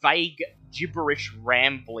and vague gibberish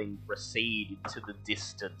rambling recede into the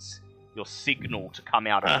distance. Your signal to come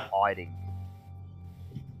out of hiding.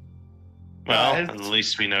 Well, As- at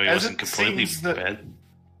least we know he as wasn't it completely seems that- bad.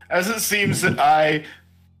 As it seems that I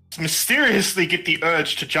mysteriously get the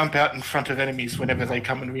urge to jump out in front of enemies whenever they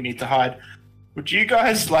come and we need to hide, would you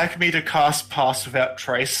guys like me to cast Pass Without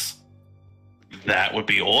Trace? That would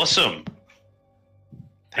be awesome.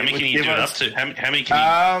 How many would can you give do it up us- to? How many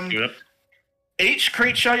can you do it up? Each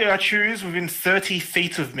creature I choose within 30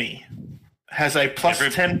 feet of me has a plus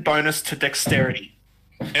Every- 10 bonus to dexterity.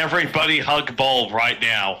 Everybody hug Bulb right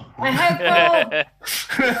now. I have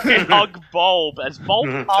Bulb. Hug Bulb as Bulb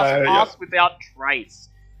pass yeah. without trace,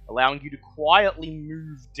 allowing you to quietly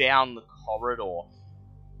move down the corridor.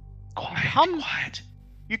 Quiet.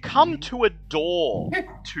 You come to a door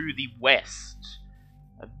to the west.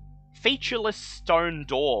 A featureless stone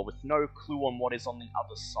door with no clue on what is on the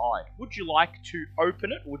other side. Would you like to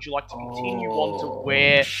open it, or would you like to continue on to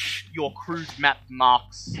where your crude map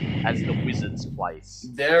marks as the wizard's place?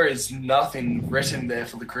 There is nothing written there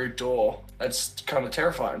for the crude door. That's kind of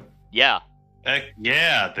terrifying. Yeah.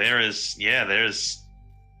 There's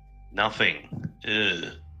nothing.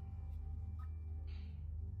 Ugh.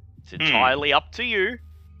 It's entirely up to you.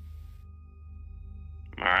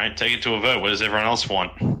 Alright, take it to a vote. What does everyone else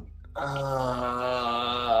want?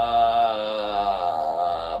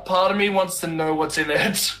 Part of me wants to know what's in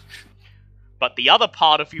it. But the other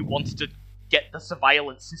part of you wants to get the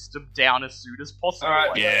surveillance system down as soon as possible. All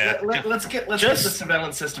right, Yeah. Let's get the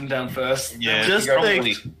surveillance system down first. Yeah, Just Go a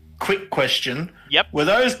probably. quick question. Yep. Were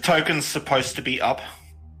those tokens supposed to be up?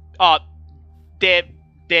 They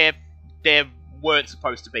weren't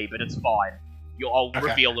supposed to be, but it's fine. I'll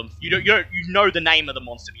reveal them. You know the name of the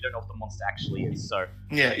monster, but you don't know what the monster actually is. So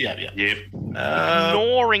Yeah. Yep.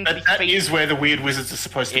 ignoring the That is where the weird wizards are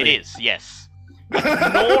supposed to it be. is, yes.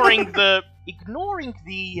 ignoring the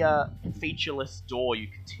featureless door, you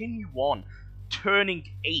continue on, turning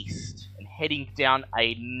east and heading down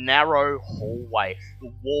a narrow hallway.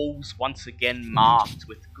 The walls once again marked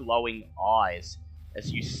with glowing eyes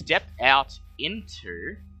as you step out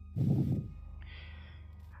into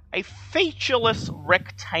a featureless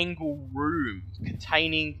rectangle room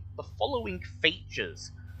containing the following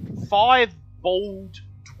features. 5 bald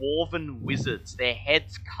dwarven wizards, their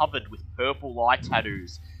heads covered with purple eye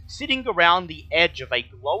tattoos, sitting around the edge of a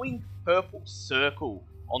glowing purple circle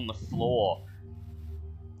on the floor.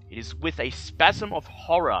 It is with a spasm of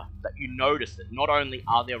horror that you notice that not only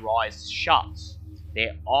are their eyes shut,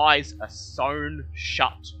 their eyes are sewn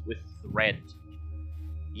shut with thread.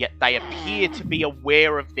 Yet they appear to be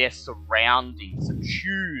aware of their surroundings,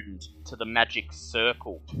 attuned to the magic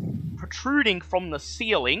circle. Protruding from the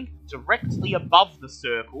ceiling, directly above the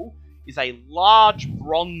circle, is a large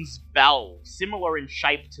bronze bell, similar in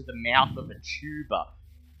shape to the mouth of a tuba.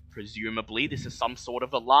 Presumably, this is some sort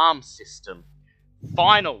of alarm system.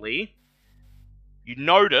 Finally, you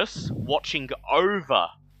notice, watching over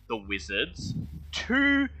the wizards,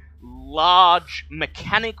 2 large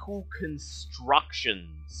mechanical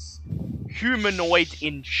constructions, humanoid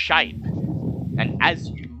in shape, and as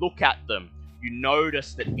you look at them, you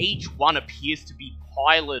notice that each one appears to be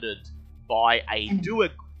piloted by a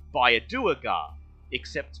duergar,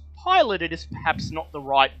 except piloted is perhaps not the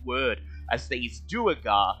right word, as these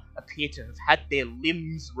duergar appear to have had their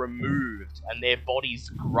limbs removed and their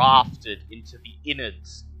bodies grafted into the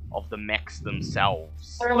innards of the mechs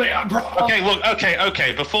themselves.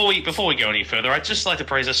 Okay. Before we go any further, I'd just like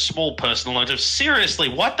to raise a small personal note of seriously,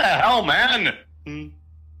 what the hell, man?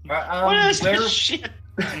 What is this shit?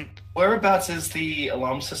 Whereabouts is the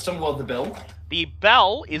alarm system or the bell? The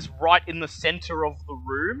bell is right in the center of the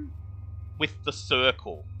room with the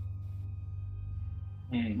circle.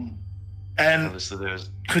 And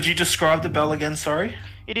Could you describe the bell again, sorry?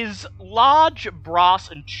 It is large, brass,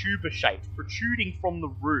 and tuba-shaped, protruding from the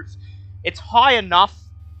roof. It's high enough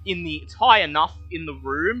in the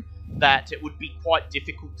room that it would be quite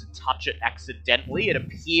difficult to touch it accidentally. It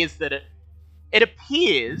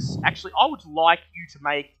appears. Actually, I would like you to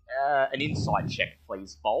make an insight check,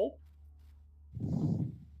 please, Bowl.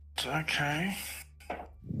 Okay.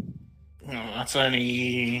 That's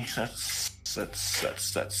only that's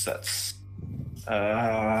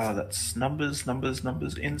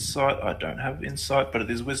numbers, insight. I don't have insight, but it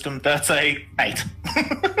is wisdom. That's a 8.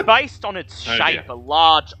 Based on its shape, a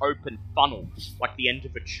large open funnel, like the end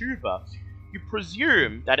of a tuba, you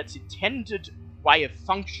presume that its intended way of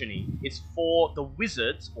functioning is for the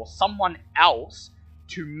wizards or someone else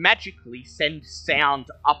to magically send sound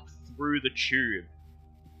up through the tube.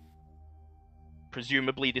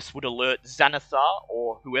 Presumably this would alert Xanathar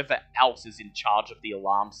or whoever else is in charge of the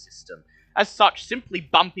alarm system. As such, simply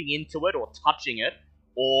bumping into it or touching it,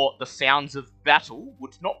 or the sounds of battle,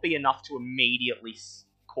 would not be enough to immediately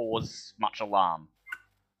cause much alarm.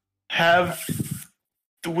 Have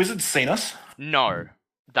the wizards seen us? No.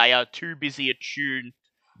 They are too busy attuned.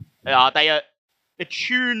 They are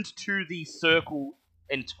attuned to the circle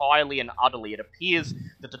entirely and utterly. It appears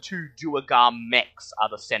that the 2 duergar mechs are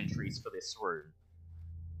the sentries for this room.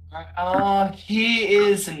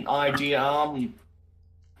 Here is an idea.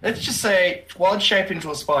 Let's just say, wild shape into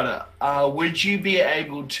a spider. Would you be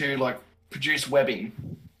able to, produce webbing?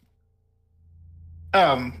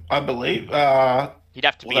 I believe. He'd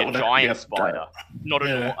have to be Well, a that would giant have to be spider. Not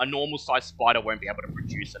Yeah. a normal-sized spider won't be able to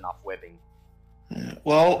produce enough webbing.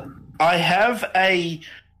 Well, I have a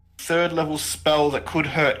 3rd level spell that could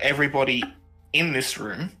hurt everybody in this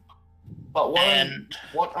room. But And-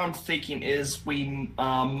 what I'm thinking is we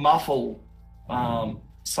muffle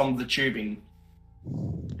some of the tubing.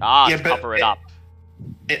 Yeah, To but cover it up.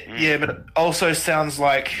 Yeah, but it also sounds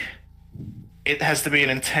like it has to be an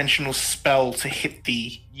intentional spell to hit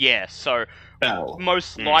the Yeah, so spell.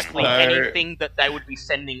 most likely So- anything that they would be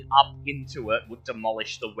sending up into it would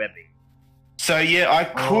demolish the webbing. So yeah,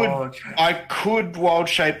 Okay. I could wild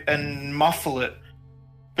shape and muffle it,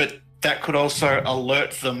 but that could also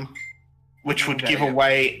alert them, which would Okay, give yeah.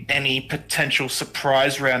 away any potential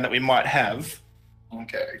surprise round that we might have.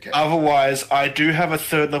 Okay. Otherwise, I do have a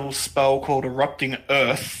 3rd level spell called Erupting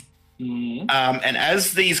Earth. Mm. And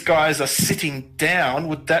as these guys are sitting down,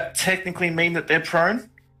 would that technically mean that they're prone?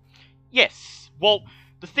 Yes. Well,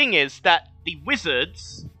 the thing is that the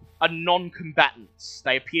wizards are non-combatants.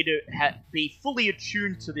 They appear to be fully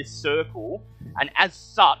attuned to this circle, and as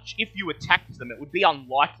such, if you attacked them, it would be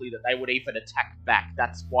unlikely that they would even attack back.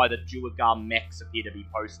 That's why the Duergar mechs appear to be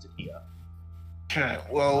posted here. Okay,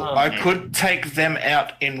 well, I could take them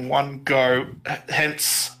out in one go,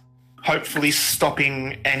 hence hopefully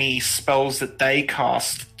stopping any spells that they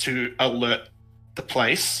cast to alert the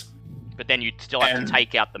place. But then you'd still have And- to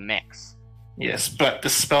take out the mechs. Yes, but the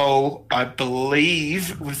spell, I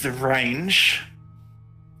believe, with the range,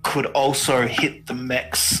 could also hit the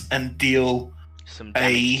mechs and deal Some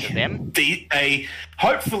damage to them. a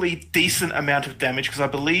hopefully decent amount of damage, because I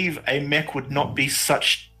believe a mech would not be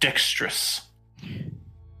such dexterous.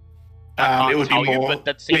 can't It would tell be you, more. but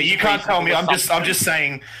that Yeah, seems you can't tell me. reasonable I'm just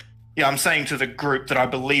saying. Yeah, I'm saying to the group that I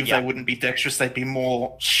believe Yeah. they wouldn't be dexterous. They'd be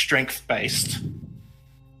more strength based.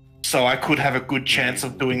 So I could have a good chance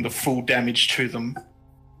of doing the full damage to them,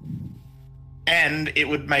 and it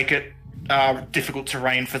would make it difficult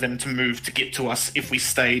terrain for them to move to get to us if we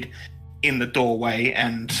stayed in the doorway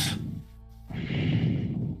and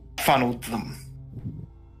funneled them.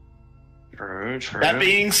 True. That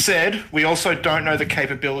being said, we also don't know the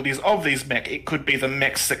capabilities of these mech. It could be the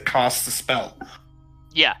mechs that cast the spell.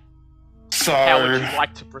 Yeah. So How would you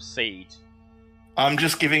like to proceed? I'm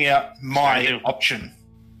just giving out my Sorry. option.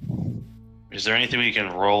 Is there anything we can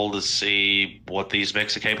roll to see what these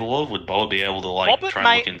mechs are capable of? Would Bob be able to Bobbert try may-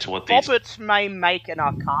 and look into what these? Bobbert may make an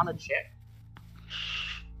Arcana check.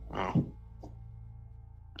 Oh. I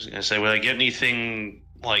was gonna say, would I get anything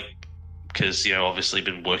because obviously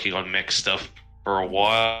been working on mech stuff for a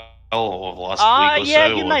while or the last week or Yeah,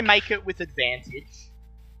 so. you or- may make it with advantage.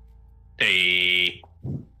 Hey.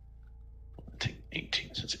 Take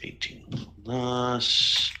 18, so it's 18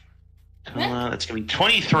 plus. Come on, that's gonna be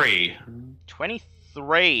 23.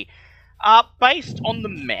 23. Based on the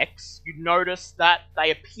mechs, you notice that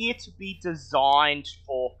they appear to be designed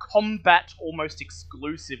for combat almost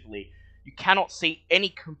exclusively. You cannot see any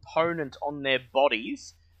component on their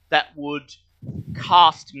bodies that would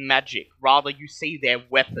cast magic. Rather, you see their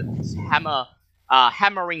weapons,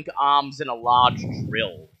 hammering arms and a large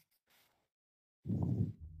drill.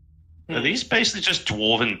 Are these basically just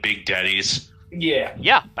dwarven big daddies? Yeah.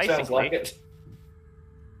 Yeah, Sounds basically. like it.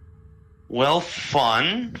 Well,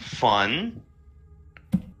 fun.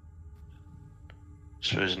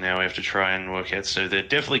 Suppose now we have to try and work out. So they're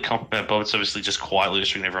definitely combat, but it's obviously just quietly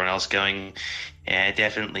listening to everyone else going, yeah,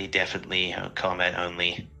 definitely, combat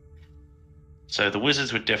only. So the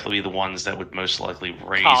wizards would definitely be the ones that would most likely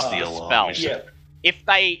raise Cast the a alarm. spell. which- Yeah. If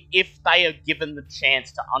they are given the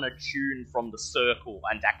chance to unattune from the circle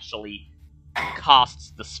and actually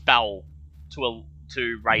cast the spell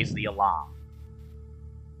to raise the alarm.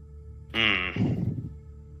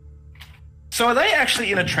 So are they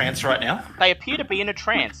actually in a trance right now? They appear to be in a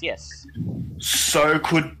trance, yes. So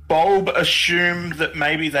could Bulb assume that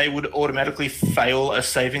maybe they would automatically fail a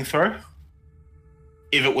saving throw?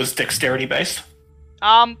 If it was dexterity based?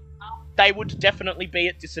 They would definitely be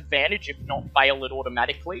at disadvantage, if not fail it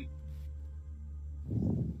automatically.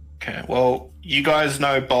 Okay, well, you guys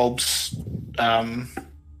know Bulb's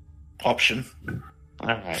option.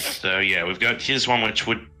 Alright, so yeah, we've got his one, which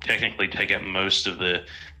would technically take out most of the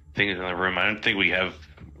things in the room. I don't think we have,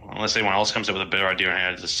 unless anyone else comes up with a better idea on how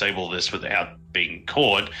to disable this without being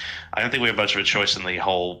caught, I don't think we have much of a choice in the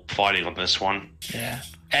whole fighting on this one. Yeah.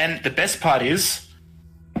 And the best part is,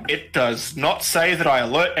 it does not say that I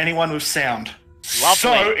alert anyone with sound. Lovely.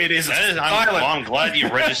 So it is I'm silent. glad you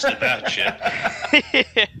registered that shit.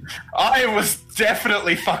 I was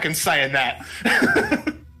definitely fucking saying that.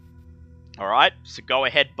 Alright, so go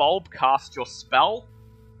ahead, Bulb, cast your spell.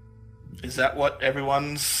 Is that what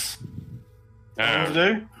everyone's going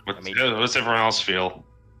to do? What's everyone else feel?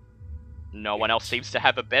 No one else seems to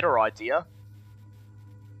have a better idea.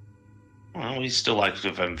 Well, we still like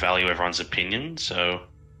to value everyone's opinion, so...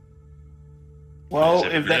 Well,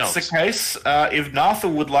 As if that's the everybody case, if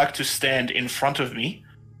Narthal would like to stand in front of me...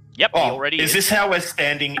 Yep, he already is this how we're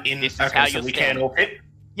standing in... This is how you're we standing. can all fit?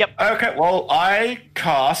 Yep. Okay, well, I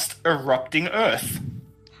cast Erupting Earth.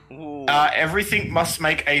 Ooh. Everything must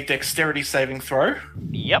make a dexterity saving throw.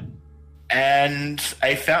 Yep. And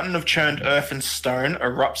a fountain of churned earth and stone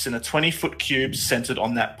erupts in a 20-foot cube centered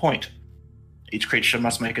on that point. Each creature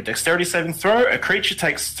must make a dexterity saving throw. A creature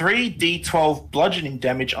takes 3d12 bludgeoning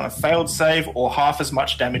damage on a failed save or half as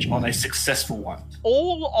much damage on a successful one.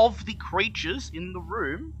 All of the creatures in the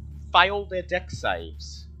room fail their dex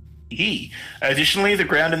saves. Additionally, the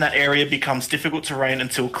ground in that area becomes difficult terrain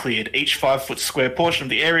until cleared. Each 5-foot square portion of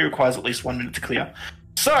the area requires at least 1 minute to clear.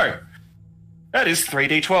 So, that is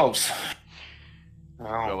 3d12s.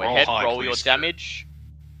 Go ahead, roll your damage.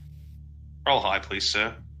 Roll high, please,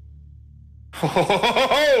 sir.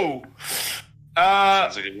 Sounds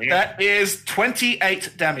Sounds like a win. that is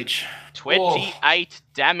 28 damage. 28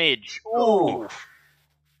 damage. Ooh.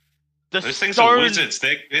 Those things are wizards.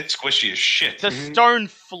 They're squishy as shit. The stone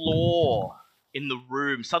floor in the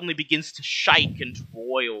room suddenly begins to shake and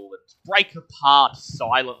roil and break apart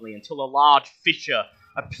silently until a large fissure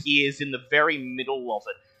appears in the very middle of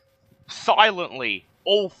it. Silently,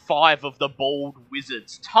 all 5 of the bald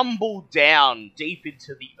wizards tumble down deep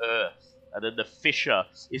into the earth, and then the fissure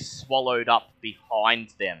is swallowed up behind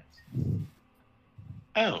them.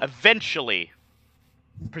 Oh. Eventually,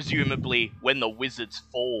 presumably when the wizards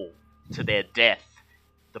fall to their death,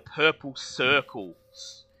 the purple circle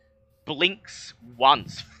blinks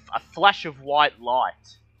once, a flash of white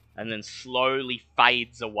light, and then slowly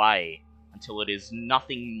fades away until it is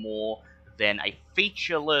nothing more than a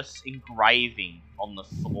featureless engraving on the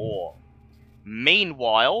floor.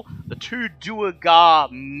 Meanwhile, the 2 Duergar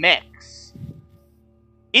mechs,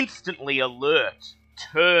 instantly alert,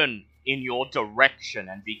 turn in your direction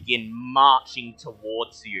and begin marching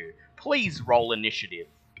towards you. Please roll initiative.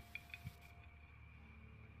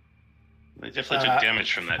 They definitely took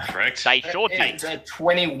damage from that, correct? They sure did. It's a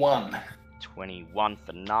 21. 21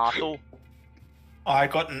 for Narthal. I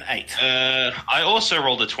got an 8. I also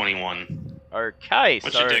rolled a 21. Okay,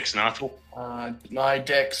 What's so your dex, Narthal? My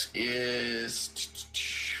dex is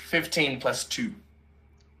 15 plus 2.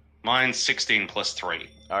 Mine's 16 plus 3.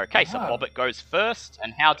 okay, so Bobbit goes first,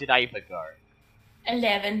 and how did Ava go?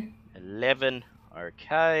 11. 11.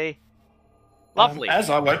 Okay. Lovely. As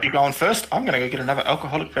I won't be going first, I'm going to go get another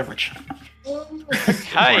alcoholic beverage.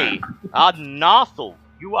 Okay. Narthal,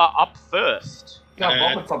 you are up first. No,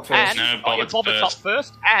 Bobbit's up first. And No, Bobbit's Bobbit's up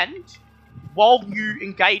first, and while you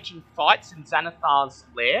engage in fights in Xanathar's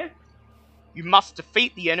lair, you must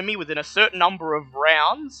defeat the enemy within a certain number of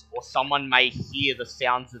rounds, or someone may hear the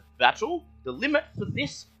sounds of battle. The limit for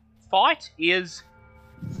this fight is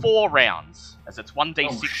 4 rounds, as it's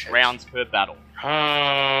 1d6 rounds per battle.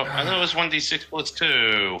 I thought it was 1d6 plus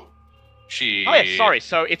 2. Shit. Oh yeah, sorry,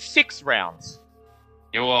 so it's 6 rounds.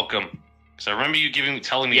 You're welcome. So remember you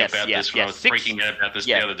telling me about this when I was 6 freaking out about this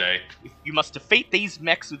the other day. You must defeat these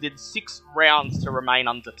mechs within 6 rounds to remain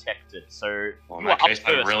undetected. So Well, in you are that up case,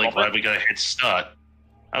 first, I'm really Bobbit. glad we got a head start.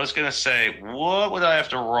 I was going to say, what would I have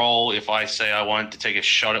to roll if I say I wanted to take a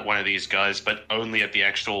shot at one of these guys, but only at the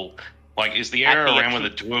actual... Like, is the area around where the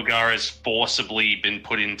Duergar has forcibly been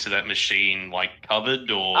put into that machine, like, covered,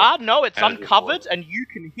 or... No, it's how does it uncovered, work? and you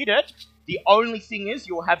can hit it. The only thing is,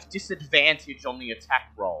 you'll have disadvantage on the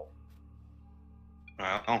attack roll.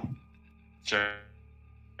 Well, so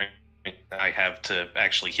I have to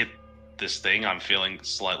actually hit this thing. I'm feeling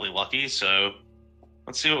slightly lucky, so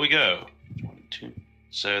let's see what we go. 1, 2.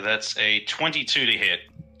 So that's a 22 to hit.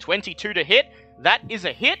 22 to hit. That is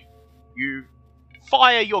a hit. You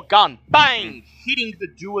fire your gun. Bang! Hitting the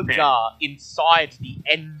Duergar inside the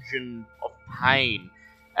engine of pain.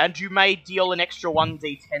 And you may deal an extra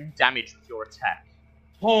 1d10 damage with your attack.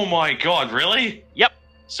 Oh my god, really? Yep.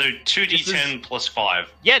 So 2d10 plus 5.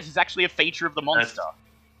 Yeah, this is actually a feature of the monster.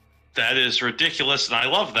 That is ridiculous, and I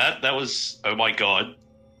love that. That was... Oh my god.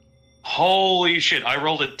 Holy shit, I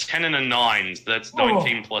rolled a 10 and a 9. That's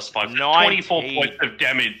 19 plus 5. 24 points of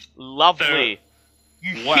damage. Lovely.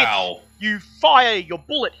 Wow. You fire, your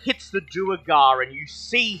bullet hits the Duergar, and you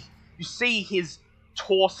see his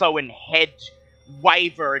torso and head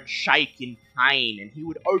waver and shake in pain, and he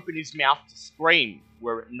would open his mouth to scream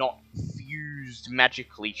were it not fused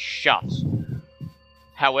magically shut.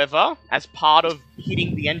 However, as part of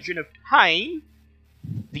hitting the engine of pain,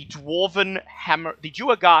 the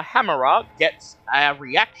Duergar Hammerer gets a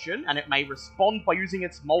reaction, and it may respond by using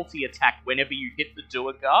its multi-attack whenever you hit the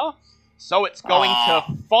Duergar. So it's going to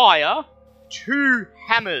fire 2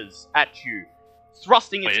 hammers at you,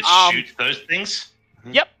 thrusting its arm. Shoot those things?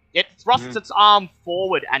 Yep, it thrusts its arm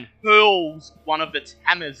forward and hurls one of its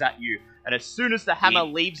hammers at you. And as soon as the hammer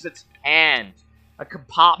leaves its hand, a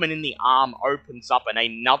compartment in the arm opens up and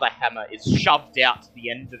another hammer is shoved out to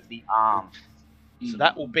the end of the arm. So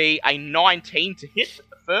that will be a 19 to hit at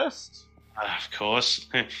the first. Of course.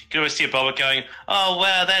 You can always see a Boba going, oh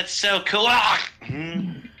wow, that's so cool.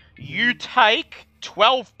 You take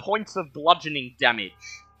 12 points of bludgeoning damage.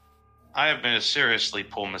 I have made a seriously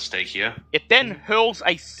poor mistake here. It then hurls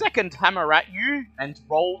a second hammer at you and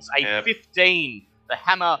rolls a 15. The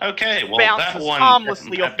hammer bounces that one,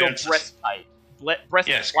 harmlessly off your breastplate.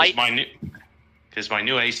 Yes, because my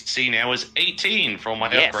new AC now is 18 for all my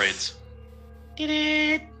upgrades. Did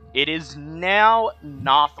it? It is now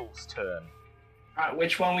Nathal's turn.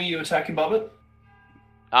 Which one were you attacking, Bobbit?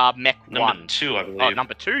 Mech 1. Number 2, I believe. Oh,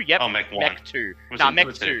 number 2? Yep. Oh, Mech 1. Mech 2.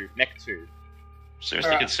 Mech 2. Mech 2.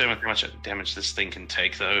 Seriously concerned with how much damage this thing can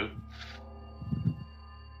take, though.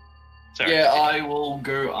 Sorry. Yeah, I will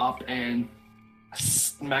go up and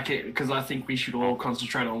smack it, because I think we should all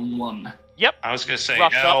concentrate on one. Yep. I was going to say,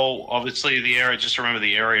 obviously the area, just remember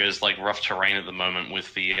the area is like rough terrain at the moment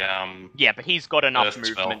with the, Yeah, but he's got enough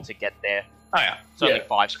Earth movement to get there. Oh, yeah. It's only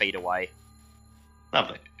 5 feet away.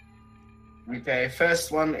 Lovely. Okay,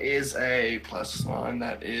 first one is a +1,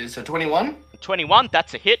 that is a 21. 21,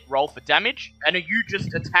 that's a hit, roll for damage. And are you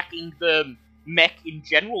just attacking the mech in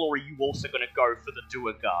general, or are you also going to go for the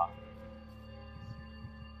Duergar?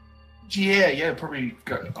 Yeah, probably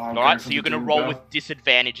go. Alright, so you're going to roll with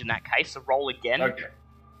disadvantage in that case, so roll again. Okay.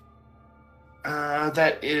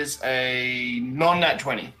 That is a non-nat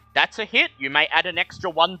 20. That's a hit. You may add an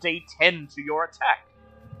extra 1d10 to your attack.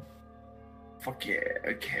 Fuck yeah.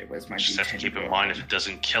 Okay, where's my Just D10? have to keep in mind, if it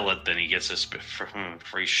doesn't kill it, then he gets a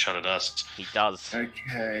free shot at us. He does.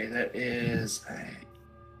 Okay, that is a...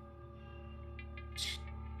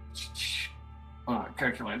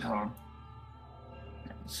 calculate, hold on.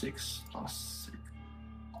 6 plus 6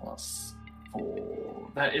 plus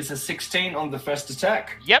 4. That is a 16 on the first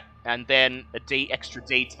attack. Yep, and then a extra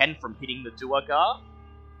d10 from hitting the Duergar.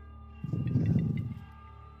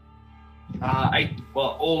 8.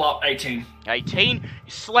 Well, all up 18. 18.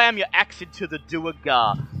 You slam your axe into the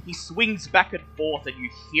Duergar. He swings back and forth, and you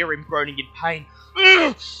hear him groaning in pain.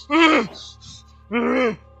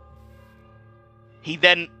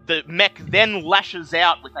 The mech then lashes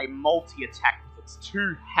out with a multi-attack with its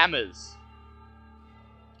 2 hammers.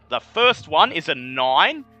 The first one is a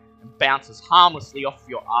 9, and bounces harmlessly off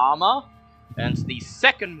your armor. And the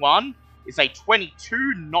second one is a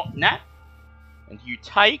 22, not nat. And you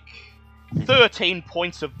take 13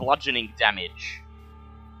 points of bludgeoning damage.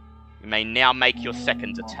 You may now make your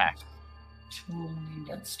second attack.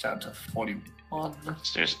 That's down to 41.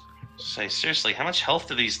 Seriously, how much health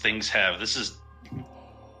do these things have? This is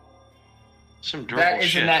some durable That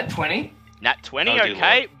is shit. a nat 20. Nat 20, Oh, dear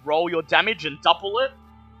okay. Lord. Roll your damage and double it.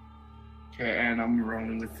 Okay, and I'm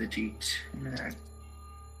rolling with the D10.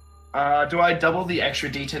 Do I double the extra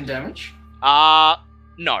D10 damage?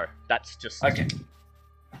 No. That's just... Okay.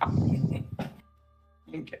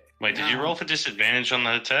 Okay. Wait, did you roll for disadvantage on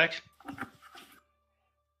that attack?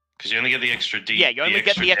 Because you only get the extra D. Yeah, you only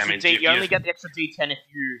get the extra damage D. if You only get the extra D10 if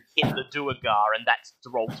you hit the Duergar, and that's to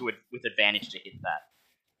roll to it with advantage to hit that.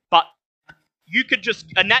 But you could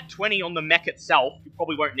just a nat 20 on the mech itself. You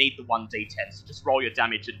probably won't need the 1d10, so just roll your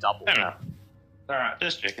damage and double. I don't know. Alright.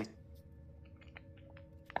 Just checking.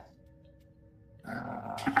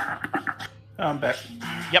 I'm back.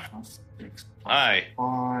 Yep. 6, Aye.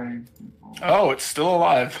 5. Oh, it's still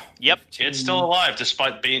alive. Yep. It's still alive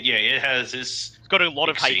despite being. Yeah, it has this. It's got a lot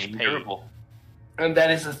of exceeding HP. durable. And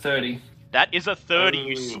that is a 30. That is a 30.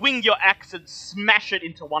 You Ooh. swing your axe and smash it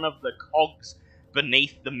into one of the cogs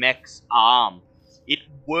beneath the mech's arm. It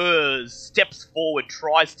whirs, steps forward,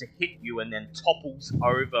 tries to hit you, and then topples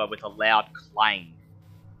over with a loud clang.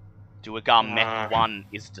 Duergar Mech 1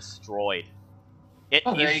 is destroyed. It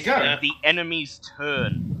Oh, there is you go. the enemy's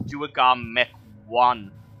turn. Duergar Mech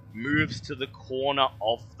 1 moves to the corner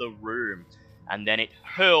of the room, and then it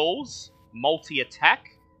hurls multi-attack.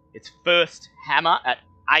 Its first hammer at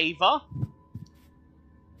Ava.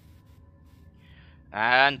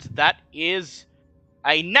 And that is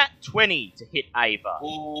a nat 20 to hit Ava.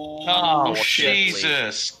 Oh, Unfortunately.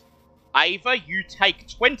 Jesus. Ava, you take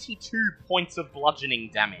 22 points of bludgeoning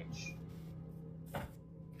damage.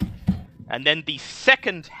 And then the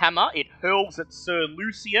second hammer, it hurls at Sir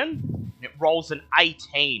Lucian, and it rolls an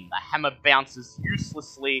 18. The hammer bounces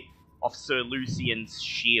uselessly off Sir Lucian's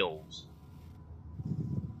shield.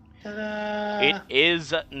 It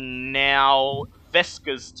is now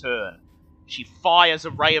Veska's turn. She fires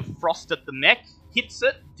a ray of frost at the mech, hits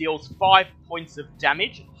it, deals 5 points of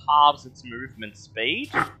damage, and halves its movement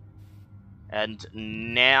speed. And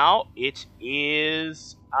now it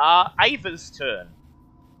is Ava's turn.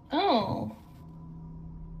 Oh.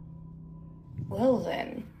 Well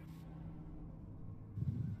then.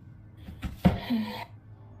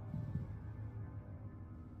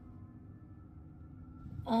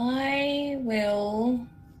 I will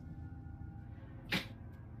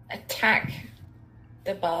attack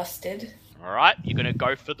the bastard. Alright, you're gonna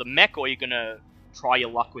go for the mech, or you're gonna try your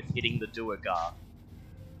luck with hitting the Duergar?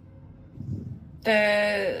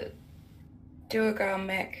 The Duergar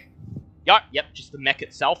mech. Yep, just the mech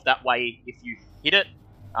itself. That way, if you hit it,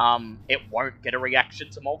 it won't get a reaction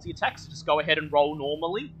to multi-attack, so just go ahead and roll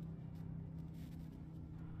normally.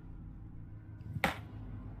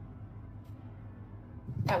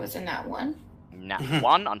 That was a nat 1. Nat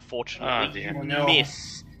 1, unfortunately, Oh, you no.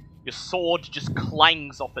 miss. Your sword just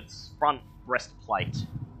clangs off its front breastplate.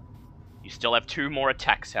 You still have 2 more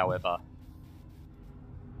attacks, however.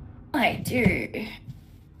 I do.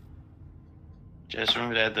 Just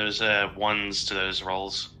remember to add those ones to those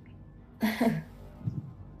rolls. So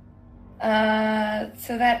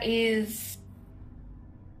that is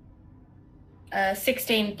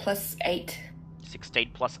 16 plus 8.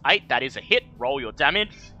 16 plus 8, that is a hit. Roll your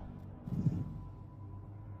damage.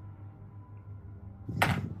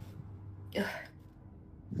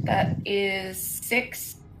 That is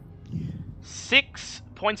 6. 6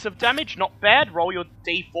 points of damage, not bad. Roll your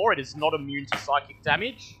d4, it is not immune to psychic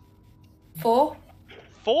damage. 4.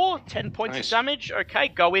 4, 10 points Nice. of damage. Okay,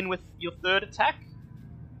 go in with your third attack.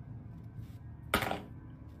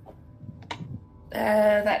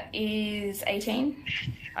 That is 18.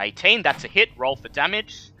 18, that's a hit. Roll for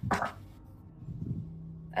damage.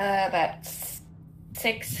 That's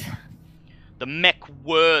 6. The mech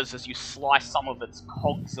whirs as you slice some of its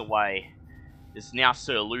cogs away. It's now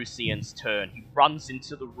Sir Lucian's turn. He runs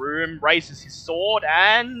into the room, raises his sword,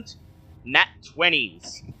 and... nat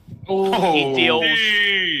 20s. He deals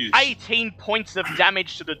Jeez. 18 points of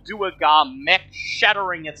damage to the Duergar mech,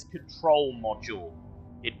 shattering its control module.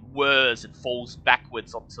 It whirs and falls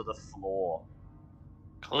backwards onto the floor.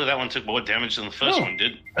 Clearly that one took more damage than the first Oh. one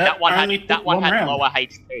did. That one only had, that took one had round. lower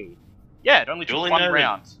HP. Yeah, it only took Duly one noted.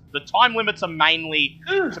 round. The time limits are mainly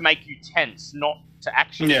to make you tense, not to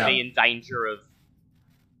actually Yeah. be in danger of...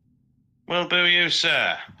 Well, boo you,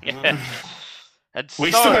 sir. And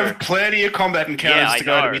We so, still have plenty of combat encounters Yeah, I to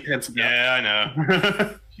go know. to be tense about. Yeah, I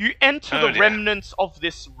know. you enter Oh, the dear. remnants of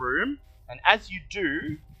this room, and as you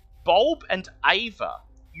do, Bulb and Ava,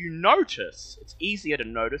 you notice, it's easier to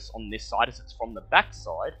notice on this side as it's from the back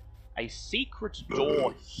side, a secret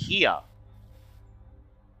door here,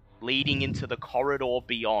 leading into the corridor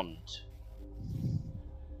beyond.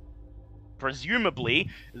 Presumably,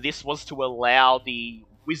 this was to allow the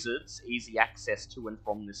wizards easy access to and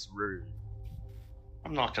from this room.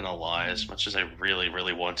 I'm not gonna lie, as much as I really,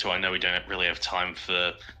 really want to, I know we don't really have time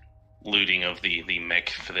for looting of the mech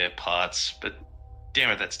for their parts, but damn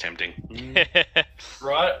it, that's tempting.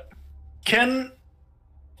 Right? Can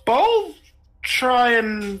Bowl try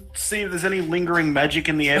and see if there's any lingering magic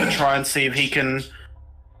in the air to try and see if he can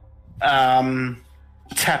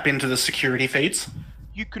tap into the security feeds?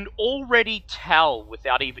 You can already tell,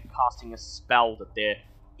 without even casting a spell, that there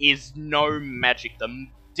is no magic. The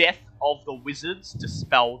death of the wizards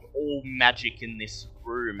dispelled all magic in this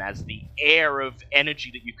room, as the air of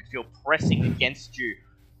energy that you could feel pressing against you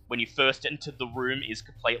when you first entered the room is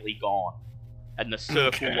completely gone. And the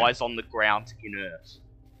circle Okay. lies on the ground inert.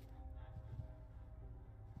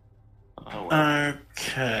 Oh, well.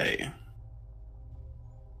 Okay.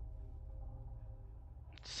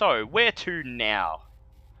 So, where to now?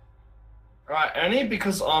 Right, only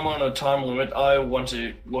because I'm on a time limit, I want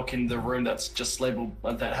to look in the room that's just labeled,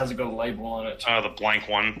 that hasn't got a label on it. Oh, the blank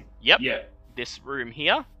one. Yep, Yeah. this room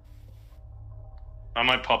here. I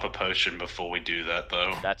might pop a potion before we do that,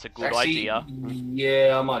 though. That's a good Actually, idea.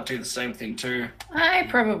 Yeah, I might do the same thing too. I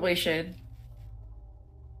probably should.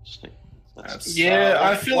 That's- Yeah, I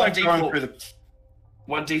one- feel one like going D4 through the...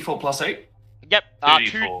 1d4 plus 8? Yep,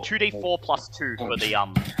 2d4. 2d4 plus 2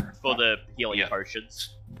 for the healing Yeah.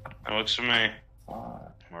 potions. That works for me.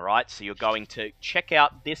 Alright, so you're going to check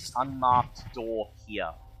out this unmarked door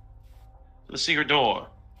here. The secret door.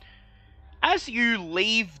 As you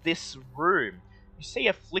leave this room, you see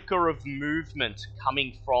a flicker of movement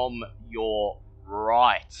coming from your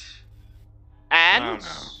right. And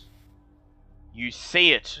you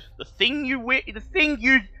see it. The thing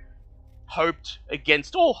you hoped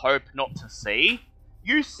against all hope not to see.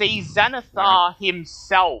 You see Xanathar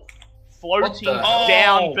himself floating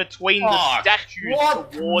down between the statues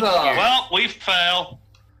towards you. Well, we fail.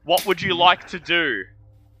 What would you like to do?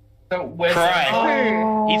 So where's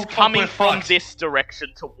He's coming from this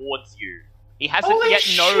direction towards you. He hasn't yet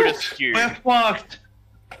noticed you. We're fucked.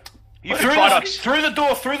 You Through try the, through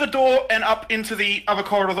the door, and up into the other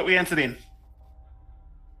corridor that we entered in.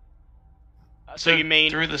 So you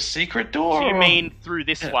mean through the secret door? So you mean through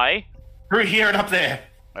this way? Through here and up there.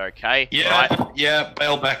 Okay. Yeah, right. yeah,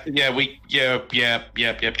 bail back. Yeah,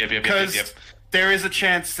 Because there is a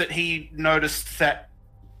chance that he noticed that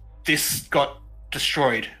this got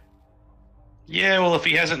destroyed. Yeah, well, if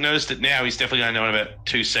he hasn't noticed it now, he's definitely going to know in about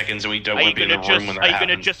 2 seconds, and we don't want to be in the room when that happens. Are you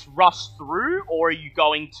going to just rush through, or are you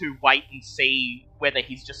going to wait and see whether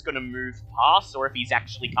he's just going to move past, or if he's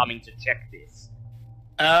actually coming to check this?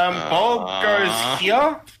 Bob goes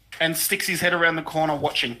here and sticks his head around the corner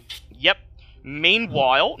watching. Yep.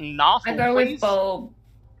 Meanwhile, Nathal, I go with Bulb.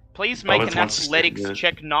 Please make an athletics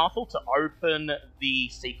check, Nathal, to open the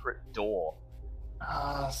secret door.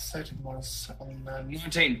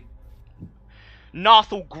 19.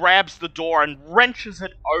 Nathal grabs the door and wrenches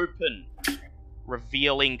it open,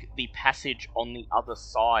 revealing the passage on the other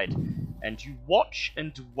side. And you watch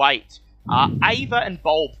and wait. Ava and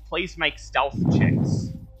Bulb, please make stealth checks.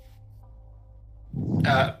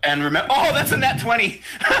 And remember... Oh, that's a nat 20!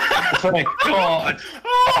 Oh my god!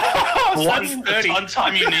 One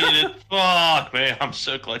time you needed it. Fuck, man. I'm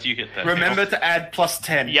so glad you hit that. Remember to add plus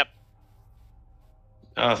 10. Yep.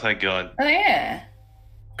 Oh, thank god. Oh, yeah.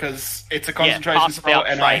 Because it's a concentration spell,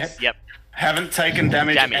 and I haven't taken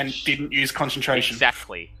damage and didn't use concentration.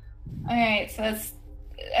 Exactly. Alright, so that's...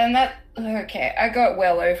 And that... Okay, I got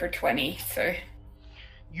well over 20, so...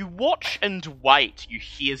 You watch and wait. You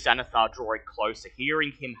hear Xanathar drawing closer,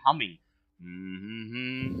 hearing him humming.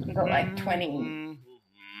 I got like 20.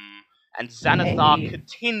 And Xanathar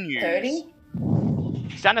continues. 30?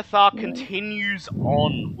 Xanathar continues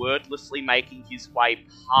on, wordlessly making his way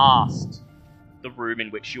past the room in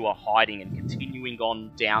which you are hiding and continuing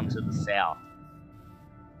on down to the south.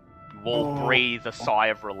 You all breathe a sigh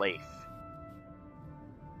of relief.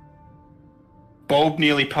 Bulb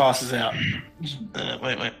nearly passes out.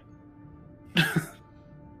 Wait.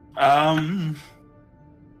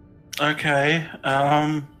 Okay.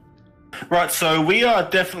 Right, so we are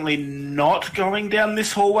definitely not going down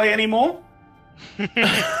this hallway anymore.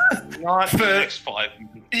 Not for the next 5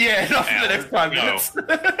 minutes. Yeah, not for the next 5 minutes. So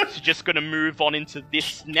you're just going to move on into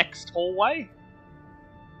this next hallway?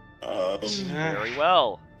 Very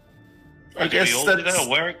well. I guess that's...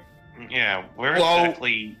 Where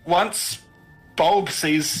exactly... Once Bulb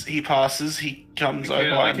sees he passes, he comes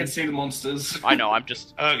over. I can see the monsters. I know, I'm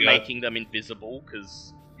just making them invisible,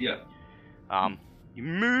 because... Yeah. You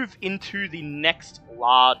move into the next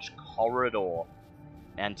large corridor,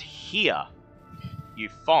 and here you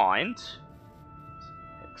find...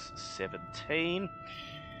 X17...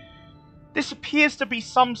 This appears to be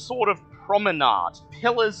some sort of promenade.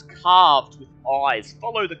 Pillars carved with eyes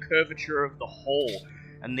follow the curvature of the hall,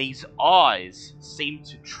 and these eyes seem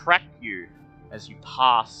to track you as you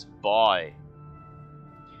pass by.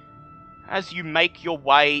 As you make your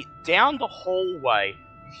way down the hallway,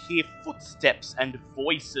 you hear footsteps and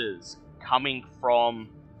voices coming from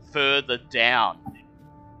further down.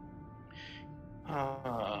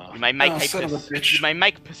 You may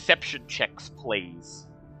make perception checks, please.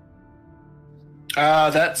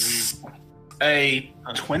 That's a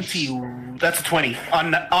 20. That's a 20.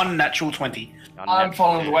 Unnatural 20. I'm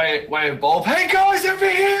following the way of Bulb. Hey guys, over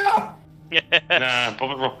here! Nah,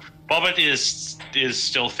 Bobbit is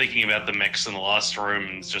still thinking about the mechs in the last room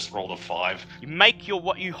and just rolled a 5.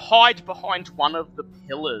 You hide behind one of the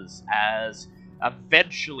pillars as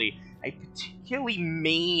eventually a particularly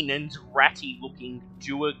mean and ratty-looking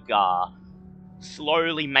Duergar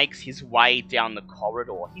slowly makes his way down the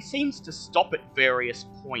corridor. He seems to stop at various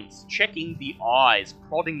points, checking the eyes,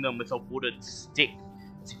 prodding them with a wooden stick,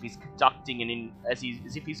 as if he's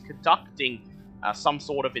conducting some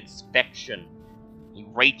sort of inspection. He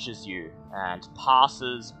reaches you and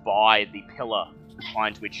passes by the pillar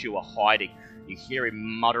behind which you are hiding. You hear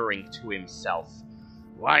him muttering to himself.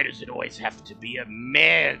 Why does it always have to be a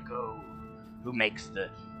Mergo who makes the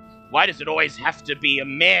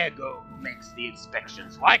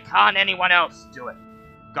inspections? Why can't anyone else do it?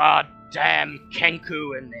 Goddamn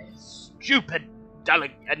Kenku and their stupid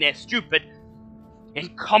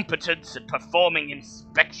Incompetence at performing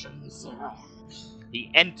inspections. He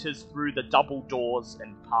enters through the double doors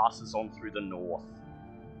and passes on through the north.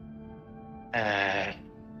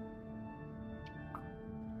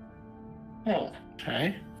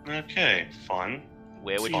 Okay. Okay, fine.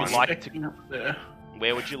 Where would So you you're like to? expecting up there.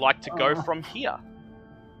 Where would you like to go from here?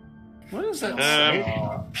 What does that say?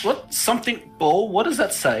 What something ball? What does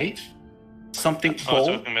that say? Something I was ball?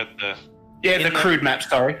 talking about the... Yeah, In the the- crude map.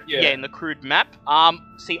 Sorry. Yeah, in the crude map.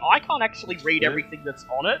 See, I can't actually read everything that's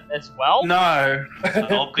on it as well. No.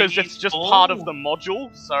 Because it's just part of the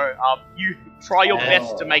module, so you try your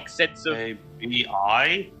best to make sense of.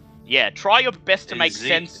 A-B-I? Yeah, try your best to make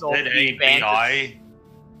sense of the A-B-I? bandits.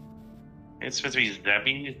 It's supposed to be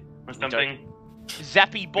Zappy or something?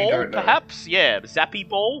 Zappy ball, don't know. perhaps? Yeah, Zappy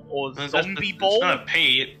ball or zombie It's ball. not a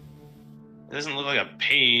P. It doesn't look like a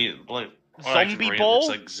P. Like, Zombie ball? It's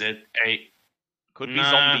like Z-A... Could be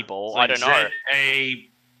Nah, zombie ball. it's I like don't know.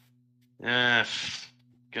 Z-A...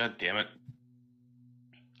 God damn it.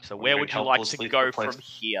 So where would you like to helplessly go replaced. from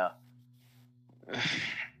here?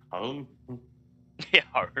 Home? Yeah,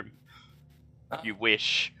 home. You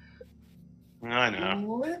wish. I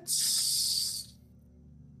know. Let's.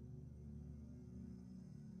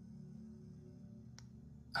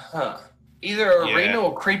 Either arena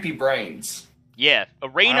or creepy brains. Yeah,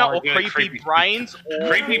 arena Well, or yeah, creepy brains or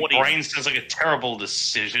Creepy audience. brain sounds like a terrible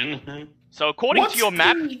decision. So according What's to your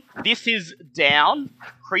map, the- this is down,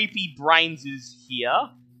 creepy brains is here,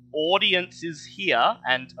 audience is here,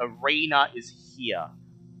 and arena is here.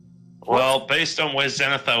 Well, based on where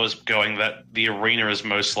Xanathar was going, that the arena is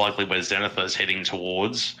most likely where Xanathar is heading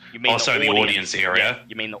towards. You mean Also the audience area. Yeah,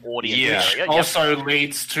 you mean the audience Yeah. area. Yep. Also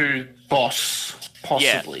leads to boss,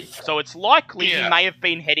 possibly. So it's likely he Yeah. may have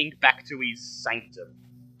been heading back to his sanctum.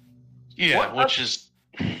 Yeah, What- which is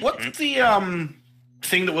What's the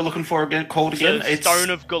thing that we're looking for again? Called again? The Stone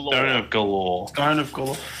of Golorr. Stone of Golorr. Stone of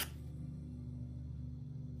Golorr.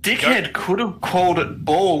 Dickhead could have called it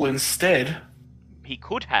ball instead. He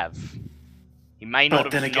could have. He may not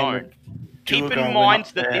But then have again, known. Keep Duergar in went mind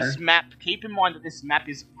up that there. this map. Keep in mind that this map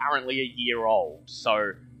is apparently a year old,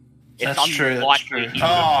 so it's That's true. That's unlikely true. he would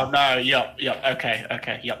have. Oh no! Yep.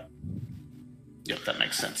 Okay. Yep. That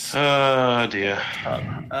makes sense. Oh dear.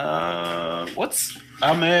 What's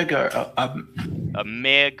Amergo?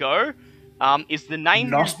 Amergo is the name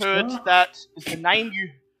Nostra? you heard that is the name you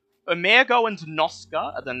Amergo and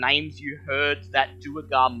Noska are the names you heard that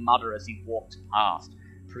Duergar mutter as he walked past.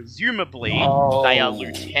 Presumably they are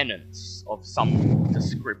lieutenants of some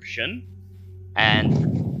description,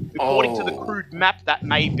 and according to the crude map that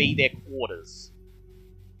may be their quarters.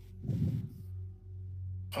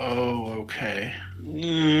 Oh, okay.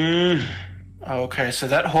 Mm, Okay, so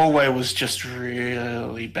that hallway was just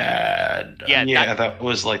really bad. Yeah, yeah, that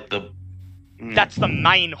was like the... that's the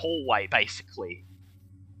main hallway basically.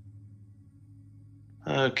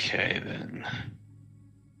 Okay, then.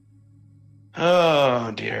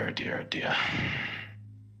 Oh, dear.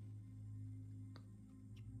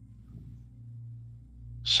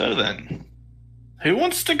 So then... Who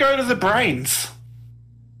wants to go to the brains?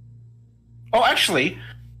 Oh, actually,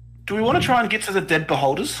 do we want to try and get to the dead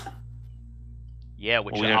beholders? Yeah,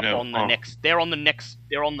 which We are don't up know. on the next. They're on the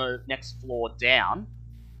next floor down,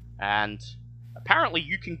 and apparently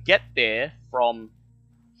you can get there from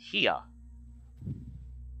here.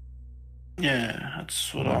 Yeah,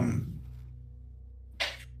 that's what I'm.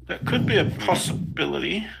 That could be a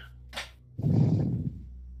possibility.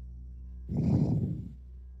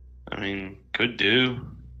 I mean, could do.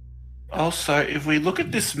 Also, if we look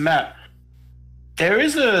at this map, there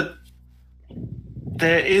is a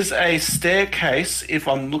staircase, if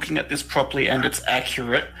I'm looking at this properly and it's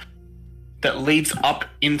accurate, that leads up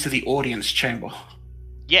into the audience chamber.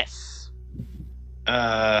 Yes.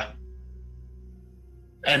 And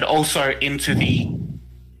also into the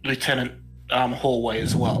lieutenant hallway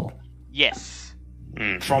as well. Yes.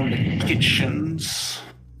 From the kitchens.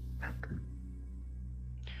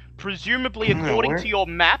 Presumably, No, according where- to your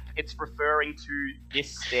map, it's referring to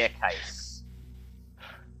this staircase,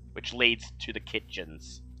 which leads to the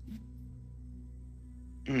kitchens.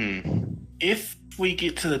 If we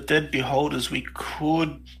get to the dead beholders, we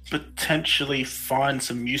could potentially find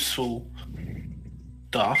some useful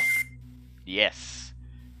stuff. Yes.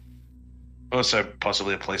 Also,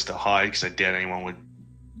 possibly a place to hide, because I doubt anyone would,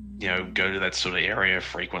 go to that sort of area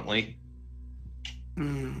frequently.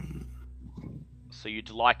 So you'd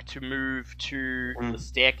like to move to the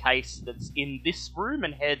staircase that's in this room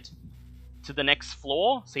and head to the next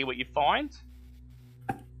floor, see what you find?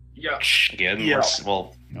 Yeah. Again, Yeah.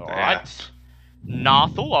 well, All yeah. right.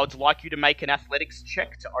 Narthal, I would like you to make an athletics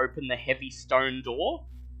check to open the heavy stone door.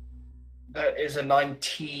 That is a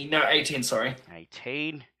 19. No, 18, sorry.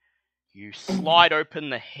 18. You slide open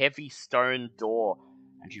the heavy stone door,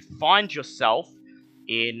 and you find yourself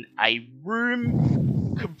in a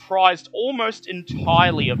room comprised almost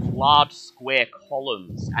entirely of large square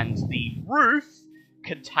columns, and the roof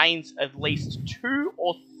contains at least 2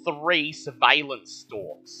 or 3 surveillance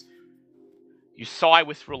stalks. You sigh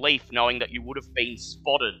with relief knowing that you would have been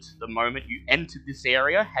spotted the moment you entered this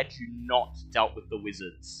area had you not dealt with the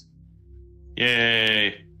wizards.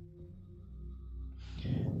 Yay.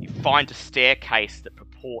 You find a staircase that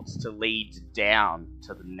purports to lead down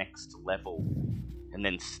to the next level, and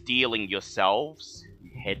then steeling yourselves, you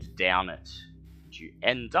head down it. You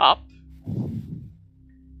end up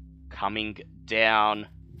coming down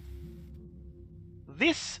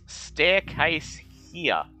this staircase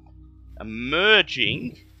here,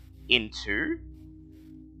 emerging into,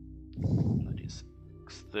 that is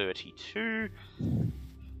 32,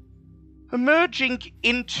 emerging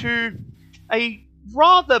into a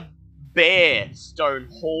rather bare stone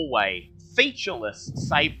hallway, featureless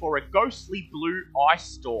save for a ghostly blue eye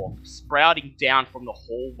stalk sprouting down from the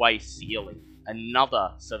hallway ceiling,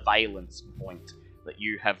 another surveillance point that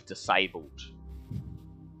you have disabled.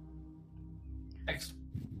 Excellent.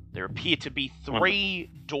 There appear to be 3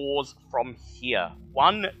 doors from here.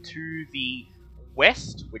 One to the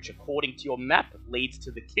west, which according to your map leads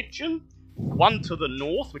to the kitchen. One to the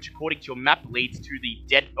north, which according to your map leads to the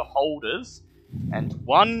Dead Beholders. And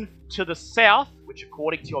one to the south, which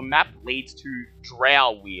according to your map leads to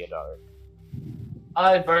Drow Weirdo.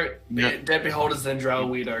 I vote Dead Beholders then Drow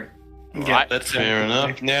Weirdo. Yeah, Right. that's Fair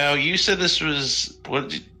enough. Now, you said this was...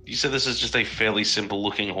 You said this is just a fairly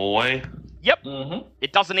simple-looking hallway? Yep. Mm-hmm.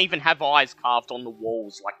 It doesn't even have eyes carved on the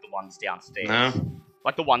walls like the ones downstairs. No?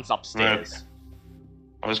 Like the ones upstairs.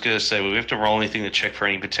 I was going to say, we have to roll anything to check for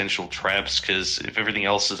any potential traps, because if everything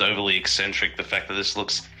else is overly eccentric, the fact that this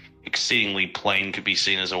looks exceedingly plain could be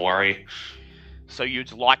seen as a worry. So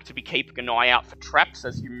you'd like to be keeping an eye out for traps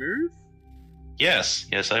as you move? Yes,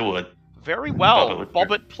 I would. Very well. Bobbit would-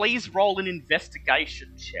 Bobbit, please roll an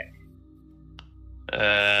investigation check.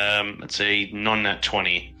 Let's say non-nat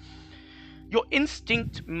 20. Your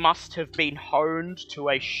instinct must have been honed to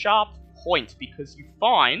a sharp point because you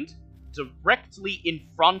find, directly in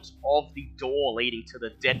front of the door leading to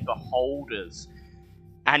the Dead Beholders,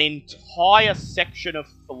 an entire section of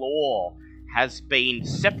floor has been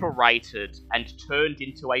separated and turned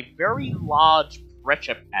into a very large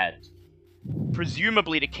pressure pad,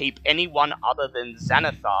 presumably to keep anyone other than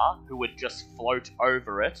Xanathar, who would just float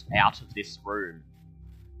over it, out of this room.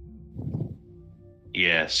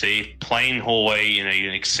 Yeah, see? Plain hallway in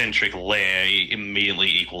an eccentric lair immediately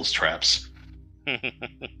equals traps.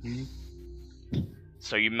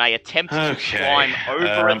 So you may attempt to Okay, climb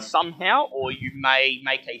over it somehow, or you may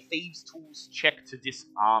make a Thieves' Tools check to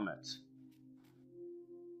disarm it.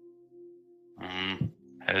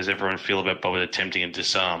 How does everyone feel about Bobbit attempting a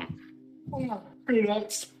disarm? Pretty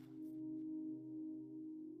nice.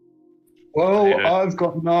 Well, Yeah. I've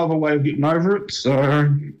got no other way of getting over it, so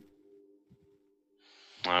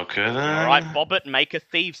Okay then. Alright, Bobbit, make a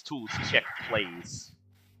Thieves' Tools check, please.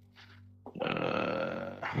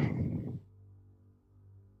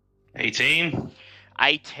 18?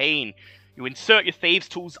 18. You insert your Thieves'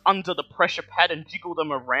 Tools under the pressure pad and jiggle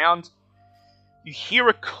them around. You hear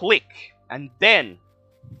a click, and then,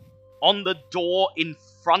 on the door in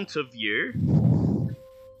front of you,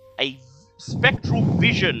 a spectral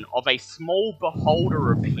vision of a small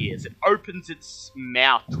beholder appears. It opens its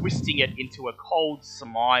mouth, twisting it into a cold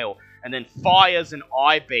smile, and then fires an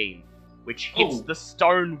eye beam, which hits Oh. the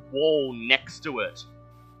stone wall next to it,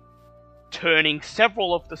 turning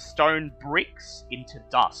several of the stone bricks into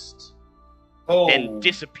dust. Oh. Then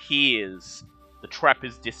disappears. The trap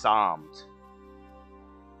is disarmed.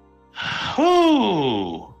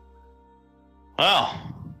 Ooh. Well,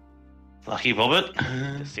 lucky Bobbit.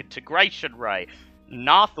 Disintegration ray.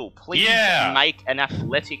 Narthal, please Yeah. make an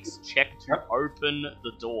athletics check to open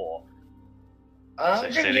the door. I'm Say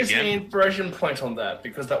going that to use again. the inspiration point on that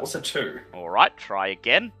because that was a 2. Alright, try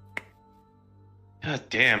again. God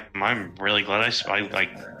damn, I'm really glad I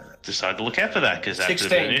decided to look out for that, because that could have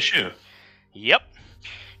 16. been an issue. Yep.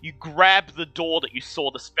 You grab the door that you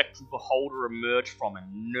saw the spectral beholder emerge from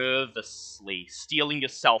and nervously, steeling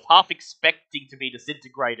yourself, half expecting to be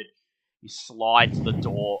disintegrated, you slide the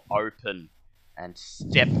door open and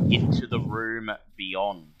step into the room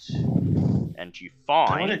beyond. And you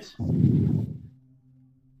find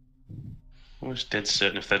I was dead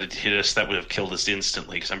certain if that had hit us, that would have killed us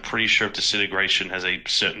instantly, because I'm pretty sure disintegration has a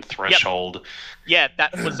certain threshold. Yeah,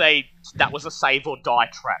 that was a save or die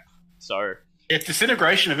trap. So If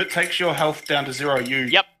disintegration, if it takes your health down to 0, you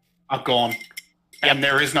Yep. are gone. And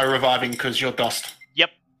there is no reviving because you're dust.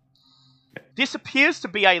 Yep. This appears to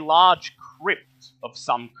be a large crypt of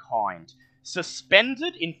some kind.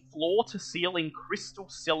 Suspended in floor-to-ceiling crystal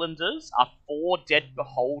cylinders are 4 dead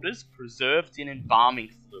beholders preserved in embalming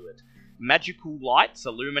fluid. Magical lights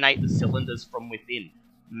illuminate the cylinders from within.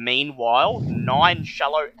 Meanwhile, 9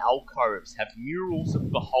 shallow alcoves have murals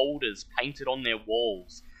of beholders painted on their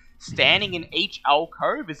walls. Standing in each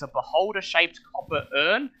alcove is a beholder-shaped copper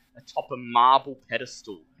urn atop a marble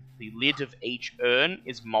pedestal. The lid of each urn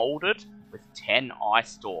is moulded with 10 eye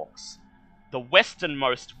stalks. The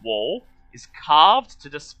westernmost wall is carved to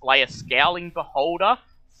display a scowling beholder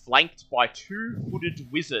flanked by 2 hooded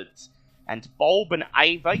wizards. And Bulb and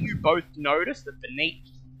Ava, you both notice that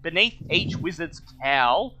beneath each wizard's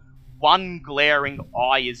cowl, 1 glaring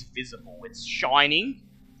eye is visible. It's shining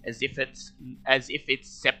as if it's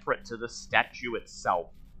separate to the statue itself.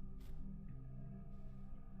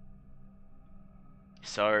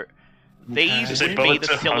 So these would be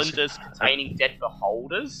the cylinders containing dead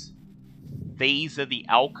beholders. These are the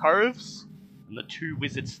alcoves, and the 2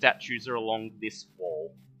 wizard statues are along this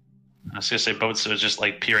wall. I was going to say, Boats was just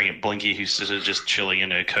like peering at Blinky, who's sort of just chilling in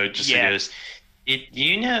her coat, just goes, "Do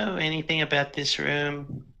you know anything about this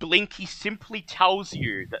room?" Blinky simply tells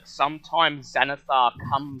you that sometimes Xanathar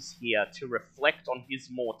comes here to reflect on his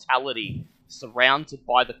mortality, surrounded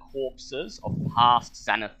by the corpses of past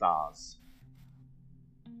Xanathars.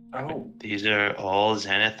 Oh. These are all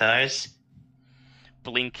Xanathars?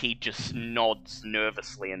 Blinky just nods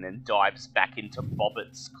nervously and then dives back into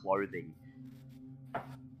Bobbit's clothing.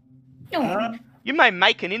 You may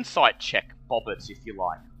make an insight check, Bobbit, if you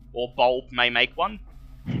like. Or Bulb may make one.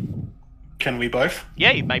 Can we both?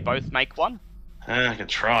 Yeah, you may both make one. I can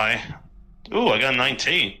try. Ooh, I got a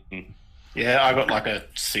 19. Yeah, I got like a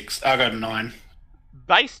 6. I got a 9.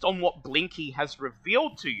 Based on what Blinky has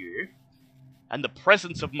revealed to you, and the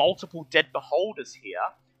presence of multiple dead beholders here,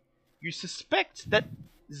 you suspect that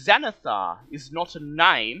Xanathar is not a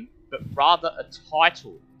name, but rather a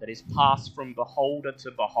title that is passed from beholder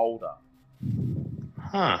to beholder.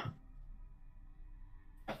 Huh.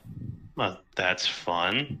 Well, that's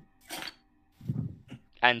fun.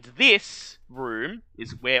 And this room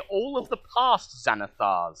is where all of the past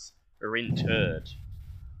Xanathars are interred.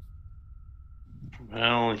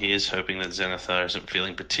 Well, he is hoping that Xanathar isn't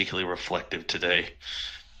feeling particularly reflective today.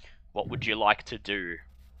 What would you like to do?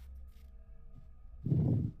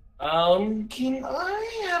 Can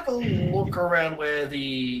I have a look around where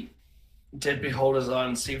the dead beholders are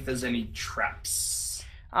and see if there's any traps?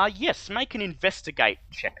 Yes, make an investigate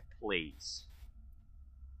check, please.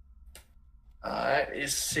 It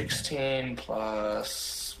is 16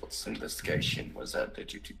 plus... What's investigation? Was that...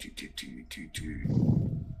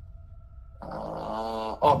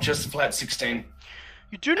 just flat 16.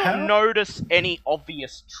 You do not notice any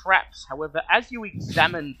obvious traps. However, as you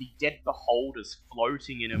examine the dead beholders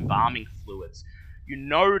floating in embalming fluids, you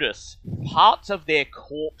notice parts of their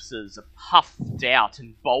corpses are puffed out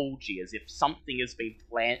and bulgy as if something has been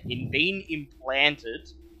implanted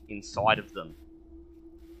inside of them.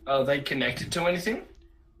 Are they connected to anything?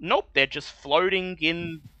 Nope, they're just floating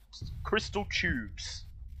in crystal tubes.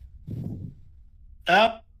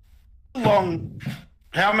 How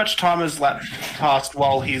much time has passed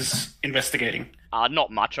while he's investigating?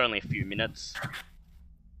 Not much, only a few minutes.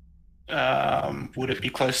 Would it be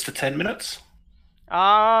close to 10 minutes?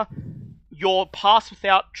 Your pass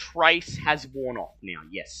without trace has worn off now,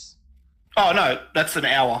 yes. Oh, no, that's an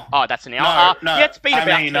hour. Oh, that's an hour? No, yeah, it's been I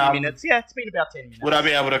about mean, 10 minutes. Yeah, it's been about 10 minutes. Would I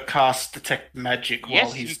be able to cast Detect Magic while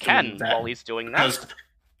Yes, he's you can doing that? while he's doing that. Because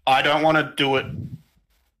I don't want to do it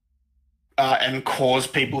and cause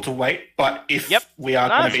people to wait, but if we are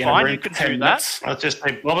going to be in a room for 10 minutes... I'll just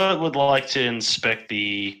say, Robert would like to inspect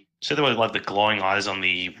the... So there were like the glowing eyes on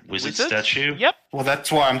the wizard statue? Yep. Well,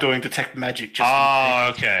 that's why I'm doing Detect Magic.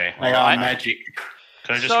 Just okay. They are magic.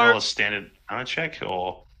 Can I just roll a standard armor check,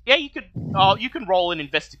 or...? Yeah, you could. You can roll an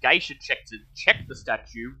investigation check to check the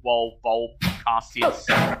statue while Bulb casts his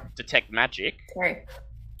Detect Magic. Sorry.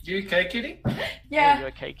 You okay, Kitty? Yeah. You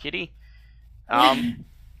okay, Kitty?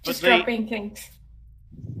 Just dropping things.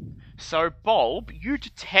 So, Bulb, you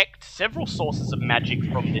detect several sources of magic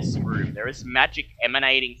from this room. There is magic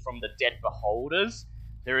emanating from the dead beholders.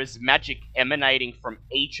 There is magic emanating from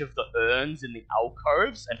each of the urns in the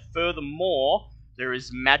alcoves, and furthermore, there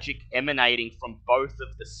is magic emanating from both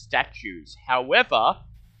of the statues. However,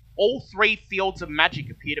 all three fields of magic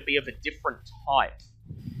appear to be of a different type.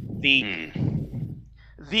 The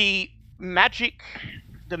magic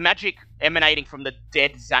emanating from the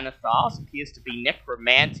dead Xanathars appears to be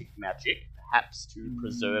necromantic magic, perhaps to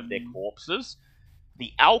preserve their corpses.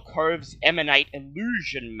 The alcoves emanate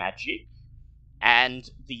illusion magic, and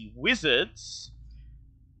the wizards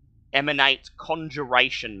emanate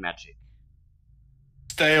conjuration magic.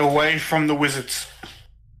 Stay away from the wizards.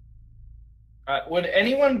 Would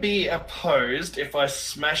anyone be opposed if I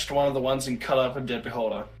smashed one of the ones and cut up a dead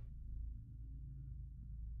beholder?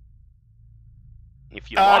 If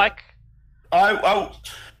you like. I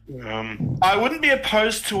wouldn't be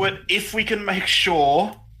opposed to it if we can make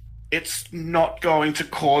sure it's not going to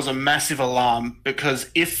cause a massive alarm, because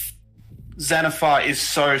if Xanathar is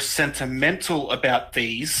so sentimental about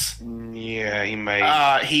these, yeah, he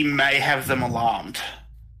may have them alarmed.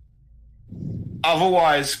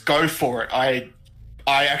 Otherwise, go for it. I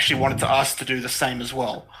actually wanted to ask to do the same as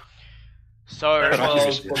well. So that's why I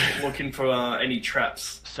was looking for any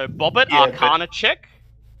traps. So Bobbit, Arcana check.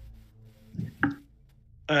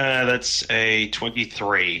 That's a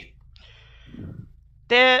 23.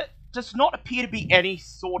 There does not appear to be any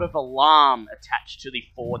sort of alarm attached to the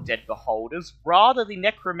 4 dead beholders. Rather, the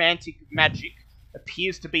necromantic magic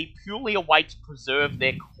appears to be purely a way to preserve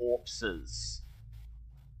their corpses.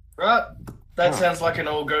 Right. That sounds like an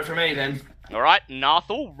all go for me, then. Alright,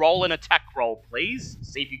 Nathal, roll an attack roll, please.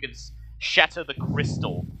 See if you can shatter the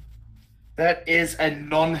crystal. That is a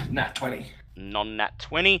non-nat 20. Non-nat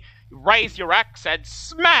 20. Raise your axe and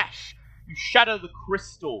smash! You shatter the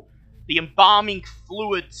crystal. The embalming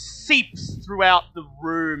fluid seeps throughout the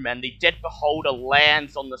room, and the dead beholder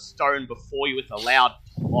lands on the stone before you with a loud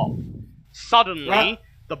plop. Suddenly,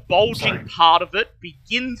 the bulging part of it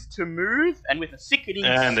begins to move, and with a sickening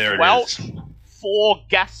squelch, 4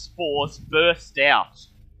 gas spores burst out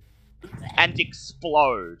and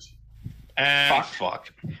explode. And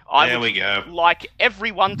fuck. I we go. Like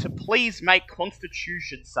everyone to please make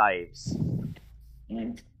Constitution saves.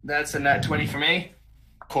 That's a nat 20 for me.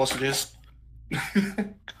 Of course it is.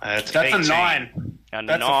 That's a 9. And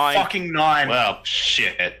That's 9. a fucking 9. Well,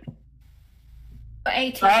 shit.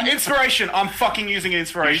 18. Inspiration. I'm fucking using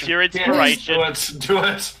inspiration. Use your inspiration. Yes, do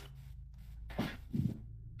it.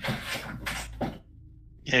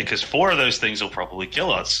 Yeah, because 4 of those things will probably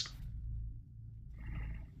kill us.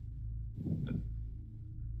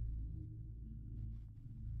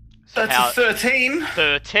 That's a 13.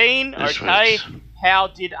 13, okay. How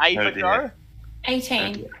did Ava go?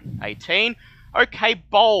 18. 18. Okay,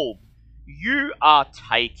 Bulb, you are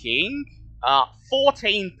taking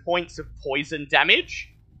 14 points of poison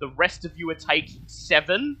damage. The rest of you are taking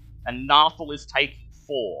 7, and Nathal is taking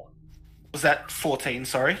 4. Was that 14,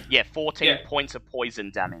 sorry? Yeah, 14 points of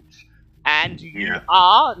poison damage. And you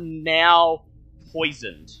are now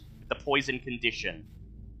poisoned. The poison condition.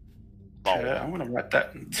 Okay, I'm going to write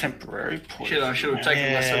that in temporary poison. Shit, I should have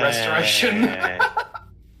taken lesser restoration.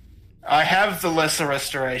 I have the lesser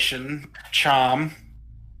restoration charm.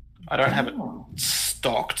 I don't have it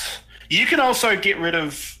stocked. You can also get rid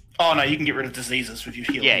of... Oh, no, you can get rid of diseases with your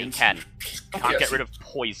healing. Yeah, you can. Can't get rid of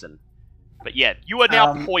poison. But yeah, you are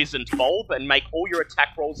now poisoned, Bulb, and make all your attack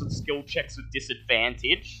rolls and skill checks with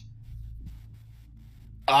disadvantage.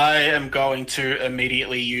 I am going to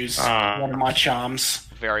immediately use one of my charms.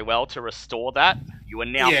 Very well, to restore that. You are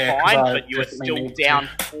now fine, but you are still down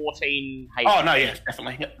 14 HP. Oh, no, yeah,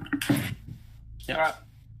 definitely. Yep. Alright.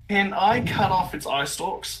 Can I cut off its eye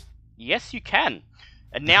stalks? Yes, you can.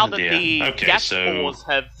 And now that the gas spores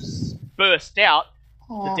have burst out,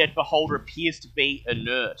 the dead beholder appears to be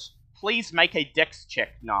inert. Please make a dex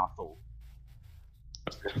check, Nathal.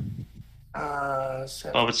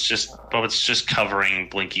 Bobbitt's just covering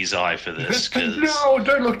Blinky's eye for this. Cause... No,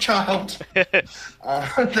 don't look, child.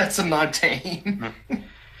 That's a 19.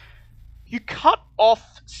 You cut off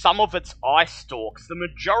some of its eye stalks. The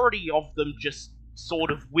majority of them just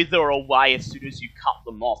sort of wither away as soon as you cut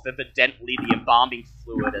them off. Evidently, the embalming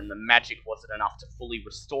fluid and the magic wasn't enough to fully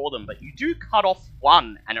restore them, but you do cut off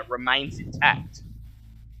one, and it remains intact.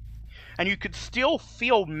 And you could still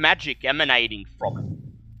feel magic emanating from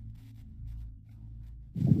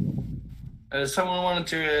it. Someone wanted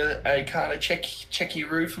to a kind of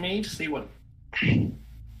checky-roo for me to see what it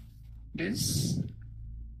is.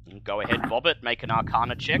 Go ahead, Bobbit. Make an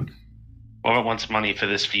Arcana check. Bobbit wants money for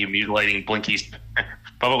this for you mutilating Blinky's...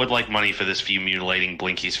 Bobbit would like money for this for you mutilating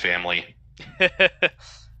Blinky's family.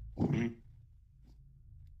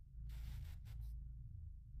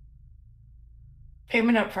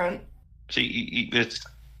 Payment up front. See,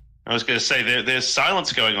 I was going to say, there's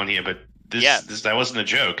silence going on here, but that wasn't a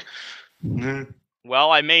joke.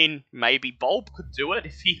 Well, I mean, maybe Bulb could do it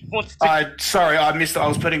if he wants to. Sorry, I missed. I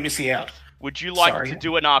was putting Missy out. Would you like Sorry. to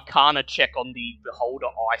do an Arcana check on the Beholder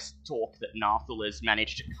Eye Stalk that Nathal has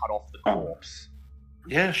managed to cut off the corpse?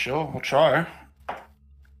 Yeah, sure. I'll try.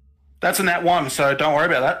 That's a nat 1, so don't worry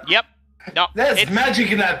about that. Yep. No, There's it's,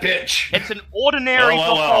 magic in that bitch. it's an ordinary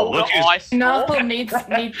Well, Beholder look who's- Eye Stalk. Nathal needs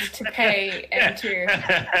to pay and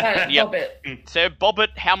to Yep. bob it. So,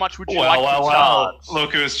 Bobbit, how much would you like to charge?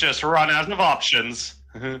 Look who's just run out of options.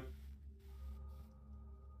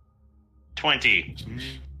 20.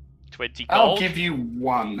 20 I'll gold. give you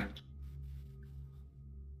 1.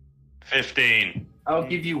 15. I'll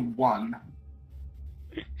give you 1.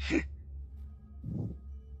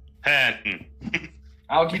 10.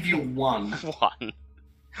 I'll give you 1. 1.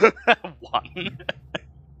 1.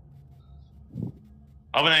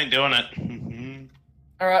 Owen ain't doing it.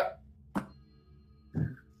 All right.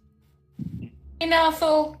 Hey,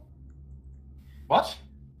 Nathal. What?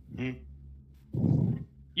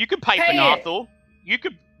 You could pay for Pay it. Nathal. You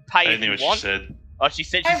could pay I if knew you what she want. said. Oh, she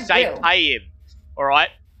said I will. pay him. Alright.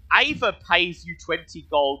 Ava pays you 20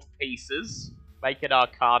 gold pieces. Make an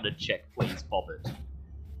Arcana check, please, Bobbit.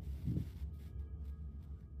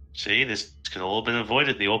 See, this could have all been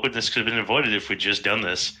avoided. The awkwardness could have been avoided if we'd just done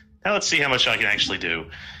this. Now let's see how much I can actually do.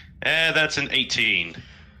 That's an 18.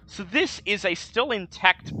 So this is a still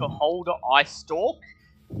intact Beholder Eye Stalk.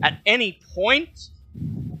 At any point,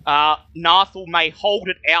 Nathal may hold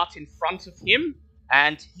it out in front of him,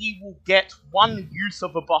 and he will get one use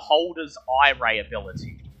of a Beholder's Eye Ray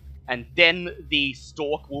ability. And then the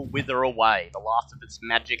stalk will wither away, the last of its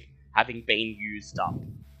magic having been used up.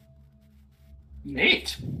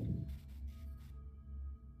 Neat.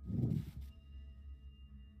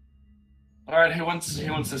 All right, who wants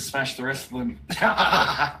to smash the rest of them?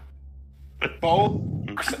 Bulb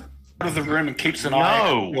out of the room and keeps an eye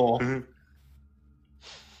on the door. No!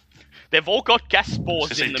 They've all got gas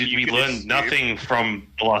spores in them. Did you we can learn assume. nothing from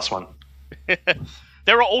the last one?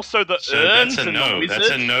 There are also the So urns that's a and no. the That's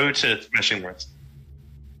a wizard. no to smashing the rest.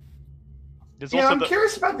 There's Yeah, also I'm the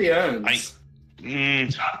curious about the urns.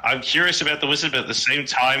 I'm curious about the wizard, but at the same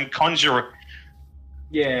time,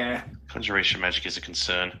 Yeah. conjuration magic is a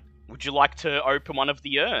concern. Would you like to open one of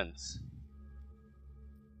the urns?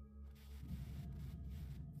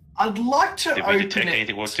 I'd like to Did we open detect it.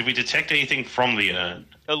 anything? Well, did we detect anything from the urn?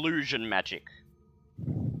 Illusion magic.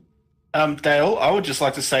 Dale, I would just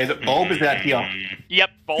like to say that Bulb is out here. Yep,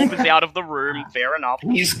 Bulb is out of the room. Fair enough.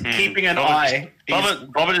 He's keeping an Bobbit's- eye. He's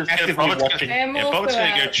Bobbit is actively Bobbit's watching. I'm all Bobbit's for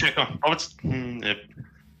gonna go that. check on Bobbit's.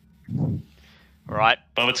 Yep. Right.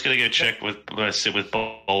 Bobbit's gonna go check with sit with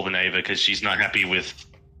Bulb and Ava because she's not happy with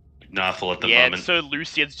Nathal at the Yeah, moment. so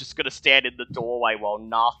Lucian's just gonna stand in the doorway while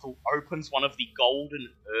Nathal opens one of the golden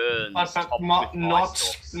urns But topped with not, eye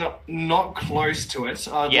stalks. not close to it.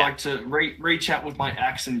 I'd Yeah. like to reach out with my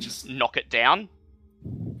axe and just Knock it down.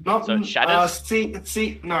 not So it shatters? see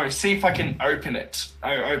if I can open it.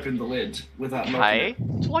 Open the lid without knocking Okay. it.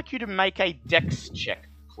 I'd like you to make a dex check,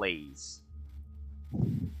 please.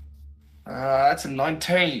 That's a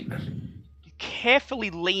 19. You carefully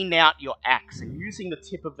lean out your axe, and using the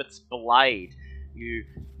tip of its blade, you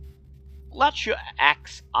latch your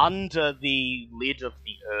axe under the lid of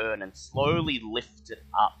the urn and slowly lift it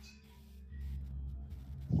up.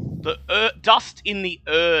 The dust in the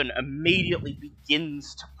urn immediately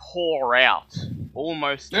begins to pour out,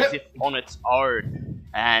 almost as if on its own,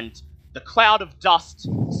 and the cloud of dust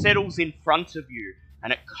settles in front of you,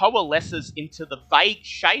 and it coalesces into the vague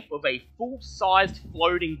shape of a full-sized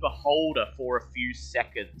floating beholder for a few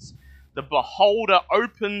seconds. The beholder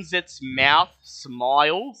opens its mouth,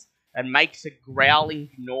 smiles, and makes a growling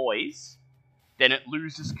noise. Then it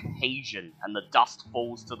loses cohesion, and the dust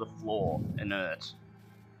falls to the floor, inert.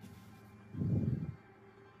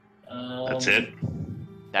 That's it.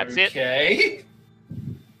 That's it. Okay.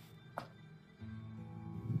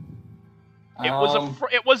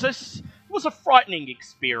 It was a frightening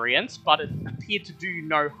experience, but it appeared to do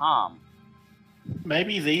no harm.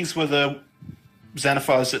 Maybe these were the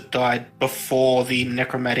Xanathars that died before the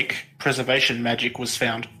necromantic preservation magic was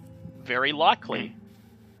found. Very likely.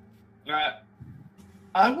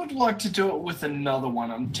 I would like to do it with another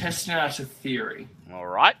one. I'm testing out a theory.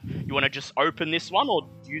 Alright. You want to just open this one, or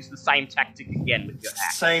use the same tactic again with your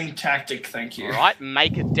axe? Same tactic, thank you. Alright,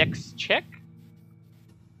 make a dex check.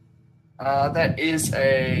 That is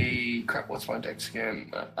a... Crap, what's my dex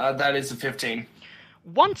again? That is a 15.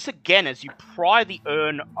 Once again, as you pry the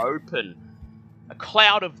urn open, a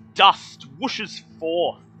cloud of dust whooshes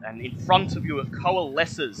forth, and in front of you it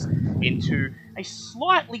coalesces into a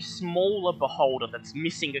slightly smaller beholder that's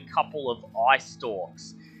missing a couple of eye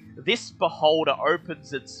stalks. this beholder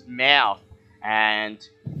opens its mouth, and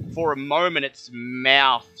for a moment its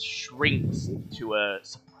mouth shrinks into a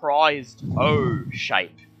surprised O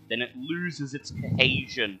shape. Then it loses its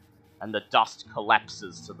cohesion, and the dust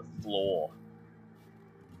collapses to the floor.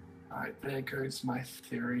 Alright, there goes my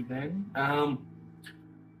theory then.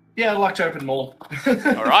 Yeah, I'd like to open more.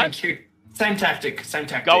 Alright. Thank you. Same tactic.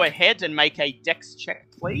 Go ahead and make a dex check,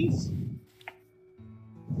 please.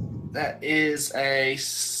 That is a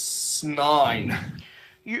 9.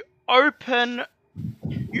 You open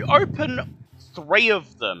 3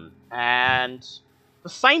 of them, and the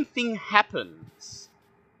same thing happens.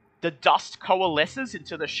 The dust coalesces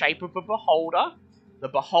into the shape of a beholder. The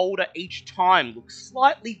beholder each time looks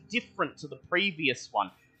slightly different to the previous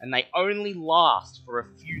one, and they only last for a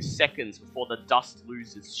few seconds before the dust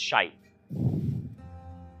loses shape.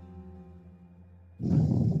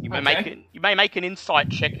 You may make an insight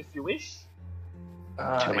check if you wish.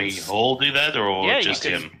 Can we all do that, or Yeah, just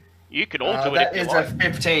you him? You could all do it if you like. That is a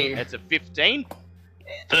 15. It's a 15.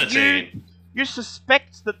 13. You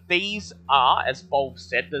suspect that these are, as Bulb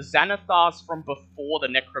said, the Xanathars from before the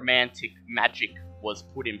necromantic magic was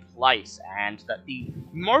put in place, and that the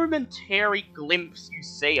momentary glimpse you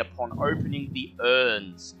see upon opening the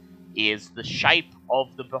urns is the shape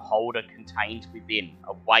of the beholder contained within,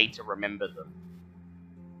 a way to remember them.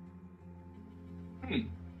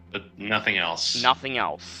 But nothing else. Nothing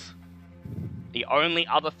else. The only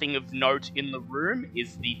other thing of note in the room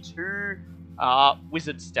is the 2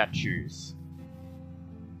 wizard statues.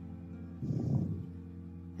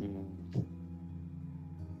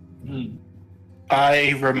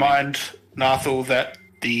 I remind Nathal that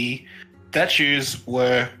the statues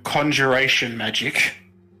were conjuration magic,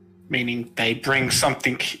 meaning they bring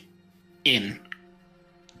something in.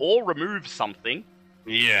 Or remove something.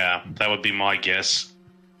 Yeah, that would be my guess.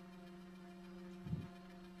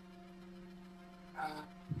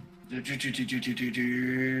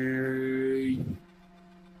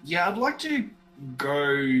 Yeah, I'd like to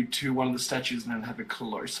go to one of the statues and have a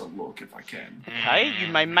closer look if I can. Okay, you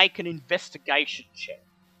may make an investigation check.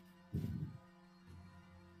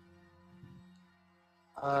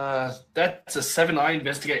 That's a 7. I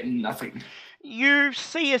investigate nothing. You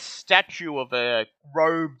see a statue of a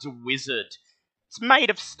robed wizard. It's made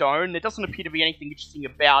of stone. There doesn't appear to be anything interesting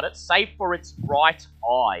about it, save for its right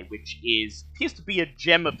eye, which appears to be a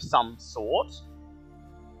gem of some sort,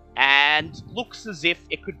 and looks as if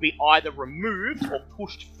it could be either removed or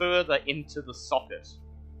pushed further into the socket.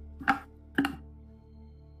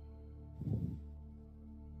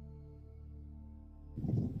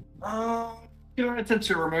 Can I attempt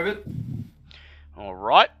to remove it?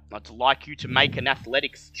 Alright, I'd like you to make an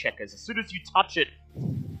athletics check. As soon as you touch it,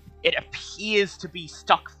 it appears to be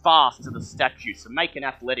stuck fast to the statue, so make an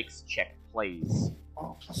athletics check, please.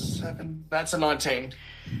 Oh, +7. That's a 19.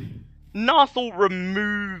 Nathal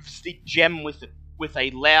removes the gem with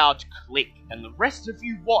a loud click, and the rest of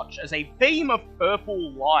you watch as a beam of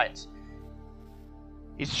purple light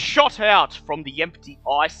is shot out from the empty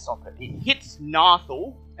eye socket. It hits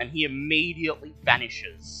Nathal, and he immediately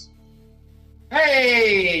vanishes.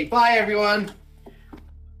 Hey! Bye, everyone!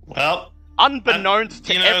 Well, Unbeknownst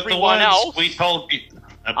to everyone else, we told you.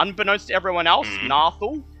 Unbeknownst to everyone else,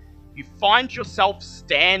 Nathal, you find yourself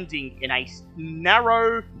standing in a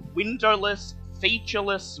narrow, windowless,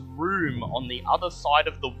 featureless room on the other side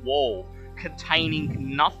of the wall,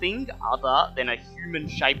 containing nothing other than a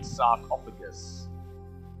human-shaped sarcophagus.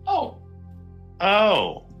 Oh.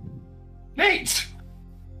 Neat!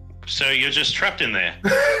 So you're just trapped in there.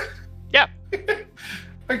 Yep.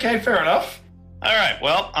 Okay, fair enough. Alright,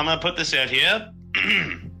 well, I'm gonna put this out here.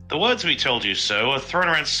 The words "we told you so" are thrown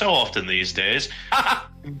around so often these days.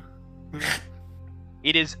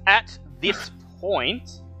 It is at this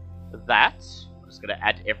point that I'm just going to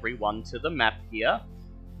add everyone to the map here.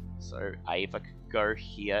 So Ava could go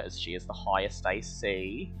here as she is the highest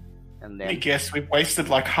AC, and then I guess we've wasted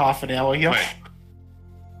like half an hour here. Wait.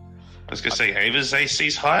 I was gonna say Ava's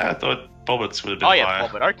AC's higher. I thought Bobbitt's would have been higher.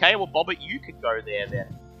 Bobbit. Okay, well Bobbit, you could go there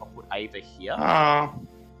then. I'll put Ava here. Oh,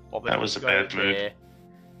 Bobbit that was could a go bad move. there.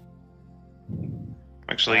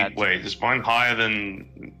 actually, wait, is mine higher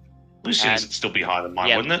than Lucian's? Would still be higher than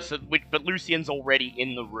mine, wouldn't it? But Lucian's already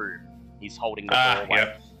in the room. He's holding the doorway.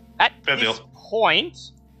 Yep. At Fair this deal.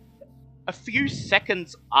 point, a few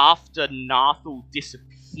seconds after Nathal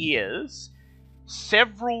disappears,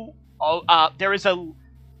 there is a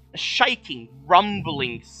shaking,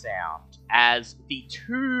 rumbling sound as the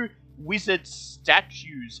 2 wizard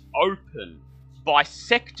statues open,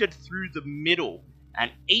 bisected through the middle,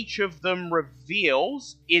 and each of them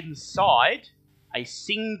reveals inside a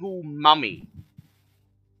single mummy.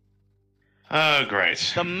 Oh,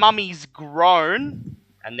 great. The mummies groan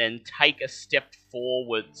and then take a step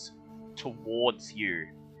forwards towards you.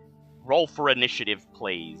 Roll for initiative,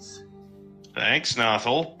 please. Thanks,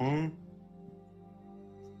 Nathal.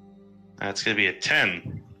 That's going to be a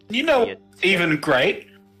 10. You know what's even great?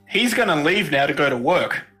 He's going to leave now to go to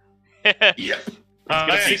work. Yep.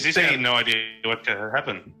 He's got no idea what could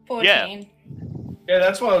happen. 14. Yeah,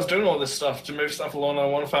 that's why I was doing all this stuff, to move stuff along. I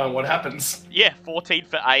want to find out what happens. Yeah, 14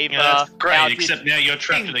 for Ava. Yeah, that's great, How did- except now you're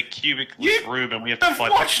trapped in a cubic room and we have to I've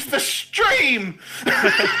fight watched the stream!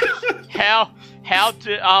 How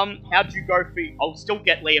do you go for? I'll still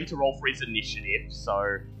get Liam to roll for his initiative.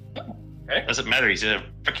 So Doesn't matter, he's in a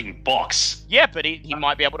freaking box. yeah, but he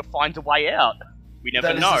might be able to find a way out. We never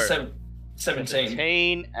That is know. a 17.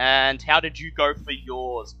 17. And how did you go for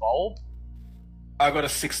yours, Bulb? I got a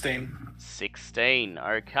 16. 16.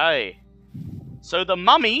 Okay. So the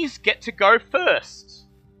mummies get to go first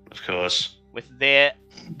Of course. with their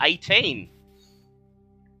 18.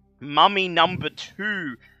 Mummy number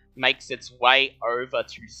 2 makes its way over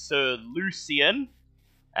to Sir Lucian,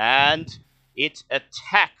 and it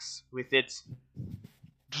attacks with its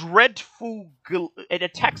it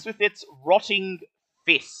attacks with its rotting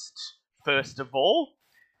fist. First of all,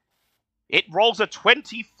 it rolls a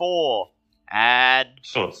 24, and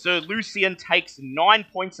Sir Lucian takes 9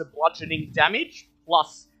 points of bludgeoning damage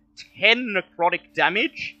plus 10 necrotic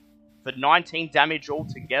damage for 19 damage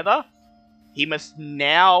altogether. He must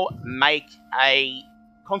now make a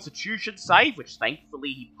Constitution save, which thankfully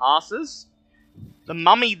he passes. The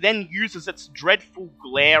mummy then uses its dreadful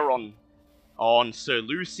glare on Sir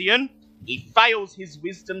Lucian. He fails his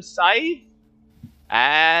wisdom save,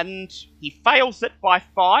 and he fails it by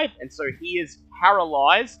 5, and so he is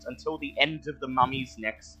paralyzed until the end of the mummy's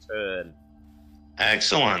next turn.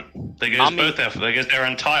 Excellent. There goes their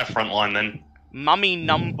entire front line then. Mummy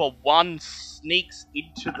number 1 sneaks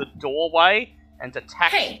into the doorway and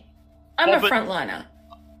attacks... Hey, I'm a frontliner.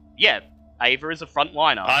 Yeah, Ava is a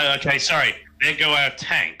frontliner. Oh, okay, sorry. There go our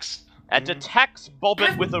tanks. And attacks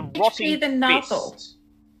Bobbit with a rotting fist.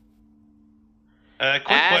 Quick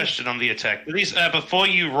question on the attack. These, before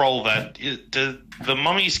you roll that, do the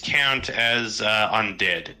mummies count as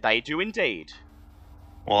undead? They do indeed.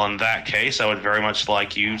 Well, in that case, I would very much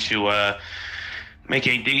like you to make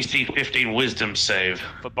a DC 15 wisdom save.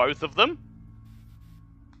 For both of them?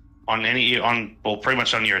 Pretty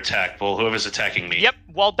much on your attack. Well, whoever's attacking me. Yep,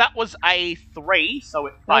 well, that was a 3, so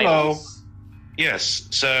it fails. Hello. Yes,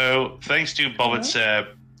 so thanks to Bobbitt's, I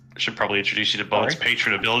should probably introduce you to Bobbitt's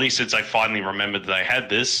patron ability, since I finally remembered that I had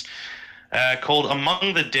this, called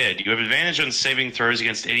Among the Dead. You have advantage on saving throws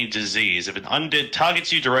against any disease. If an undead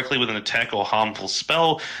targets you directly with an attack or harmful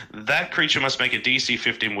spell, that creature must make a DC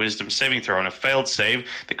 15 wisdom saving throw. On a failed save,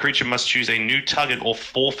 the creature must choose a new target or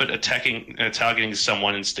forfeit targeting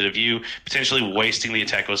someone instead of you, potentially wasting the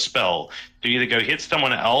attack or spell. Do you either go hit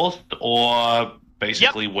someone else or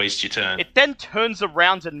basically waste your turn? It then turns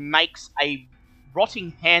around and makes a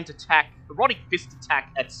rotting fist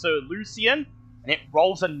attack at Sir Lucian, and it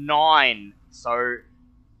rolls a 9. So,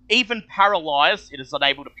 even paralyzed, it is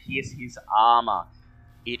unable to pierce his armor.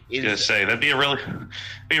 I was gonna say that'd be a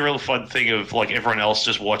real fun thing of like everyone else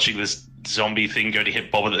just watching this zombie thing go to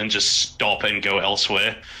hit Bobbit and just stop and go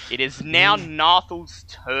elsewhere. It is now Nathal's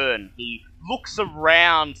turn. He looks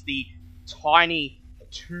around the tiny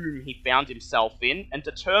tomb he found himself in and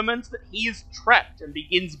determines that he is trapped and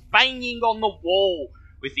begins banging on the wall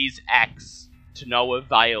with his axe to no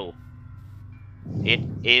avail. It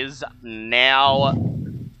is now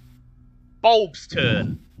Bulb's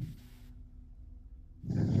turn.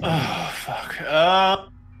 Oh, fuck. A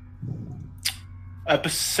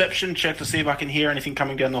perception check to see if I can hear anything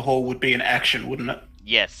coming down the hall would be an action, wouldn't it?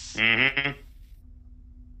 Yes. Mm-hmm.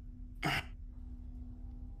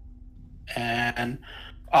 And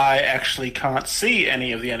I actually can't see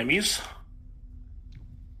any of the enemies.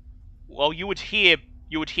 Well, you would hear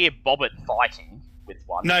Bobbit fighting with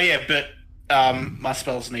one. No, yeah, but my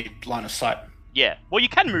spells need line of sight. Yeah. Well, you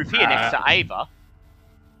can move here next to Ava.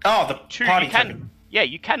 Oh, the party you can, token. Yeah,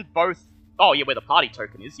 you can both... Oh, yeah, where the party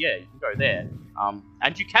token is. Yeah, you can go there.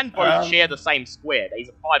 And you can both share the same square. These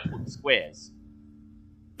are 5-foot squares.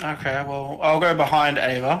 Okay, well, I'll go behind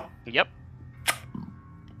Ava. Yep.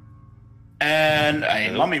 And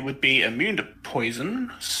a mummy would be immune to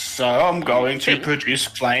poison, so I'm going to produce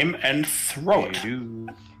flame and throw it.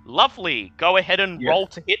 Lovely. Go ahead and roll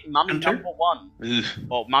to hit mummy And number 1. Ugh.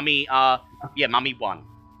 Or mummy, mummy 1.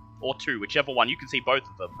 Or 2, whichever one. You can see both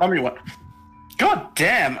of them. Mummy what? God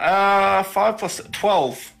damn, 5 plus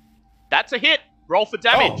 12. That's a hit. Roll for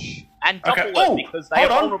damage. And double okay. it Oh, because they are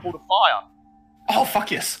hold on. vulnerable to fire. Oh,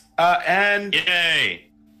 fuck yes. Yay!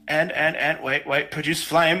 And wait, produce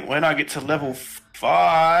flame. When I get to level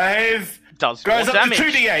 5, Does goes more up damage. to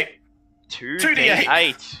 2d8.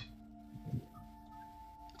 2d8.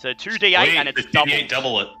 So 2d8 Wait, and it's the doubled. D8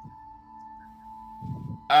 double it.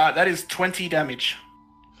 That is 20 damage.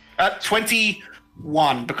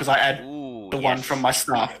 21, because I add Ooh, the one yes. from my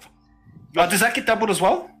staff. Does that get doubled as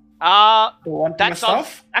well? Uh, The one from that my does.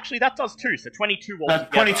 staff? Actually, that does too. So 22 altogether.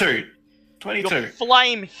 22. Your 22.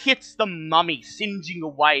 flame hits the mummy, singeing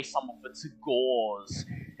away some of its gauze.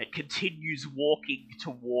 It continues walking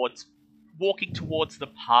towards the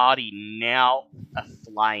party, now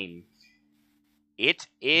aflame. It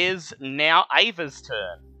is now Ava's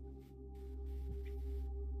turn.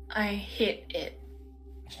 I hit it.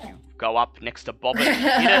 You go up next to Bobbit and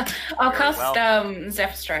hit it. I'll Very cast well.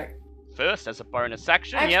 Zephyr Strike. First, as a bonus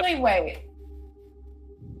action. Actually, Yep. wait.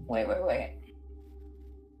 Wait.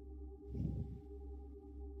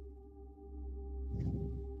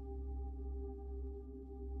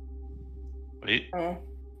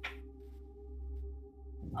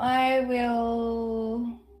 I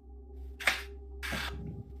will.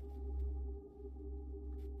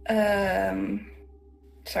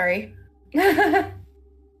 Sorry.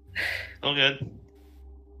 All good.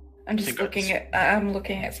 I'm just looking at. I'm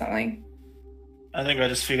looking at something. I think I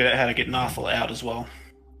just figured out how to get Nathal out as well.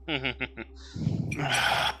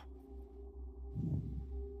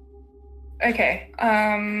 Okay.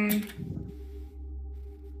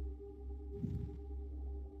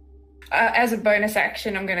 As a bonus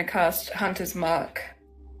action, I'm going to cast Hunter's Mark.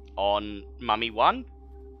 On Mummy 1.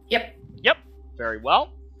 Yep. Yep. Very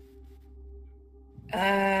well. You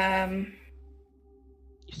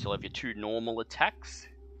You still have your 2 normal attacks.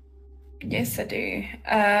 Yes, I do.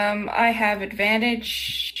 I have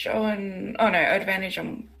advantage on. Oh no, advantage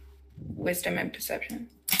on wisdom and perception,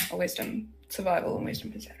 or wisdom survival and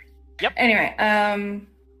wisdom perception. Yep. Anyway, and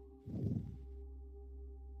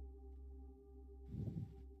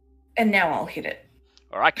now I'll hit it.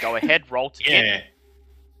 All right, go ahead. Roll to hit.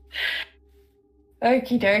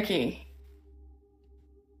 Okie dokie.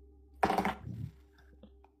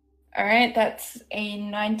 All right, that's a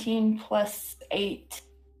 19 plus 8.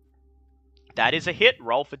 That is a hit.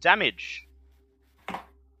 Roll for damage.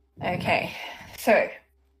 Okay, so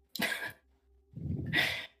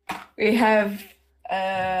we have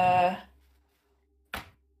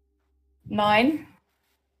 9,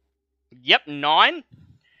 Yep, 9.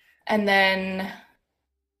 and then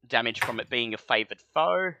Damage from it being a favoured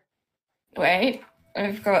foe. wait,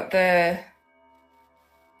 we've got the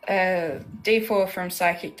D4 from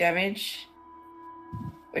psychic damage,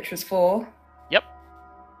 which was 4. Yep.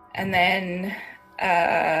 And then,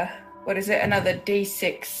 what is it? Another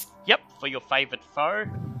D6. Yep, for your favoured foe.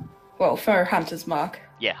 Well, for Hunter's Mark.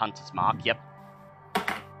 Yeah, Hunter's Mark, yep.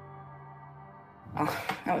 Oh,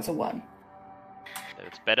 that was a 1.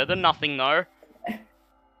 It's better than nothing, though.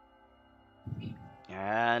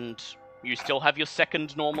 And you still have your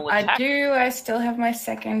second normal attack? I do. I still have my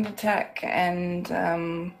second attack, and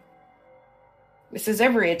this is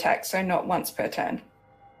every attack, so not once per turn.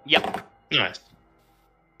 Yep, Nice.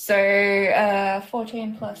 So,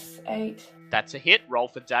 14 plus 8. that's a hit. Roll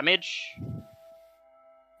for damage.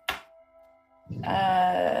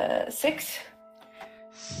 6.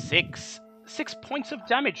 6 points of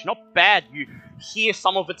damage. Not bad. You hear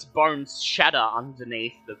some of its bones shatter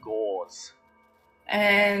underneath the gauze.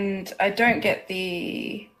 And I don't get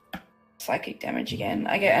the psychic damage again.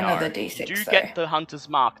 I get another D6. You do though. get the Hunter's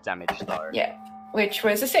Mark damage, though. Yeah, which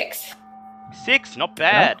was a 6. 6, not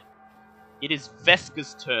bad. It is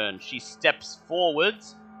Veska's turn. She steps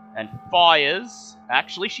forwards and fires.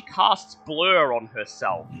 Actually, she casts Blur on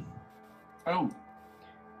herself. Oh.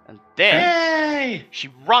 And then Hey! she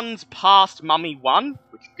runs past Mummy 1,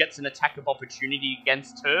 which gets an attack of opportunity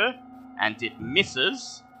against her, and it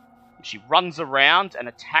misses. She runs around and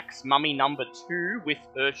attacks Mummy number 2 with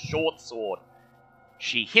her short sword.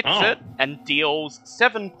 She hits it and deals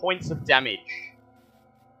 7 points of damage.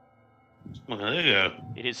 Well, there you go.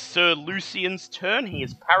 It is Sir Lucian's turn. He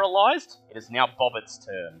is paralyzed. It is now Bobbitt's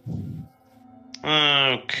turn.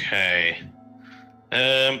 Okay.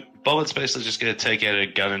 Bobbitt's basically just going to take out a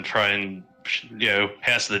gun and try and,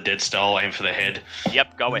 House of the Dead style, aim for the head.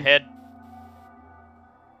 Yep, go ahead.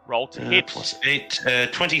 Roll to hit. Plus 8,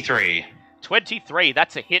 23. 23,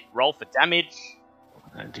 that's a hit. Roll for damage.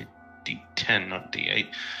 I did D10, not D8.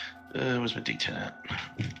 Where's my D10 at?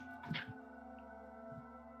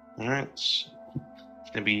 Alright. It's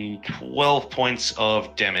going to be 12 points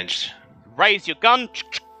of damage. Raise your gun.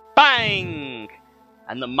 Bang!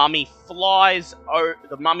 and the mummy falls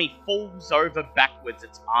over backwards,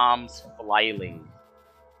 its arms flailing.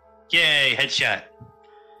 Yay, headshot.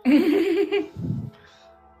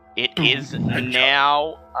 It is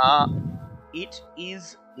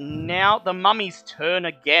now the mummy's turn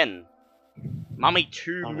again. Mummy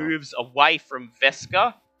 2 moves away from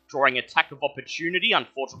Veska, drawing attack of opportunity.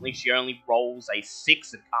 Unfortunately, she only rolls a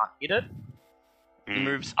 6 and can't hit it.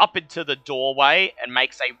 Moves up into the doorway and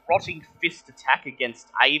makes a rotting fist attack against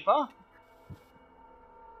Ava.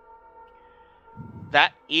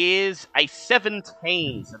 That is a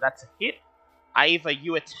 17, so that's a hit. Ava,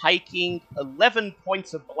 you are taking 11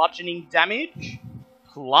 points of bludgeoning damage,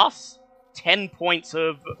 plus 10 points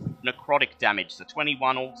of necrotic damage, so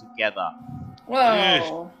 21 altogether.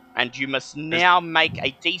 Whoa. And you must now make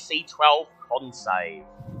a DC 12 con save.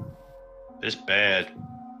 This bad.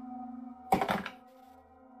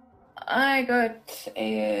 I got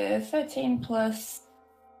a 13 plus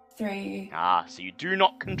 3. So you do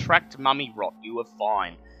not contract mummy rot. You are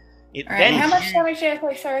fine. Alright, how much damage did I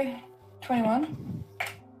take? Sorry. 21?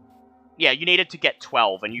 Yeah, you needed to get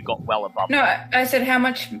 12, and you got well above. No, I said how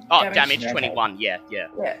much damage 21, yeah.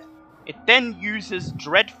 It then uses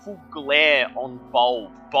Dreadful Glare on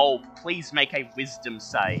Bulb. Bulb, please make a wisdom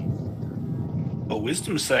save. A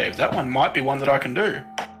wisdom save? That one might be one that I can do.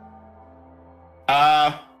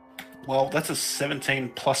 Well, that's a 17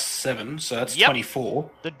 plus 7, so that's 24.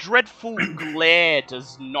 The Dreadful Glare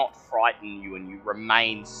does not frighten you, and you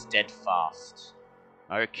remain steadfast.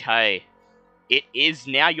 Okay. It is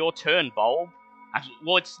now your turn, Bulb. Actually,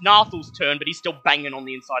 well, it's Narthal's turn, but he's still banging on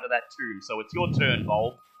the inside of that tomb, so it's your turn,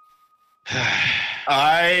 Bulb.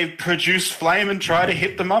 I produce flame and try to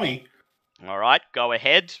hit the mummy. Alright, go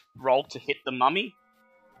ahead. Roll to hit the mummy.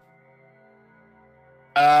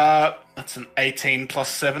 That's an 18 plus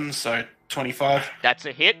 7, so 25. That's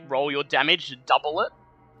a hit. Roll your damage to double it.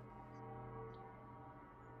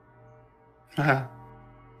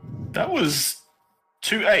 That was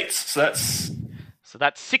 2 8s, so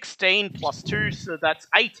that's 16 plus 2, so that's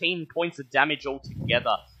 18 points of damage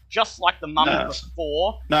altogether. Just like the mummy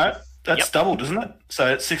before. No, that's doubled, isn't it? So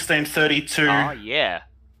it's 16, 32. Oh, yeah.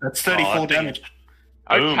 That's 34 damage.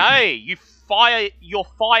 Okay, your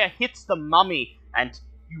fire hits the mummy, and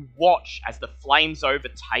you watch as the flames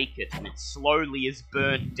overtake it, and it slowly is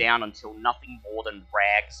burnt down until nothing more than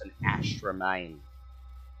rags and ash remain.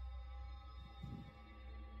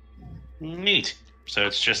 Neat. So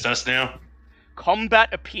it's just us now?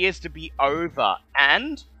 Combat appears to be over,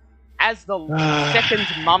 and as the second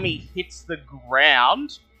mummy hits the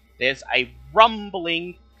ground, there's a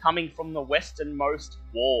rumbling coming from the westernmost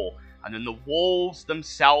wall, and then the walls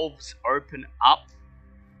themselves open up,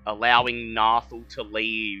 allowing Narthal to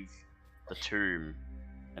leave the tomb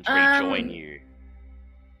and rejoin you.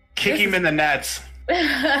 Kick him in the nads.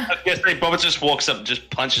 I guess Boba just walks up and just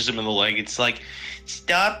punches him in the leg. It's like,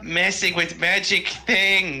 stop messing with magic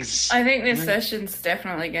things. I think this session's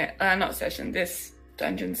definitely this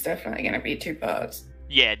dungeon's definitely going to be 2 parts.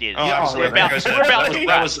 Yeah, it is. That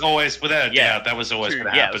was always, without a doubt, that was always going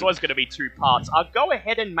to happen. Yeah, it was always going to be 2 parts. Go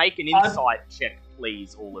ahead and make an insight check,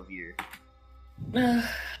 please, all of you.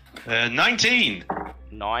 19.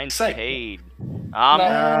 19.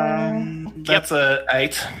 That's a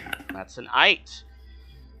 8. That's an 8.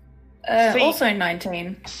 Also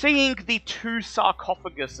 19. Seeing the 2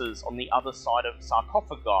 sarcophaguses on the other side of the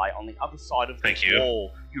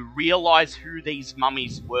wall, you realise who these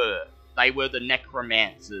mummies were. They were the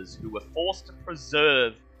necromancers who were forced to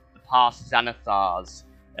preserve the past Xanathars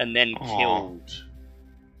and then killed.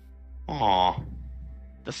 Aww.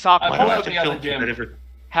 The sarcophagi.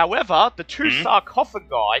 However, the 2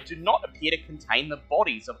 sarcophagi do not appear to contain the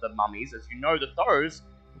bodies of the mummies, as you know that those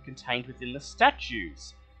were contained within the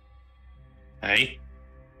statues. Hey?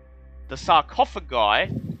 The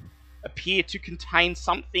sarcophagi appear to contain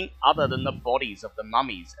something other than the bodies of the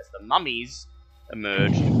mummies, as the mummies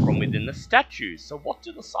emerged from within the statues. So what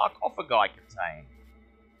do the sarcophagi contain?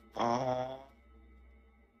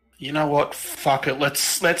 You know what? Fuck it.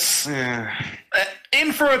 Let's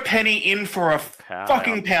in for a penny, in for a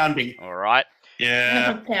fucking pounding. All right.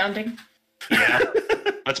 Yeah. Pounding. Yeah.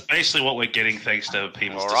 That's basically what we're getting thanks to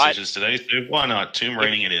people's decisions today. So why not? Tomb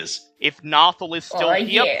raiding it is. If Narthal is still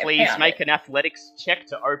here, please make an athletics check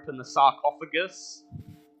to open the sarcophagus.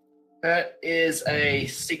 That is a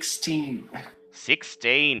 16.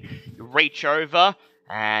 16. You reach over,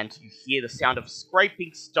 and you hear the sound of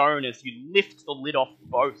scraping stone as you lift the lid off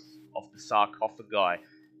both of the sarcophagi.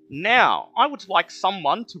 Now, I would like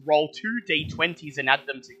someone to roll 2 d20s and add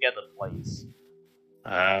them together, please.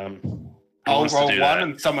 I'll roll one,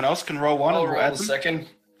 and someone else can roll one. I'll and roll add the them. second.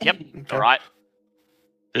 Yep, alright.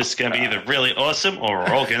 This is going to be either really awesome or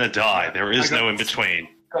we're all going to die. There is no in between.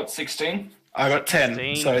 Got 16. I got 10,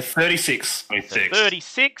 16. so 36. 26.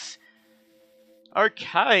 36.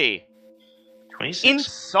 Okay. 26?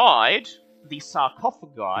 Inside the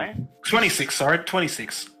sarcophagi, 26, sorry,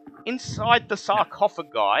 26. inside the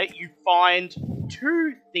sarcophagi, you find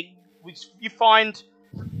two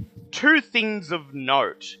things of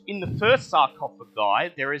note. In the first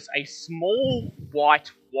sarcophagi, there is a small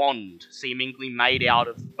white wand, seemingly made out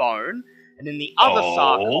of bone, and in the other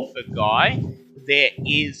sarcophagi, there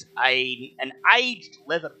is an aged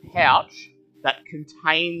leather pouch that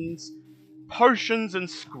contains potions and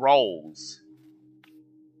scrolls.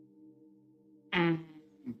 Who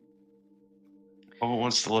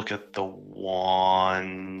wants to look at the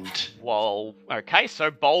wand? Well, okay, so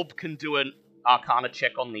Bulb can do an Arcana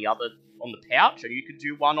check on the pouch, and you can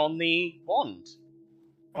do one on the wand.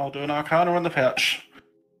 I'll do an Arcana on the pouch.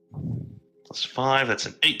 Plus 5, that's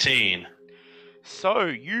an 18. So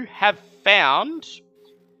you have found,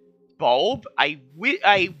 Bulb, a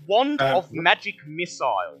wand of magic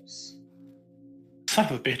missiles. Son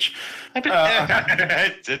of a bitch.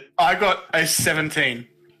 I got a 17.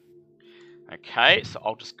 Okay, so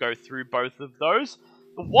I'll just go through both of those.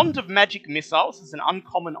 The Wand of Magic Missiles is an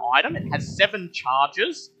uncommon item. It has 7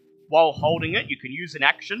 charges. While holding it, you can use an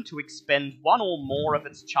action to expend one or more of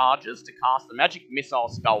its charges to cast a magic missile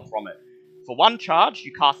spell from it. For 1 charge,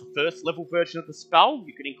 you cast the first level version of the spell.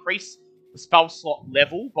 You can increase the spell slot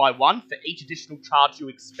level by 1 for each additional charge you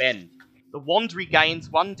expend. The wand regains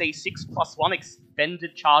 1d6 plus 1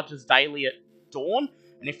 expended charges daily at dawn,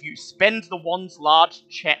 and if you spend the wand's large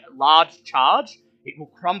charge, it will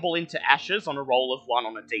crumble into ashes on a roll of 1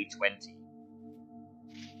 on a d20.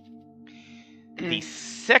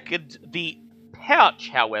 The pouch,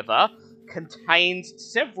 however, contains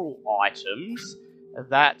several items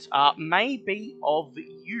that may be of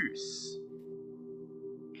use.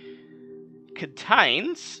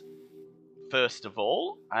 Contains, first of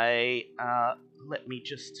all, let me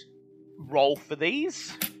just roll for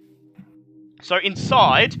these. So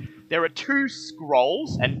inside, there are 2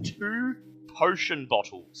 scrolls and 2 potion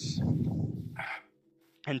bottles.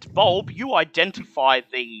 And Bulb, you identify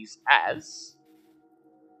these as...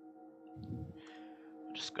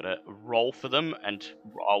 I'm just gonna roll for them, and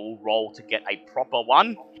I will roll to get a proper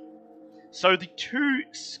one. So the 2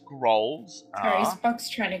 scrolls Sorry, are...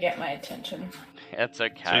 Spock's trying to get my attention. That's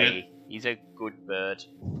okay. He's a good bird.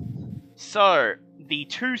 So, the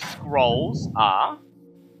 2 scrolls are...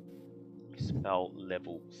 Spell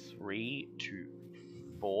level 3 to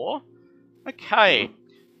 4. Okay.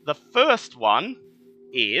 The first one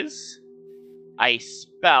is a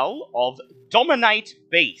spell of Dominate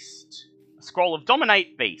Beast. A scroll of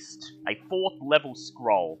Dominate Beast. A 4th level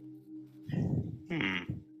scroll.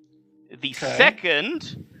 The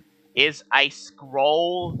second is a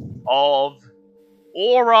scroll of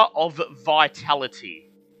Aura of Vitality.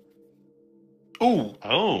 Ooh.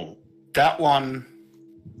 Oh. That one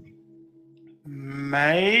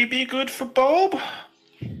may be good for Bob.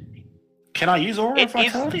 Can I use Aura of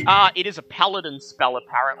Vitality? It is a paladin spell,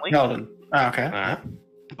 apparently. Paladin. Oh, okay.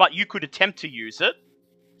 But you could attempt to use it.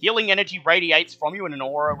 Healing energy radiates from you in an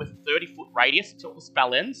aura with a 30-foot radius until the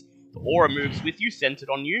spell ends. The aura moves with you, centered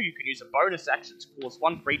on you. You can use a bonus action to cause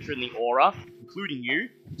one creature in the aura, including you,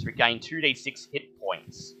 to regain 2d6 hit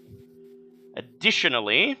points.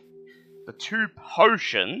 Additionally, the 2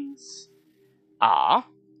 potions are...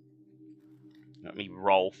 Let me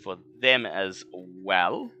roll for them as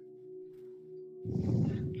well.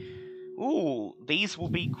 Ooh, these will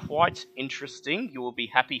be quite interesting. You will be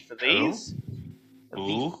happy for these.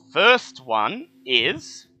 The first one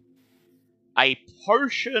is a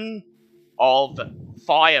potion of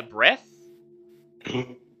fire breath.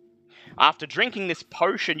 After drinking this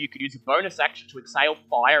potion, you could use a bonus action to exhale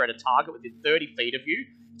fire at a target within 30 feet of you.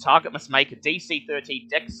 The target must make a DC 13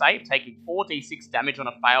 dex save, taking 4d6 damage on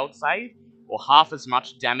a failed save, or half as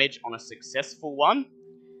much damage on a successful one.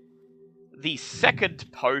 The second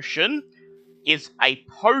potion is a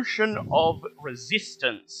potion of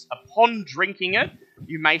resistance. Upon drinking it,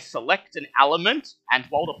 you may select an element, and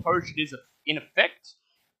while the potion is in effect,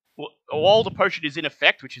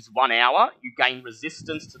 which is 1 hour, you gain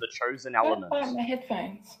resistance to the chosen element. I'll find my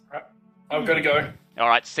headphones. I've got to go.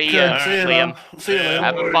 Alright, see ya, Liam. See you later.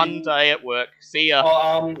 Have a fun day at work. See ya.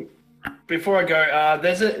 Oh, before I go,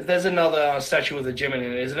 there's another statue with a gem in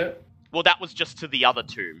it, isn't it? Well, that was just to the other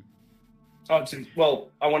tomb. Oh, well,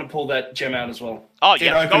 I want to pull that gem out as well. Oh,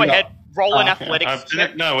 yeah, go ahead. Roll an athletics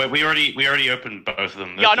check. No, we already opened both of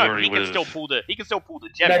them. Yeah, I know, he can still pull the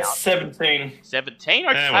gem That's out. 17. 17,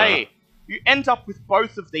 okay. Yeah, well. You end up with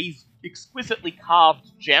both of these exquisitely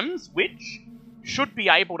carved gems, which should be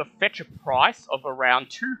able to fetch a price of around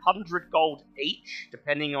 200 gold each,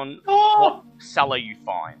 depending on what seller you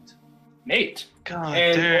find. Neat. God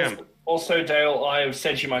And damn. also, Dale, I have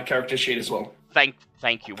sent you my character sheet as well.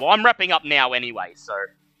 Thank you. Well, I'm wrapping up now anyway, so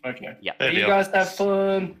Okay. yeah. There You you guys have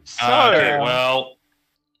fun. So, Okay, well,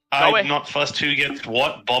 I'm ahead. not fussed who gets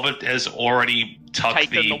what. Bobbit has already tucked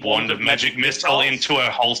Taken the wand of magic missile into her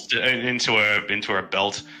holster, into her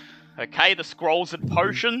belt. okay, the scrolls and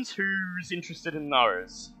potions. Who's interested in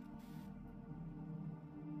those?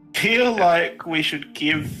 Feel like we should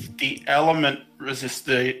give the element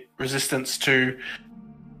resistance to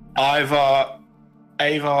either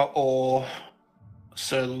Ava or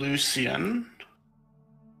Sir Lucian.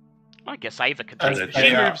 I guess Ava could As take. they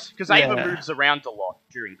She are- moves because Ava yeah. moves around a lot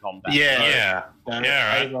during combat. Yeah.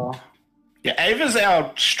 Right. Ava. Yeah, Ava's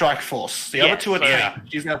our strike force. The Yeah, other two are so- Yeah.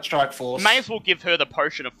 She's our strike force. May as well give her the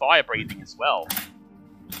potion of fire breathing as well.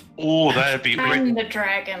 Oh, that'd be great. And the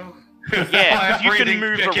dragon. Yeah, because you can Breathing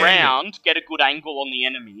move again. around, get a good angle on the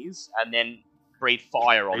enemies, and then breathe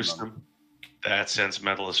fire on Boost them. them. That sounds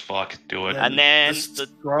metal as fuck. Do it. Yeah. And then The the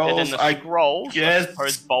scrolls, and then the I scrolls. I guess-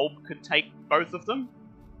 suppose Bulb could take both of them.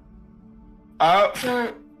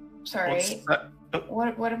 So, sorry. what's that?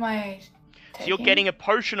 What am I taking? So you're getting a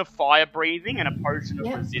potion of fire breathing and a potion of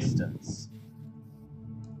Yep. resistance.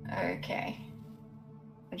 Okay.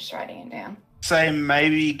 I'm just writing it down. Say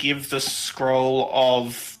maybe give the scroll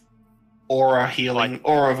of aura healing, Like,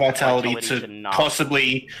 aura vitality, vitality to to Nathal.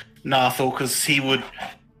 possibly Nathal, because he would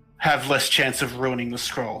have less chance of ruining the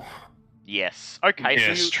scroll. Yes. Okay.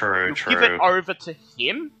 Yes, so true, you'll true. give it over to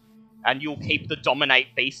him, and you'll keep the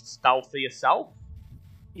dominate beast spell for yourself,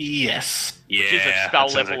 Yes. Yeah, which is a that spell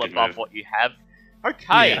sounds level like a above move. what you have.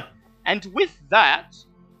 Okay. Yeah. And with that,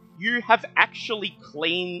 you have actually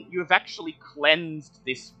cleansed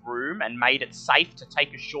this room and made it safe to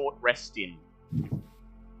take a short rest in.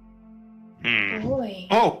 Boy.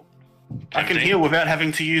 Oh, I can Tempting. heal without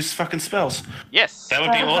having to use fucking spells. Yes. That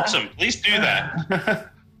would be awesome. Please do that.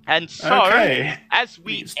 And so, Okay. as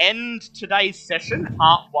we Please. end today's session,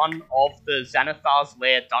 part 1 of the Xanathar's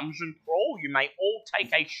Lair dungeon crawl, you may all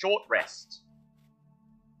take a short rest.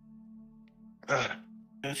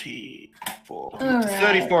 34. Alright.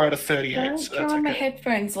 34 out of 38. Don't So draw that's on my okay.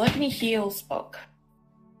 headphones. Let me heal, Spock.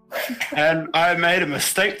 And I made a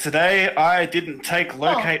mistake today. I didn't take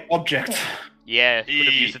locate object. okay. Yeah, could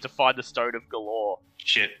have Eee. used it to find the Stone of Golorr.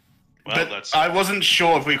 Shit. Well, But that's I wasn't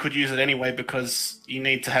sure if we could use it anyway because you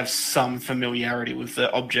need to have some familiarity with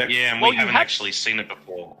the object. yeah, and Well, we you haven't have- actually seen it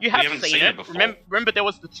before. You we have haven't seen it. before. Remember there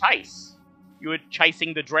was the chase. You were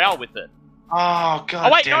chasing the drow with it. Oh god.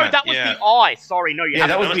 Oh wait, damn no, it. that was yeah. the eye. Sorry, no, you Yeah, haven't.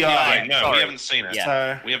 that was That the eye. No, Sorry. we haven't seen it.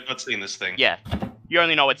 Yeah. So We have not seen this thing. Yeah, you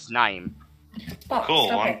only know its name. Spock, Cool.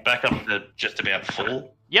 stop I'm it. back up to just about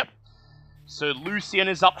full. Yep. So Lucian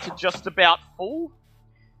is up to just about full.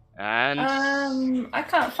 And I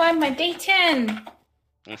can't find my D10.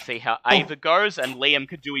 we'll see how Ava goes, and Liam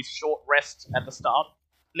could do his short rest at the start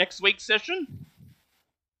next week's session.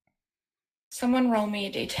 Someone roll me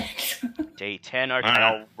a D10. D10, okay, Alright.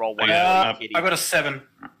 I'll roll one Yeah, for you, Kitty. I got a 7.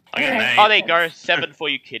 I got an Okay. 8. Oh, there you go, 7 for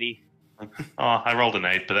you, Kitty. Oh, I rolled an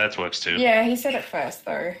 8, but that works too. Yeah, he said it first,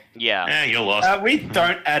 though. Yeah. Yeah, you're lost. We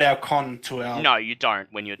don't add our con to our. No, you don't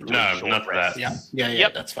when you're doing No, short not for rests. that. Yeah,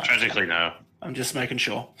 Yep. that's fine. Tragically, no. I'm just making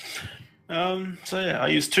sure. So yeah, I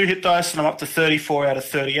used 2 hit dice and I'm up to 34 out of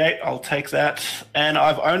 38. I'll take that. And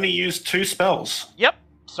I've only used 2 spells. Yep.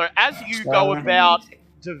 So as you So- go about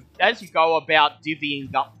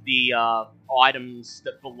divvying up the items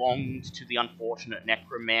that belonged to the unfortunate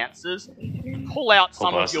necromancers, pull out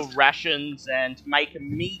some of your bastard. rations and make a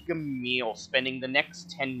meager meal, spending the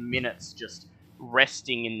next 10 minutes just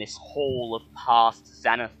resting in this hall of past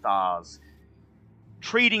Xanathars,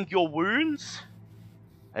 treating your wounds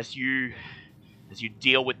as you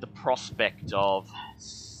deal with the prospect of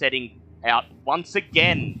setting out once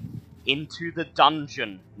again into the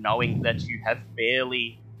dungeon, knowing that you have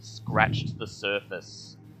barely scratched the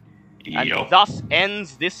surface. And Yup. thus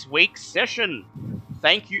ends this week's session.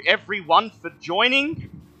 Thank you everyone for joining.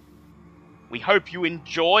 We hope you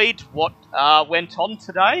enjoyed what went on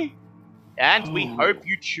today, and we hope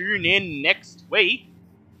you tune in next week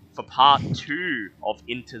for part 2 of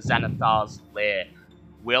Into Xanathar's Lair.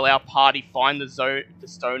 Will our party find the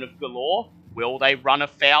Stone of Golorr? Will they run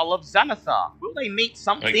afoul of Xanathar? Will they meet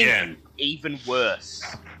something Again. even worse?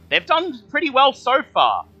 They've done pretty well so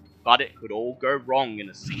far, but it could all go wrong in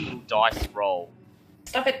a single dice roll.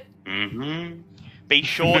 Stop it. Mm-hmm. Be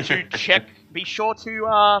sure to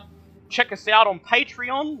check us out on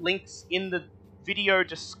Patreon. Links in the video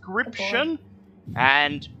description.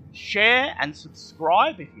 And share, and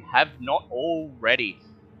subscribe if you have not already.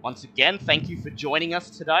 Once again, thank you for joining us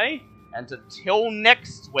today, and until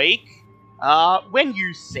next week, when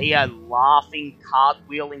you see a laughing,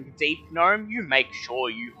 cartwheeling deep gnome, you make sure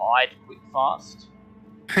you hide quick fast.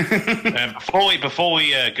 Before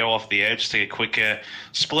we go off the edge, just take a quick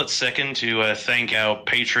split second to thank our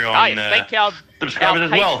Patreon Thank our subscribers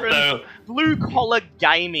as well. patron, So, Blue Collar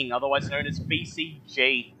Gaming, otherwise known as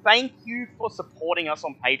BCG. Thank you for supporting us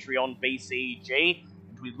on Patreon, BCG.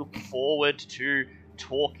 And we look forward to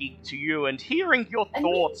talking to you and hearing your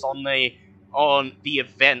thoughts on the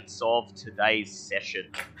events of today's session.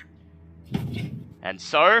 And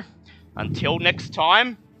so, until next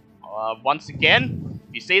time, once again,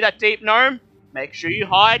 if you see that deep gnome, make sure you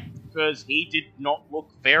hide, because he did not look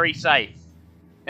very safe.